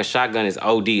I feel like a shotgun is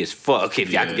OD as fuck.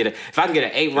 If I can get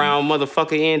an 8-round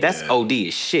motherfucker in, that's OD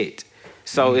as shit.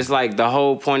 So it's like the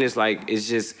whole point is like it's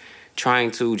just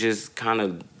trying to just kind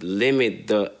of limit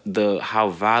the how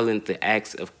violent the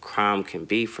acts of crime can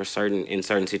be in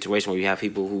certain situations where you have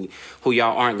people who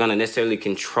y'all aren't gonna necessarily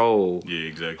control. Yeah,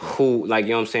 exactly. Who, like,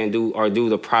 you know what I'm saying, do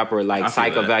the proper like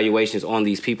psych evaluations on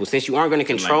these people. Since you aren't gonna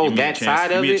control that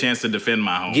side of it, give me a chance to defend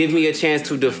my home. Give me a chance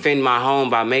to defend my home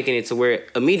by making it to where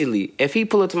immediately, if he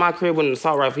pull up to my crib with an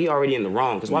assault rifle, he already in the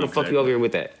wrong. Because why the fuck you over here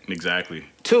with that? Exactly.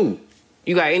 2.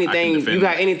 You got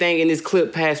anything in this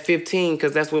clip past 15,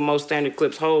 because that's what most standard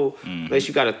clips hold. Unless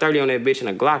you got a 30 on that bitch and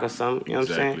a Glock or something. You know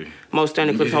what I'm saying? Most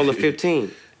standard clips hold a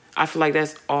 15. I feel like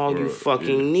that's all you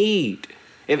fucking need.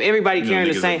 If everybody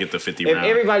carrying the same,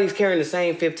 everybody's carrying the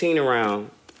same 15 around,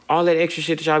 all that extra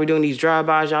shit that y'all be doing, these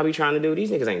drive-bys y'all be trying to do, these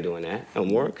niggas ain't doing that no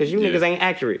more. Because you niggas ain't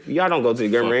accurate. Y'all don't go to the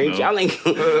gun range. No. Y'all ain't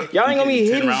gonna be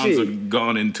hitting 10 rounds shit. are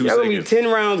gone in 2 y'all seconds. Y'all gonna be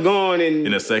 10 rounds gone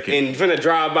in a second. And finna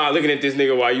drive by looking at this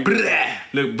nigga while you...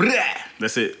 Look,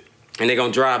 that's it. And they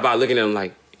gonna drive by looking at him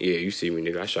like, yeah, you see me,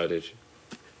 nigga. I shot at you.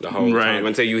 the whole time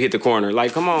until you hit the corner.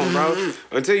 Like, come on, bro.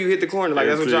 Until you hit the corner, like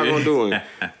that's what y'all gonna do.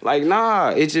 Like, nah.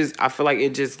 I feel like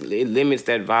it limits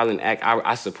that violent act.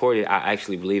 I support it. I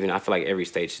actually believe in it. I feel like every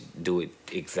state should do it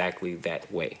exactly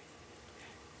that way.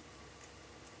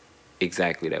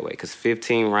 Exactly that way. Because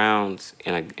 15 rounds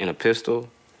in a pistol,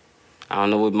 I don't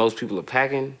know what most people are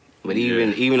packing. But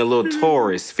even a little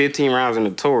Taurus, 15 rounds in a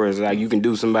Taurus, like you can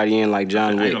do somebody in like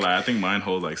John Wick. I ain't gonna lie, I think mine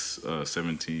hold like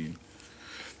 17.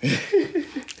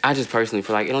 I just personally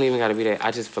feel like it don't even gotta be that. I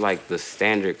just feel like the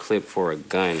standard clip for a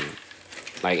gun,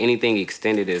 like anything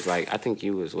extended is like, I think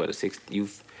you was what, 16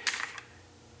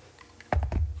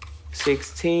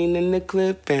 in the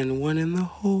clip and 1 in the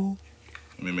hole.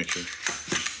 Let me make sure.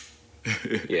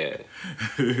 Yeah.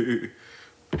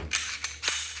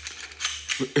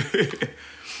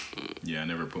 Yeah, I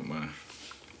never put my.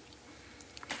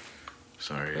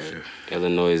 Sorry.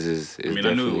 Illinois is I mean,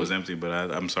 I knew it was empty, but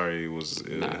I'm sorry.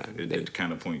 It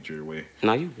kind of pointed your way.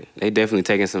 No, they definitely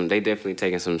taking some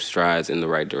strides in the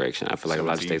right direction. I feel like 17. A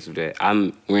lot of states do that.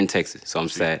 We're in Texas, so I'm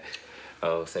sad.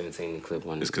 Oh, 17 in clip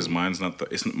 1. It's because mine's not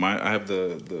I have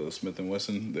the Smith &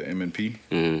 Wesson, the M&P,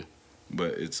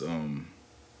 but it's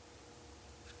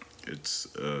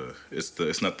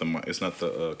not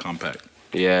the compact.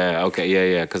 Yeah,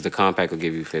 okay, yeah, because the compact will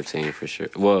give you 15 for sure.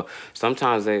 Well,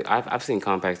 sometimes I've seen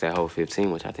compacts that hold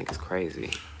 15, which I think is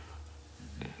crazy.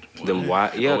 The way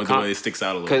it sticks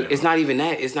out a little bit. Because it's not even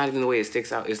that. It's not even the way it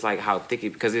sticks out. It's like how thick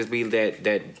it, because it's be that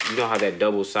you know how that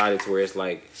double-sided to where it's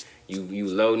like you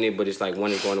loading it, but it's like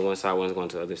one is going to one side, one's going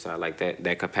to the other side. Like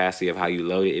that capacity of how you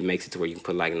load it, it makes it to where you can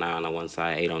put like 9 on one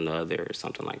side, 8 on the other, or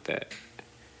something like that.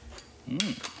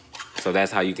 So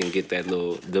that's how you can get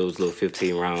those little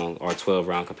 15 round or 12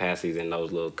 round capacities in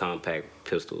those little compact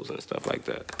pistols and stuff like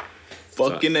that.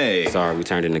 Fucking A. Sorry, we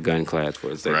turned into gun class for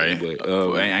a second. Right. But,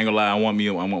 I ain't gonna lie, I want me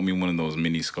one of those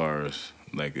mini scars.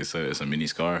 Like it's a mini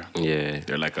scar. Yeah.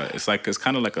 They're it's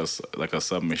kind of like a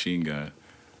submachine gun.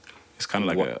 It's kind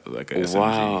of like a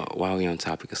SMG. Why are we on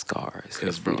topic of scars?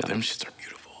 Because bro, them shits are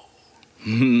beautiful.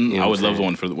 You know I would love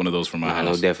one of those for my house.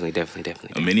 No, definitely.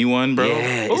 A mini one, bro.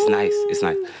 Yeah, it's nice. It's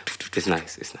nice.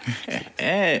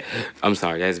 I'm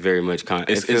sorry, that's very much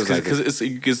it's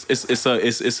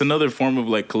another form of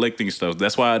like collecting stuff.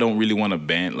 That's why I don't really want to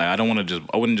ban. Like I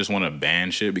wouldn't just want to ban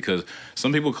shit because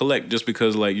some people collect just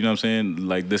because like you know what I'm saying.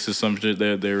 Like this is some shit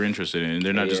they're interested in. And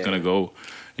they're not just gonna go.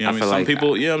 You know what I mean? Some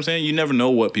people, you know what I'm saying? You never know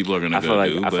what people are going to do.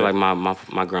 I feel like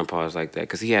my grandpa is like that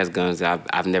because he has guns that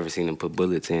I've never seen him put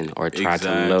bullets in or try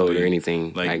to load or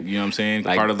anything. Like, you know what I'm saying?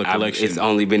 Like, part of the collection. It's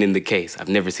only been in the case. I've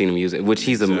never seen him use it, which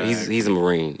he's a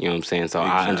Marine, you know what I'm saying? So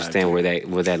I understand where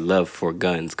that love for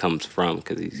guns comes from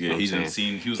because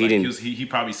he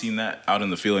probably seen that out in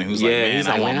the field and he was like, man,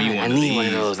 I want me one of these. I need one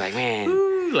of those. Like, man.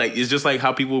 Like it's just like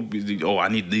how people, I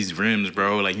need these rims,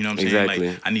 bro. Like you know what I'm saying? Exactly.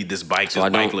 Like I need this bike. So I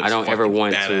don't ever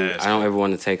want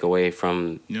to take away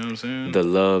from you know what I'm saying? The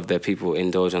love that people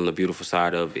indulge on the beautiful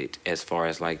side of it, as far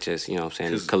as like just you know what I'm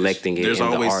saying, collecting it and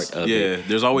the art of it. Yeah,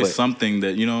 there's always something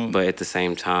that you know. But at the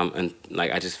same time, and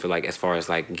like I just feel like as far as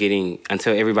like getting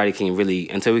until we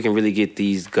can really get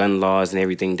these gun laws and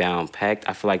everything down packed,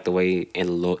 I feel like the way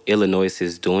Illinois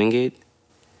is doing it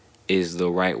is the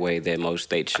right way that most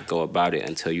states should go about it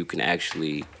until you're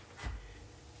actually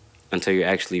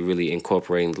really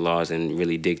incorporating the laws and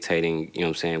really dictating, you know what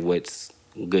I'm saying, what's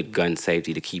good gun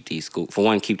safety to keep these school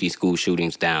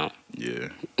shootings down. Yeah.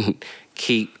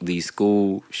 Keep these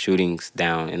school shootings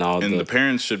down and the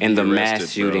parents should be and the arrested, mass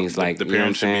shootings bro. like the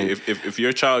parents should be if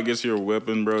your child gets your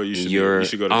weapon, bro, you should go to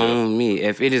jail. On me.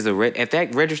 If it is if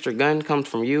that registered gun comes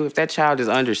from you, if that child is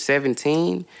under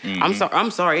 17,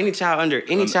 I'm sorry, any child under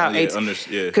 18.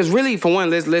 Because really, for one,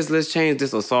 let's change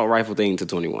this assault rifle thing to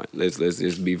 21. Let's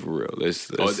just be for real.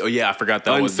 Let's I forgot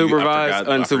that unsupervised.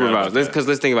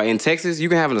 Let's think about it. In Texas, you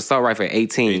can have an assault rifle at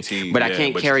 18 but I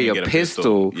can't carry a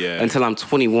pistol until I'm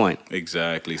 21.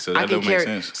 Exactly. So that don't make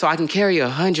sense. So I can carry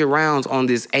 100 rounds on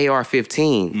this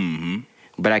AR-15,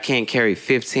 but I can't carry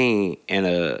 15 in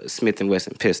a Smith &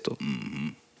 Wesson pistol.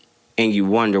 And you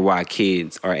wonder why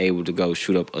kids are able to go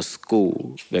shoot up a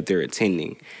school that they're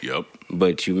attending. Yep.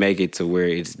 But you make it to where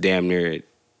it's damn near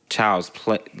child's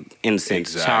play, in a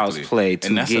sense, child's play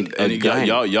to get a gun.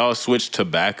 Y'all switch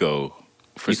tobacco.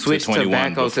 You switch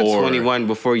tobacco to 21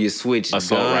 before you switch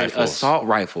assault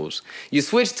rifles. You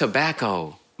switch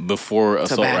tobacco. Before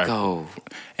assault rifle,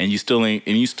 and you still ain't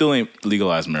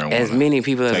legalized marijuana. As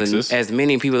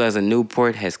many people as a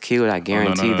Newport has killed, I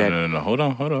guarantee that. No. Hold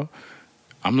on.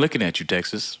 I'm looking at you,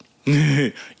 Texas.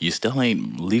 You still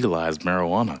ain't legalized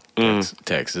marijuana,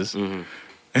 Texas.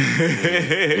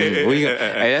 Hey,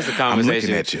 that's a conversation. I'm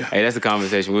looking at you. Hey, that's a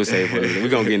conversation we'll save for later. We're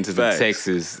gonna get into the Facts.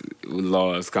 Texas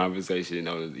laws conversation.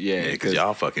 Yeah, because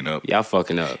y'all fucking up. Y'all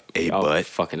fucking up. Hey, y'all butt.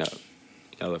 fucking up.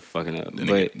 Y'all are fucking up. The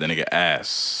nigga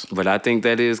ass. But I think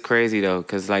that is crazy though,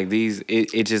 because like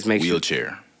it just makes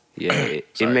Wheelchair.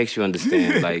 it makes you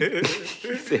understand like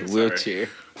wheelchair.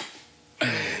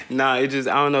 Nah, it just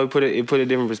I don't know. It put a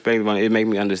different perspective on it. It made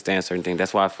me understand certain things.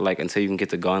 That's why I feel like until you can get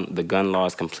the gun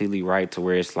laws completely right to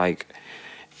where it's like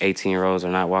 18-year-olds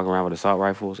are not walking around with assault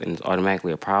rifles and it's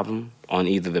automatically a problem on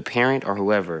either the parent or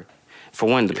whoever. For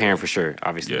one, the parent for sure.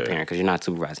 Obviously the parent, because you're not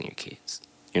supervising your kids.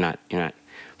 You're not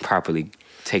properly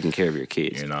taking care of your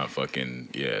kids. You're not fucking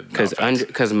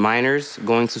Because minors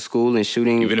going to school and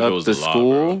shooting even if up it was the law,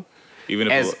 school. bro. Even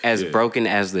if as broken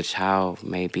as the child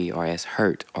may be, or as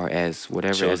hurt, or as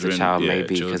whatever children, as the child may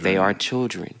be, because they are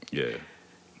children. Yeah.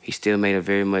 He still made a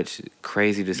very much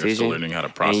crazy decision. They're still learning how to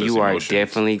process and you emotions. are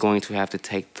definitely going to have to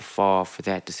take the fall for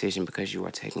that decision because you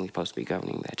are technically supposed to be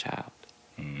governing that child.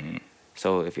 Mm-hmm.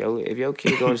 So if your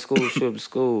kid go to school, show up to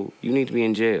school, you need to be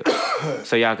in jail.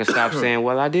 So y'all can stop saying,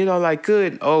 "Well, I did all I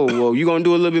could." Oh, well, you gonna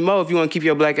do a little bit more if you want to keep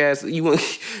your black ass. You want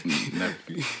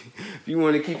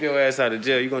to keep your ass out of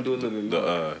jail. You gonna do a little bit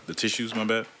more. The tissues, my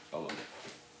bad. Hold on.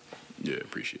 Yeah,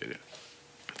 appreciate it.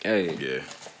 Hey. Yeah.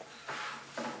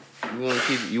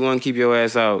 You want to keep your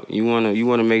ass out. You want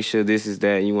to make sure this is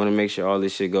that. You want to make sure all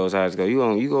this shit goes how it's go.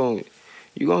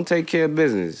 You gonna take care of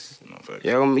business. No, facts.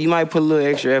 Yeah, you might put a little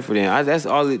extra effort in.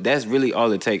 That's really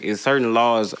all it takes. Is certain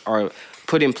laws are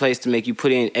put in place to make you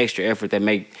put in extra effort that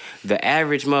make the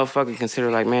average motherfucker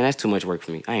consider like, man, that's too much work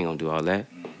for me. I ain't gonna do all that.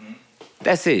 Mm-hmm.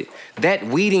 That's it. That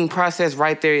weeding process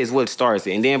right there is what starts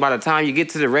it. And then by the time you get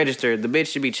to the register, the bitch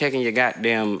should be checking your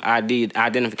goddamn ID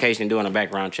identification and doing a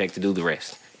background check to do the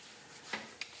rest.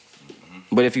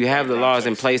 But if you have the laws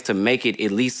in place to make it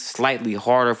at least slightly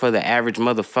harder for the average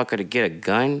motherfucker to get a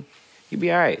gun, you'd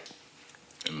be all right.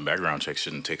 And background checks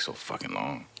shouldn't take so fucking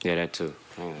long. Yeah, that too.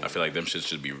 I feel like them shits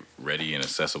should be ready and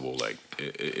accessible. Like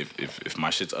if my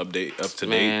shit's up to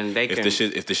Man, date,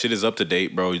 if the shit is up to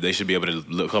date, bro, they should be able to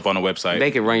look up on a website.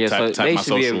 They can run your type my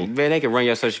social. they can run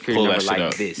your social security number like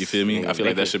up. this. You feel me? I feel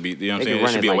like that should be. You know what I'm saying? It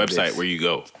should be a website where you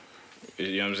go.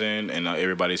 You know what I'm saying? And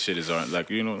everybody's shit is on. Like,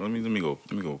 you know, let me go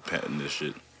patent this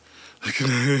shit.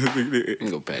 Let me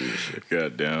go patent this shit.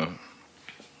 Goddamn,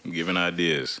 I'm giving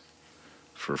ideas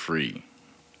for free.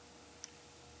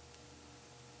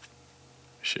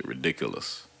 Shit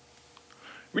ridiculous.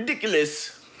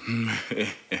 Ridiculous.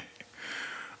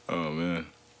 Oh, man.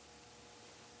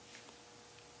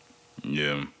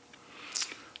 Yeah.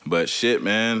 But shit,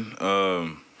 man.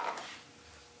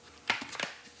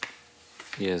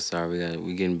 Yeah, sorry,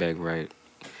 we getting back right.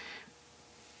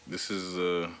 This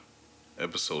is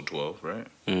episode 12, right?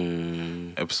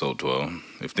 Mm. Episode 12.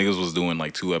 If niggas was doing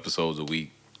like 2 episodes a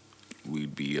week,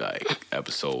 we'd be like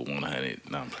episode 100.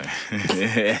 No, I'm playing.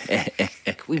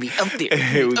 We be up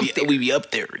there. We be up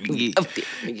there. Up there.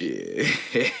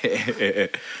 Yeah.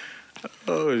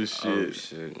 Oh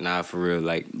shit. Nah, for real.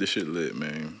 Like, this shit lit,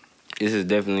 man. This is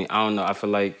definitely. I don't know. I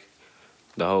feel like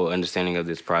the whole understanding of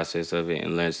this process of it,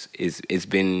 unless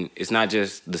it's not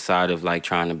just the side of like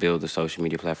trying to build the social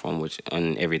media platform,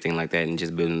 and everything like that, and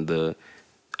just building the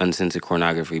uncensored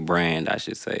pornography brand. I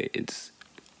should say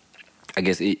I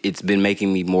guess it's been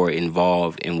making me more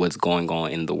involved in what's going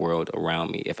on in the world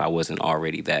around me if I wasn't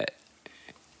already that.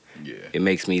 Yeah. It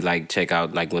makes me like check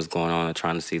out like what's going on and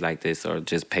trying to see like this, or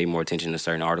just pay more attention to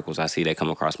certain articles I see that come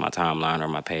across my timeline or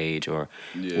my page, or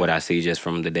what I see just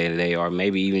from the day to day, or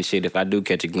maybe even shit if I do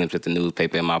catch a glimpse at the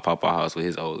newspaper in my papa house with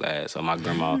his old ass or my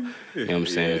grandma, you know what I'm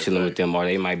saying, chilling with them, or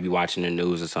they might be watching the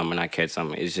news or something and I catch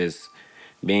something. It's just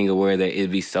being aware that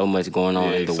it'd be so much going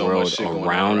on in the world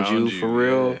around you for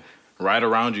real. Yeah. Right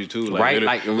around you too, like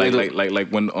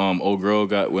like when old girl,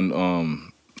 Lil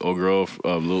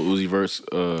Uzi Vert's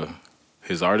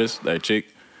his artist, that chick,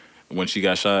 when she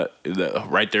got shot,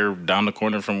 right there down the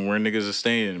corner from where niggas is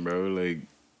staying, bro, like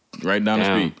right down the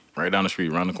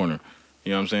street, around the corner.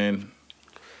 You know what I'm saying?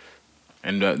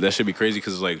 And that should be crazy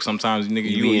because like sometimes nigga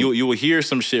you will hear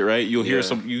some shit, right? You'll hear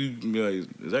some, you be like,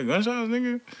 is that gunshots,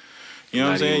 nigga? You know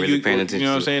what I'm saying? Really you know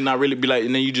what I'm saying? Not really be like,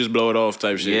 and then you just blow it off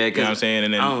type shit. Yeah, you know what I'm saying?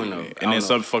 And then I don't know. And then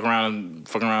some fuck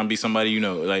around, be somebody you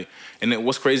know. Like, and then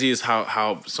what's crazy is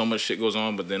how so much shit goes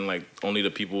on, but then like only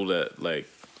the people that like,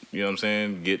 you know what I'm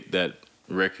saying, get that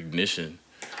recognition.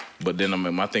 But then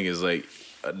my thing is like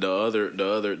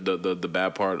the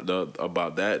bad part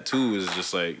about that too is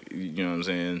just like, you know what I'm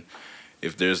saying?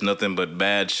 If there's nothing but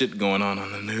bad shit going on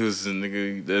the news, and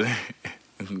nigga,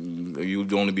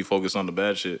 you'd only be focused on the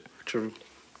bad shit. True.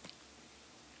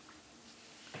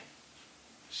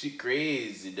 She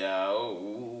crazy,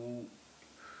 dog.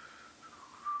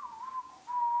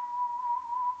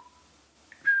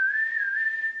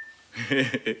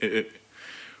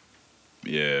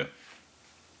 Yeah.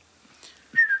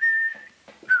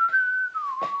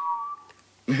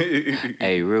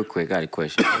 Hey, real quick, I got a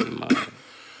question for you, man.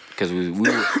 Because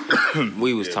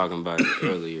we was talking about it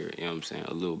earlier, you know what I'm saying,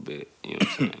 a little bit, you know what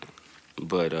I'm saying.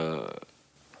 But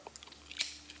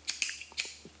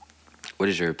what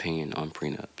is your opinion on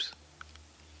prenups?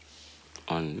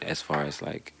 On as far as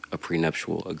like a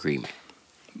prenuptial agreement?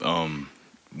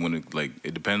 When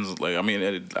it depends. Like, I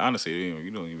mean, honestly, you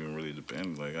don't even really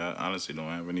depend. Like, I honestly don't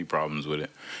have any problems with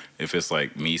it. If it's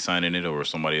like me signing it or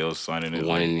somebody else signing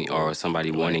it, or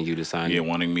somebody wanting you to sign it,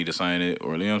 wanting me to sign it,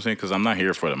 or you know what I'm saying? Because I'm not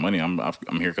here for the money. I'm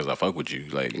here because I fuck with you.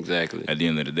 Like, exactly. At the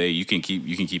end of the day, you can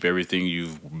keep everything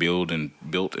you've built and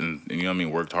you know what I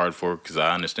mean, worked hard for. Because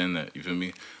I understand that. You feel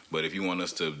me? But if you want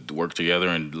us to work together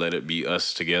and let it be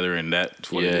us together and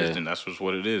that's what it is, then that's just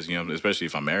what it is. You know, especially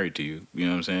if I'm married to you. You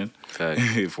know what I'm saying? Facts.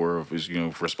 if we're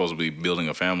supposed to be building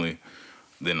a family,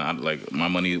 then I like my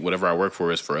money, whatever I work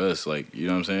for is for us. Like, you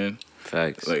know what I'm saying?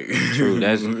 Facts. Like, true.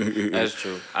 That's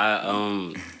true.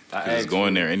 I it's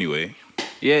going there anyway.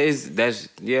 Yeah,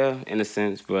 in a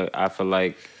sense, but I feel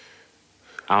like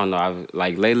I don't know.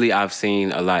 Lately I've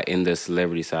seen a lot in the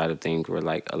celebrity side of things where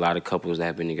like a lot of couples that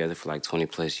have been together for like 20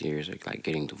 plus years are like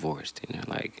getting divorced, and they're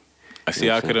like.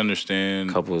 I could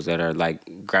understand couples that are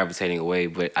like gravitating away,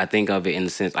 but I think of it in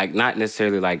the sense like not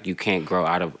necessarily like you can't grow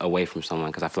away from someone,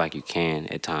 because I feel like you can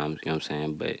at times, you know what I'm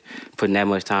saying? But putting that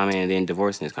much time in and then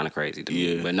divorcing is kind of crazy to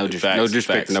me. But no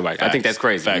disrespect to nobody. I think that's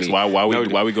crazy. Facts. Why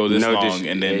we go this long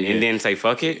and then say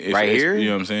fuck it right here? You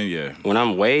know what I'm saying? Yeah. When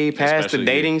I'm way past the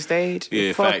dating stage.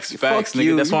 Yeah, facts,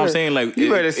 nigga. That's what I'm saying. Like, you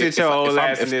better sit your old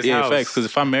ass in this house. Facts. Because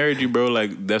if I married you, bro,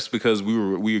 like that's because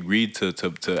we agreed to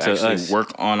actually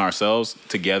work on ourselves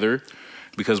together.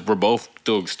 Because we're both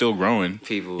still growing.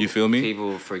 You feel me?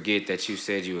 People forget that you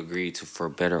said you agreed to for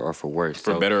better or for worse.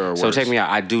 Better or worse. So check me out.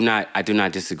 I do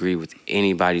not disagree with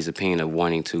anybody's opinion of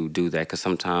wanting to do that, because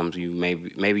sometimes you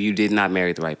maybe you did not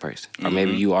marry the right person, or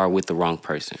maybe you are with the wrong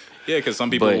person. Yeah, because some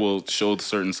people will show the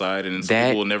certain side, and some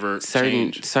people will never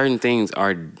change. Certain things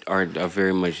are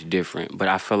very much different. But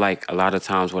I feel like a lot of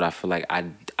times, what I feel like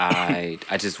I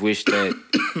just wish that.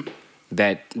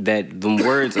 That the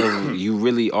words of you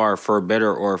really are for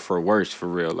better or for worse, for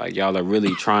real. Like, y'all are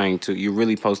really you're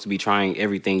really supposed to be trying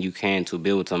everything you can to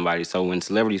build somebody. So when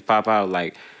celebrities pop out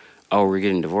like, oh, we're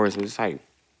getting divorced, it's like,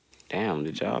 damn,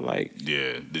 did y'all like...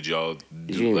 Yeah, did y'all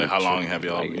do, like, how long have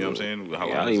y'all, you know what I'm saying? How long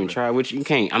y'all didn't even try, which you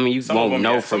can't, I mean, you won't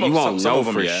know for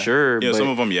sure. Yeah, some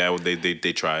of them,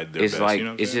 they tried their it's best, like, you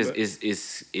know it's just,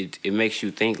 it makes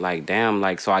you think like, damn,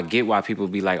 like, so I get why people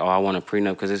be like, oh, I want a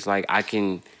prenup, because it's like,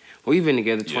 we've been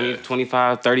together 20,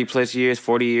 25, 30 plus years,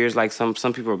 40 years. Like some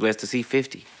people are blessed to see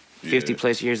 50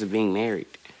 plus years of being married.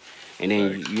 And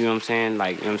then, you know what I'm saying?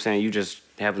 Like, you know what I'm saying? You just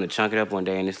happen to chunk it up one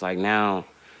day, and it's like now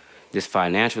this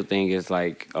financial thing is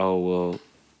like, oh, well,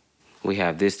 we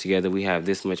have this together. We have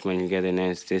this much money together, and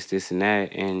then it's this, and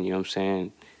that. And, you know what I'm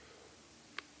saying?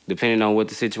 Depending on what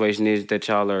the situation is that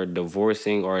y'all are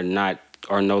divorcing or not,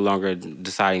 or no longer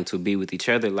deciding to be with each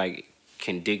other, like,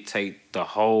 can dictate the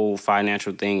whole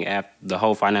financial thing, the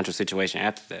whole financial situation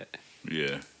after that.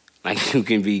 Yeah. Like, you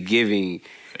can be giving...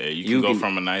 Yeah, you can go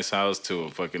from a nice house to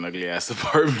a fucking ugly-ass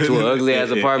apartment. To an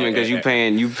ugly-ass apartment, because you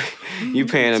paying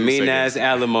a mean-ass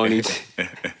alimony.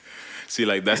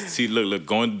 Look,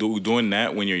 doing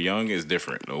that when you're young is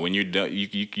different. When you're done,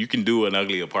 you can do an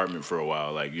ugly apartment for a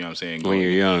while, like, you know what I'm saying? When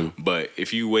you're young. But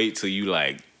if you wait till you,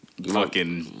 like,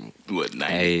 fucking... What,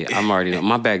 90? Hey, I'm already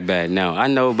my back bad now. I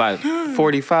know about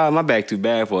 45, my back too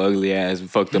bad for an ugly ass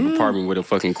fucked up apartment with a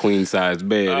fucking queen size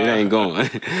bed. It ain't going.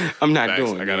 I'm not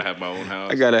doing it. I gotta have my own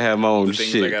house. I gotta have my own the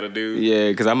shit. Things I gotta do. Yeah,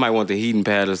 because I might want the heating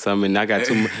pad or something. I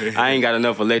ain't got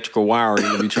enough electrical wiring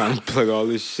to be trying to plug all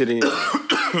this shit in.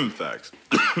 Facts.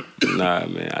 Nah,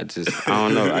 man. I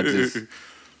don't know.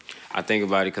 I think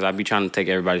about it because I be trying to take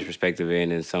everybody's perspective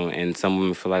in, and some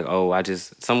women feel like, oh,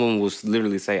 someone will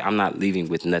literally say, I'm not leaving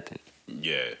with nothing.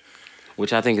 Yeah.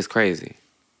 Which I think is crazy.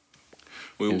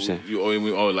 As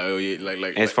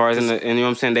far as and you know what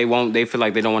I'm saying, they feel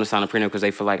like they don't want to sign a prenup because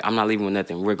they feel like I'm not leaving with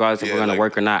nothing, regardless if we're gonna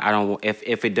work or not. I don't.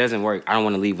 If it doesn't work, I don't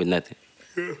want to leave with nothing.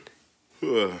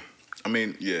 I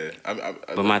mean, yeah.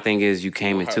 But my thing is, you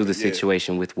came into the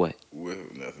situation with what?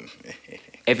 With nothing.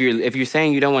 If you're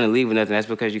saying you don't want to leave with nothing, that's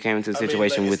because you came into the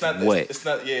situation with what? It's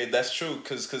not. Yeah, that's true.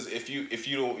 Because if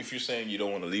you're saying you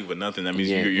don't want to leave with nothing, that means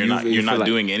you're not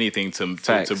doing anything to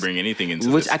bring anything into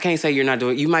this. I can't say you're not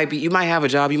doing. You might have a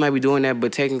job, you might be doing that,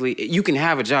 but technically you can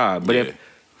have a job. But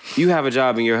you have a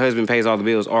job and your husband pays all the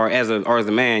bills, or as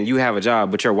a man, you have a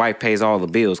job but your wife pays all the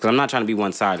bills. Because I'm not trying to be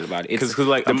one-sided about it. Because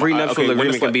like the prenuptial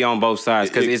agreement can be on both sides.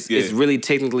 Because it's really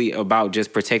technically about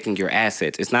just protecting your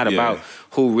assets. It's not about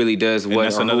who really does what. And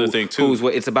that's another thing too. Who's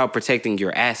what? It's about protecting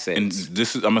your assets. And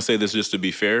this is, I'm gonna say this just to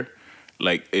be fair.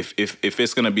 Like if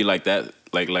it's gonna be like that,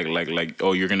 like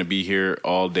oh, you're gonna be here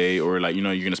all day, or like, you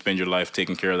know, you're gonna spend your life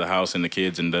taking care of the house and the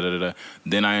kids and da da da.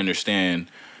 Then I understand.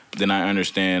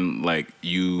 Like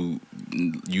you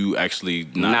actually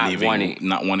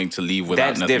not wanting to leave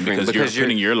without nothing, because you're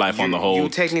putting your life on the hold. You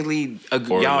technically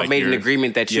y'all made an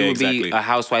agreement that you would be a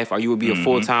housewife or you would be a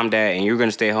full-time dad, and you're going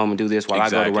to stay home and do this while I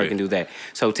go to work and do that.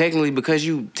 So technically, because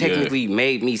you technically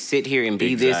made me sit here and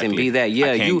be this and be that,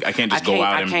 I can't just go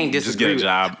out and just get a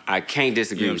job. I can't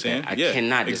disagree with that. I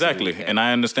cannot disagree with that. And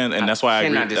I understand, and that's why I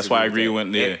agree. That's why I agree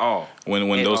when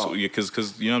those,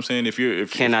 because you know what I'm saying.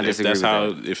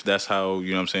 If that's how,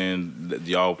 you know what I'm saying,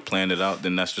 y'all planned it out,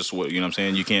 then that's just what, you know what I'm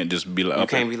saying. You can't just be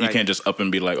like, you can't just up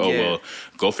and be like, well,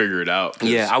 go figure it out.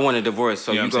 Yeah, I want a divorce,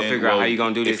 so you go figure out how you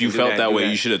gonna do this. If you felt that way,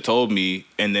 you should have told me,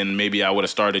 and then maybe I would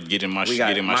have started getting my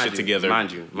shit together.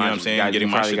 Mind you, you know what I'm saying, getting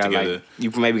my shit together. Like,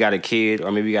 you maybe got a kid,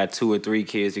 or maybe you got 2 or 3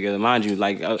 kids together. Mind you,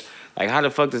 like how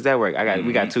the fuck does that work?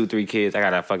 We got 2, 3 kids. I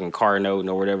got a fucking car note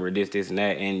or whatever, this and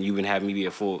that, and you been having me be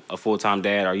a full-time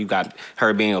dad, or you got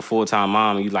her being a full-time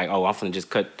mom, and you like, I'm finna just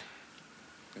cut.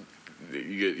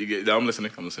 You get. I'm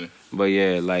listening. But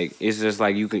yeah, like it's just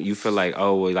like you feel like,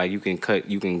 like you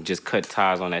can just cut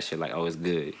ties on that shit. Like, it's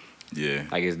good. Yeah.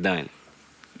 Like it's done.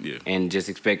 Yeah. And just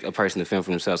expect a person to fend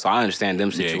for themselves. So I understand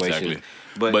them situations. Yeah, exactly.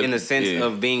 But in the sense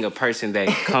of being a person that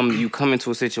you come into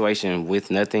a situation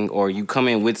with nothing, or you come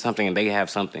in with something and they have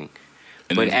something.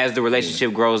 But as the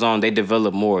relationship grows on, they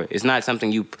develop more. It's not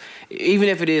something even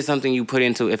if it is something you put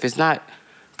into, if it's not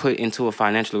put into a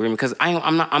financial agreement, because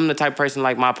I'm the type of person,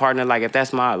 like my partner, like if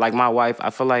that's my wife, I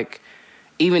feel like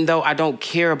even though I don't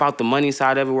care about the money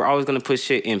side of it, we're always gonna put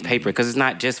shit in paper, because it's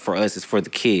not just for us, it's for the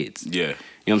kids. Yeah.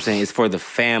 You know what I'm saying? It's for the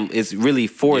family. It's really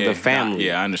for the family.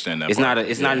 I understand that. It's not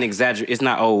an exaggeration. It's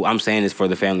not, I'm saying it's for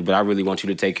the family, but I really want you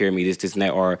to take care of me, this and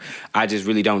that, or I just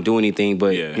really don't do anything,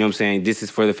 but you know what I'm saying? This is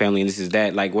for the family and this is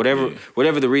that. Like whatever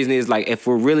the reason is, like if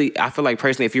we're really, I feel like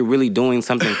personally, if you're really doing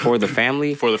something for the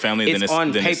family, then it's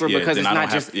on paper, because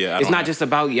it's not just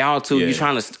about y'all two. You're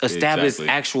trying to establish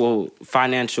actual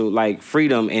financial like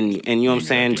freedom and you know what I'm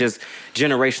saying? Just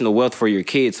generational wealth for your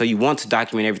kids. So you want to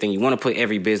document everything. You want to put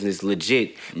every business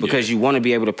legit, because you want to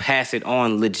be able to pass it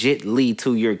on legitly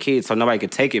to your kids, so nobody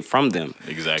could take it from them.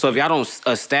 Exactly. So if y'all don't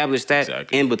establish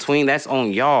that in between, that's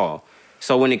on y'all.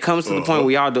 So when it comes to the point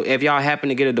where if y'all happen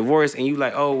to get a divorce and you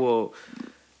like, you know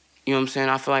what I'm saying,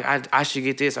 I feel like I should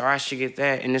get this or I should get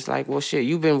that, and it's like, well, shit,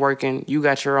 you've been working, you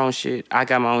got your own shit, I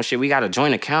got my own shit, we got a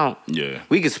joint account. Yeah.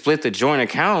 We could split the joint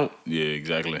account. Yeah,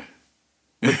 exactly.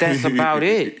 But that's about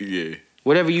it. Yeah.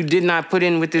 Whatever you did not put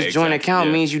in with this joint account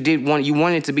means you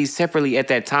want it to be separately at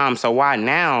that time. So why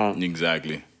now?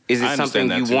 Exactly. Is it something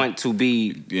you want to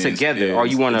be together, or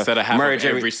you want to merge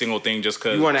every single thing just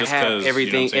because? You want to have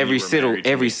everything,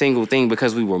 every single thing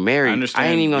because we were married. I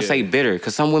ain't even gonna say bitter,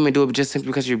 because some women do it just simply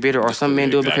because you're bitter, or some men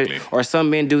do it because, or some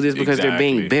men do this because they're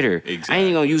being bitter. Exactly. I ain't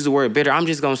even gonna use the word bitter. I'm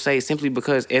just gonna say simply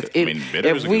because bitter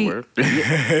is a good word.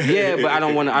 But I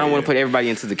don't want to put everybody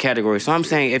into the category. So I'm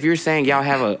saying, if you're saying y'all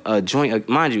have a joint,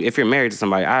 mind you, if you're married to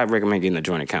somebody, I recommend getting a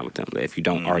joint account with them. If you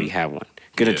don't already have one.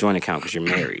 Get a joint account because you're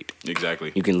married.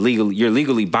 Exactly. You're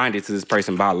legally binded to this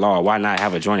person by law. Why not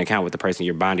have a joint account with the person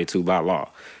you're binded to by law?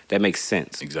 That makes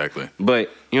sense. Exactly. But,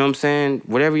 you know what I'm saying?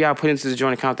 Whatever y'all put into this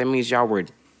joint account, that means y'all were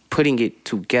putting it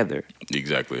together.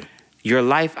 Exactly. You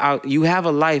have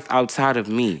a life outside of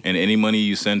me. And any money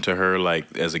you send to her,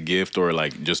 like as a gift or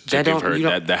like just to give her,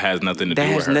 that has nothing to do with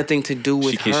her. That has nothing to do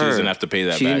with her. She doesn't have to pay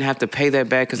that back. She didn't have to pay that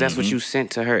back because that's what you sent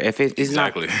to her. If it's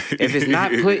not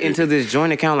put into this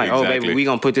joint account, like, baby, we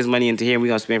gonna put this money into here and we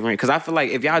gonna spend for it. Because I feel like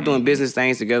if y'all doing business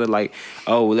things together, like,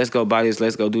 let's go buy this,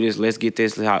 let's go do this, let's get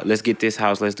this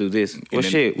house, let's do this. Well,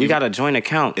 shit, we got a joint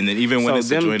account. And then even when it's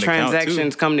a joint account,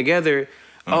 transactions come together.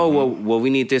 Well, we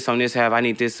need this on this half. I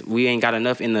need this. We ain't got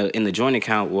enough in the joint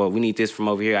account. Well, we need this from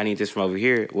over here. I need this from over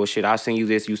here. Well, shit, I'll send you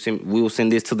this. We'll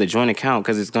send this to the joint account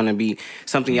because it's gonna be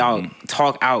something y'all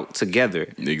talk out together.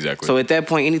 Exactly. So at that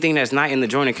point, anything that's not in the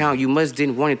joint account, you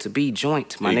didn't want it to be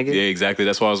joint, my nigga. Yeah, exactly.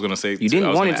 That's what I was gonna say. You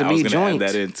didn't want it to be joint. Add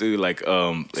that in too. Like,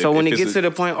 so when it gets to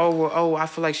the point, I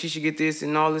feel like she should get this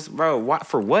and all this, bro. What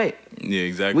for? What? Yeah,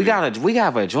 exactly. We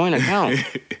have a joint account.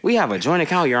 We have a joint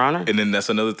account, Your Honor. And then that's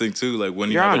another thing too. Like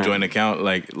when you have a joint account.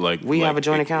 We have a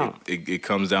joint account. It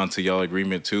comes down to y'all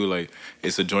agreement too. Like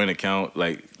it's a joint account.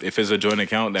 Like if it's a joint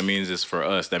account, that means it's for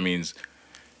us. That means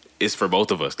it's for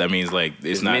both of us. That means like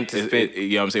it's not. Meant to spend. You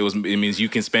know what I'm saying? It means you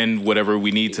can spend whatever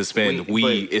we need to spend.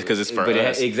 It's because it's for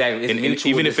us. Exactly. It's and mutual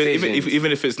even decisions.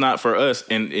 even if it's not for us,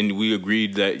 and we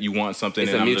agreed that you want something,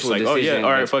 It's and a I'm just like, mutual oh yeah, decision.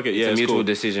 all right, fuck it, yeah, It's a mutual cool.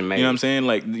 decision made. You know what I'm saying?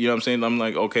 Like, you know what I'm saying? I'm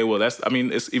like, okay, well, that's. I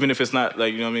mean, it's even if it's not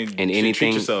like, you know what I mean. And anything,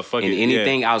 treat yourself. Fuck and it.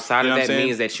 anything outside You know of what that I'm saying?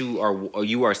 means that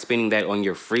you are spending that on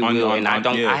your free will, and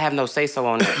I have no say so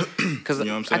on that because You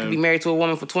know what I'm I could be saying? married to a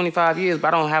woman for 25 years,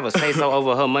 but I don't have a say so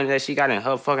over her money that she got in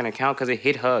her fucking account because it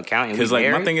hit her account. Because like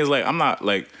my thing is like I'm not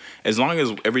like as long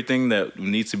as everything that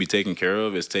needs to be taken care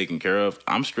of is taken care of,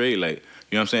 I'm straight. Like,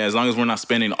 you know what I'm saying? As long as we're not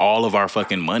spending all of our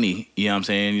fucking money, you know what I'm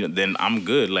saying? Then I'm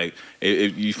good. Like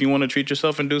if you want to treat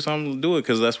yourself and do something, do it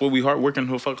because that's what we working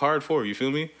hard for. You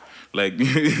feel me? Like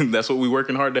that's what we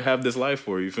working hard to have this life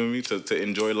for. You feel me? To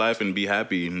enjoy life and be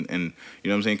happy and you know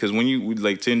what I'm saying? Because when you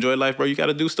like to enjoy life, bro, you got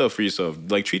to do stuff for yourself.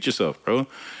 Like treat yourself, bro.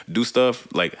 Do stuff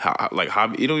like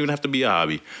hobby. It don't even have to be a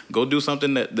hobby. Go do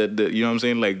something that you know what I'm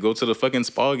saying? Like go to the fucking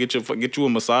spa, get you a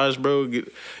massage, bro. You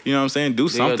know what I'm saying? Do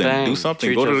something. Do something.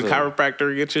 Treat Go to the yourself.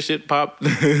 chiropractor, get your shit popped.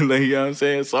 Like, you know what I'm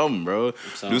saying? Something, bro.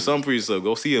 Do something for yourself.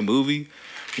 Go see a movie.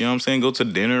 You know what I'm saying? Go to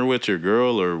dinner with your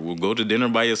girl or we'll go to dinner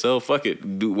by yourself. Fuck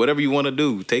it. Do whatever you want to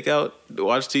do. Take out,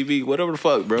 watch TV, whatever the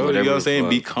fuck, bro. Whatever you know what I'm the saying? fuck.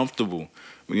 Be comfortable.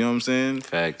 You know what I'm saying?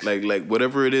 Facts. Like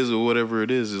whatever it is or whatever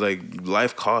it is like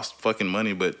life costs fucking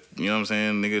money, but you know what I'm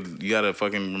saying? Nigga, you gotta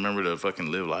fucking remember to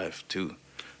fucking live life too.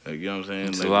 Like, you know what I'm saying?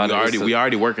 It's Like we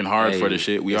already working hard for the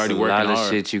shit. We already working hard. There's a lot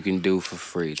of shit you can do for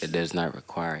free that does not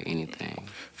require anything.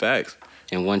 Facts.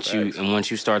 And once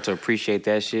you start to appreciate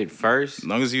that shit first, As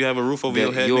long as you have a roof over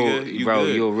your head, nigga, you bro,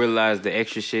 good. you'll realize the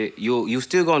extra shit. You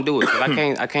still gonna do it. 'Cause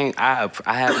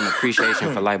I have an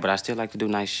appreciation for life, but I still like to do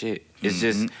nice shit. It's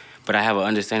just, but I have an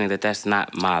understanding that that's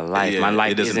not my life. Yeah, my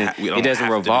life it doesn't isn't. ha- we don't It doesn't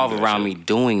have to revolve do that around shit. me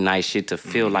doing nice shit to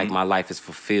feel like my life is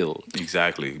fulfilled.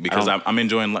 Exactly, because I'm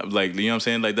enjoying like you know what I'm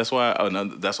saying. Like that's why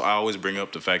I always bring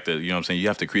up the fact that you know what I'm saying. You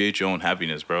have to create your own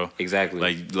happiness, bro. Exactly.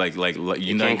 Like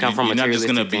you're can't come from you're not just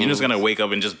gonna materialistic you're just gonna things. wake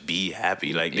up and just be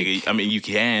happy. Like nigga, I mean you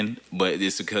can, but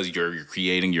it's because you're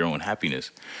creating your own happiness.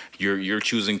 You're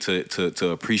choosing to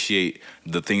appreciate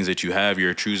the things that you have.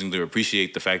 You're choosing to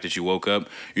appreciate the fact that you woke up.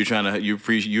 You're trying to you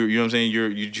know what I'm saying.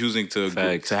 You're choosing to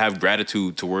have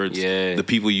gratitude towards the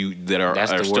people that are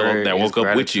still that woke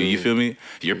up with you. You feel me?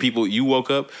 Your people. You woke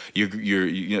up.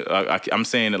 I'm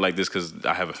saying it like this because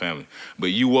I have a family. But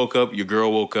you woke up. Your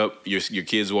girl woke up. Your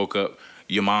kids woke up.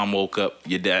 Your mom woke up.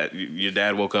 Your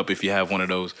dad woke up if you have one of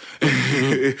those,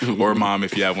 or mom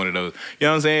if you have one of those. You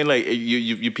know what I'm saying? Like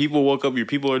your people woke up. Your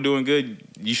people are doing good.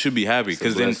 You should be happy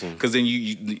because then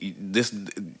you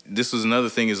this is another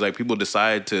thing is like people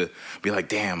decide to be like,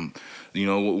 damn. You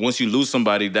know, once you lose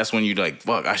somebody, that's when you like,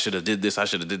 fuck, I should have did this, I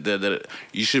should have did that.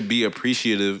 You should be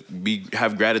appreciative,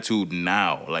 have gratitude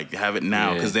now, like have it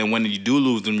now, because then when you do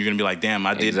lose them, you're gonna be like, damn,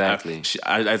 I did. Exactly.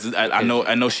 I know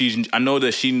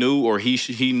that she knew or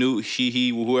he knew,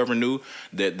 whoever knew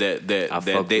that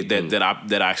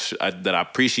I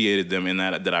appreciated them and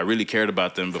that I really cared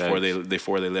about them before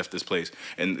they left this place,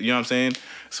 and you know what I'm saying.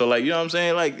 So like, you know what I'm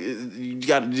saying, like you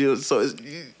gotta do so.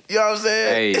 You know what I'm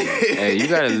saying? Hey, you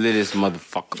gotta live this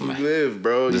motherfucker, man. Live,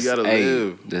 bro. You gotta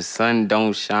live. The sun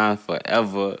don't shine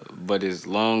forever, but as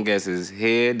long as it's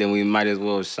here, then we might as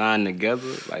well shine together.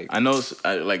 Like I know,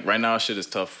 like right now, shit is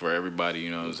tough for everybody.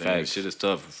 You know what I'm saying? Facts. Shit is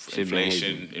tough.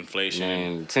 Inflation.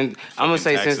 Man, I'm gonna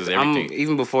say taxes,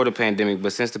 even before the pandemic,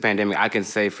 but since the pandemic, I can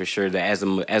say for sure that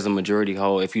as a majority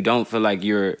whole, if you don't feel like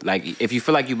if you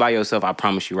feel like you by yourself, I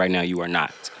promise you right now, you are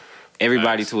not.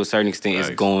 Everybody to a certain extent is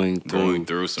going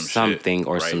through something shit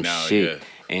or right some now, shit. yeah.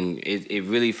 And it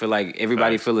really feel like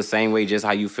everybody feel the same way, just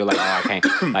how you feel like, oh, I can't,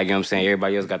 like, you know what I'm saying?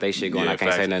 Everybody else got their shit going, I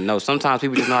can't say nothing. No, sometimes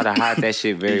people just know how to hide that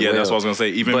shit very well. Yeah, that's what I was going to say.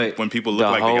 Even when people look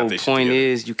like they got their shit the whole point together.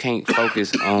 is you can't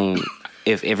focus on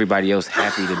if everybody else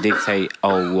happy to dictate,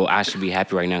 oh, well, I should be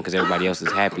happy right now because everybody else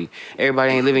is happy.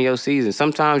 Everybody ain't living your season.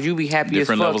 Sometimes you be happy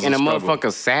Different as fuck and a levels of struggle.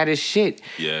 motherfucker sad as shit.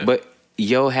 Yeah. But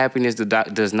your happiness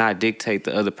does not dictate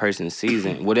the other person's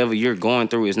season. Whatever you're going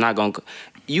through is not going to...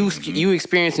 You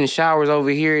experiencing showers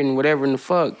over here and whatever in the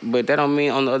fuck, but that don't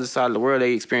mean on the other side of the world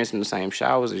they experiencing the same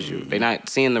showers as you. They not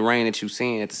seeing the rain that you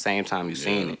seeing at the same time you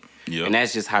seeing it. Yep. And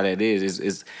that's just how that is.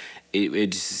 It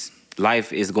just...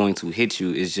 Life is going to hit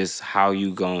you. It's just how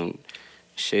you gon'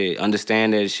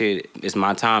 understand that shit, it's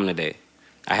my time today.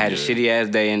 I had a shitty ass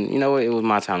day and you know what? It was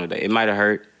my time today. It might have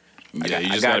hurt. Yeah, you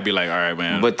just gotta be like, all right,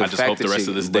 man. But I just hope the rest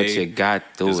of this day But you got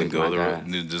through doesn't it, go my God.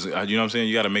 you know what I'm saying?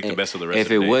 You gotta make the best of the rest of If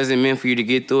the day. it wasn't meant for you to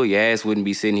get through it, your ass wouldn't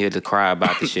be sitting here to cry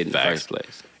about the shit in the Facts. first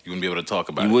place. You wouldn't be able to talk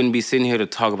about it. You wouldn't be sitting here to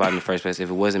talk about it in the first place if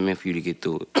it wasn't meant for you to get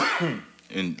through it.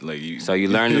 And like you, so you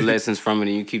learn the lessons from it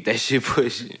and you keep that shit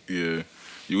pushing. Yeah,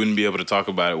 you wouldn't be able to talk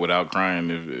about it without crying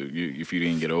if you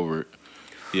didn't get over it.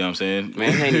 You know what I'm saying?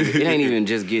 Man, it ain't even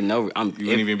just getting over it. You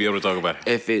wouldn't even be able to talk about it.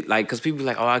 If it, like, because people be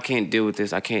like, oh, I can't deal with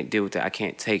this, I can't deal with that, I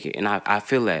can't take it. And I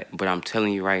feel that, but I'm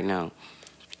telling you right now,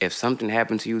 if something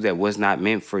happened to you that was not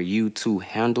meant for you to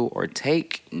handle or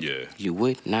take, you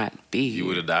would not be here. You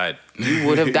would have died. You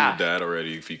would have died. You died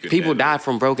already if you could. People die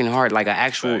from broken heart, like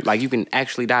like you can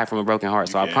actually die from a broken heart.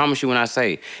 So I promise you, when I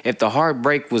say, if the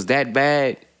heartbreak was that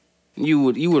bad, you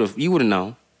would have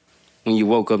known. When you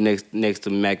woke up next to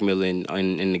Mac Miller and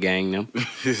the gang, them,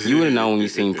 you would have known when you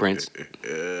seen Prince.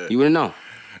 You would have known.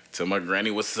 Tell my granny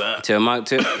what's up.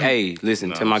 Hey,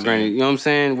 listen, tell my granny. You know what I'm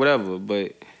saying? Whatever,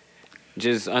 but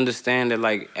just understand that,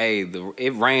 like, hey,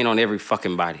 it rain on every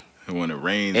fucking body. When it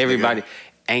rains, everybody,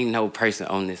 ain't no person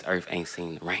on this earth ain't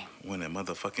seen the rain. When it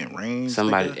motherfucking rains,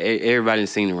 everybody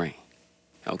seen the rain,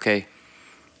 okay?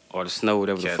 Or the snow,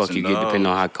 whatever the fuck you get, depending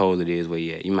on how cold it is, where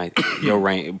you at. You might, your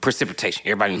rain, precipitation.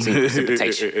 Everybody done seen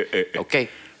precipitation, okay?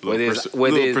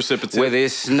 Whether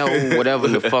it's snow, whatever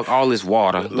the fuck, all this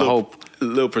water, the whole...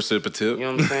 Little precipitative. You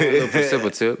know what I'm saying? Little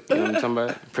precipitative. You know what I'm talking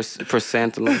about?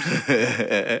 Percentile.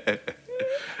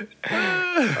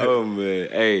 Oh, man.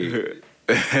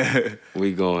 Hey.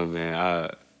 We going, man.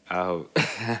 I hope...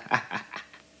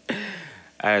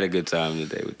 I had a good time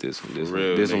today with this one.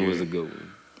 This one was a good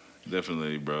one.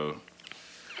 Definitely, bro.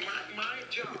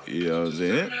 You know what I'm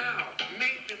saying?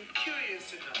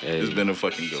 Hey. It's been a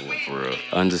fucking good one, for real.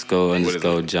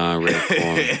 __ John Red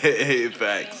Forum.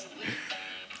 Facts.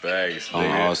 On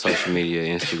all social media,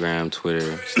 Instagram,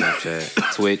 Twitter,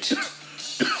 Snapchat, Twitch.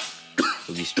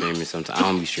 We'll be streaming sometime. I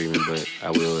don't be streaming, but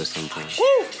I will at some point.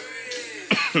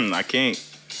 Woo! I can't.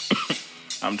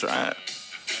 I'm trying.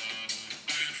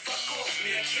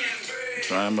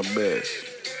 Trying my best.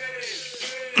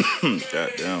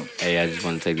 Goddamn. Hey, I just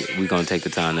want to we're gonna take the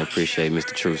time to appreciate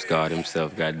Mr. Truce God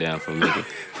himself, goddamn,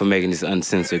 for making this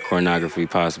uncensored pornography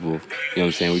possible. You know what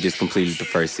I'm saying? We just completed the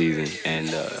first season, and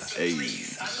hey,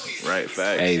 right,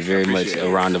 facts. Hey, very much a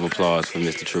round of applause for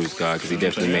Mr. Truce God, because he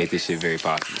definitely made this shit very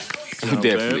possible.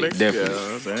 Definitely.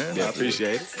 I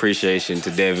appreciate it. Appreciation to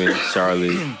Devin,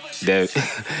 Charlie,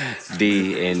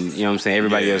 D, and you know what I'm saying,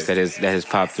 everybody else that has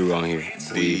popped through on here.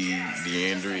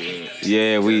 DeAndre.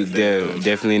 Yeah, we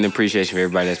definitely an appreciation for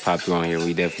everybody that's popped through on here.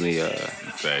 We definitely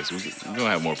facts. We're gonna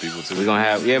have more people too. We're gonna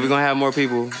have more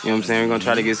people. You know what I'm saying? We're gonna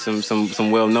try to get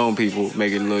some well-known people,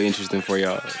 make it a little interesting for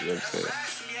y'all. You know what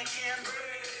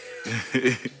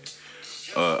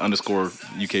I'm saying? _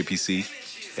 UKPC.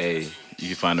 Hey. You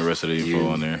can find the rest of the info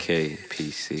on there.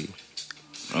 UKPC.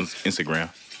 On Instagram.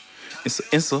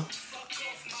 Insta.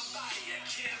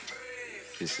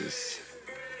 This is...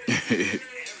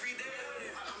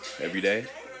 Every day?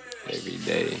 Every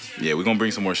day. Yeah, we're going to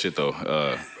bring some more shit, though.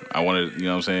 I wanted, you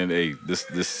know what I'm saying? Hey, this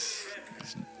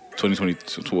 2020,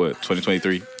 what,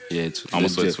 2023? Yeah, it's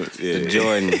almost the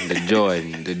Jordan.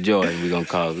 We're going to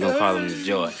call him the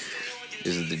Jordan.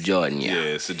 This is the Jordan, yeah. Yeah,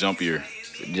 it's a jump year.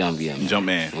 Jump, yeah, man. Jump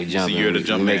man. We jumping. Year to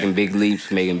jump We're making big leaps,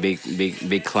 making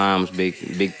big climbs, big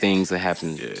things are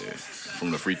happening. Yeah, from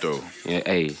the free throw. Yeah,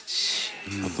 hey,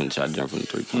 I'm finna try to jump from the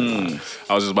 3-point line.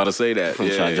 I was just about to say that. I'm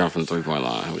finna try to jump from the 3-point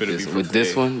line. With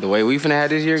this one, the way we finna have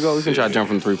this year go, we finna try to jump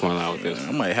from the 3-point line with this one.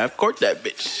 I might half court that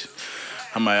bitch.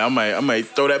 I might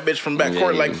throw that bitch from back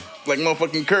court like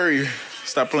motherfucking Curry.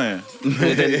 Stop playing.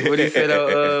 What he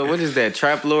said? What is that?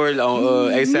 Trap Lord on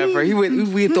ASAP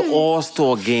Ferg. We at the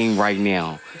All-Star game right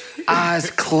now. Eyes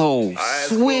closed.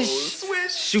 Swish.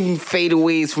 Shooting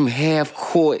fadeaways from half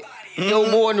court. No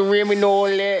more than the rim and all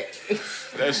that.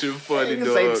 That shit funny, dog.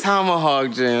 Say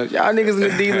tomahawk jams. Y'all niggas in the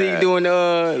D-League doing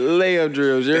layup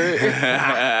drills, you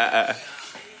heard?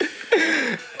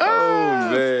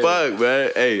 Oh, man. Fuck,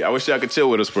 man. Hey, I wish y'all could chill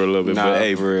with us for a little bit. But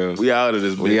hey, for real. We out of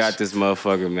this bitch. We out this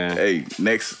motherfucker, man. Hey,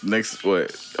 next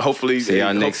what? Hopefully. See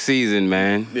y'all next season,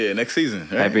 man. Yeah, next season.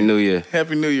 Right? Happy New Year.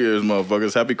 Happy New Year's,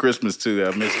 motherfuckers. Happy Christmas, too.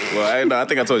 I missed it. Well, I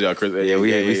think I told y'all Christmas. Yeah.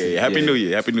 Happy New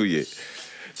Year. Happy New Year.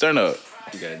 Turn up.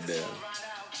 Goddamn.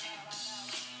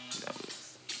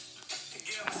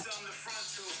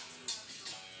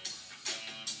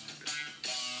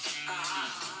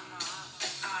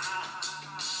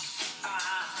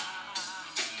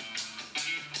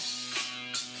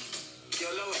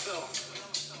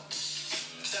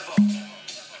 Several.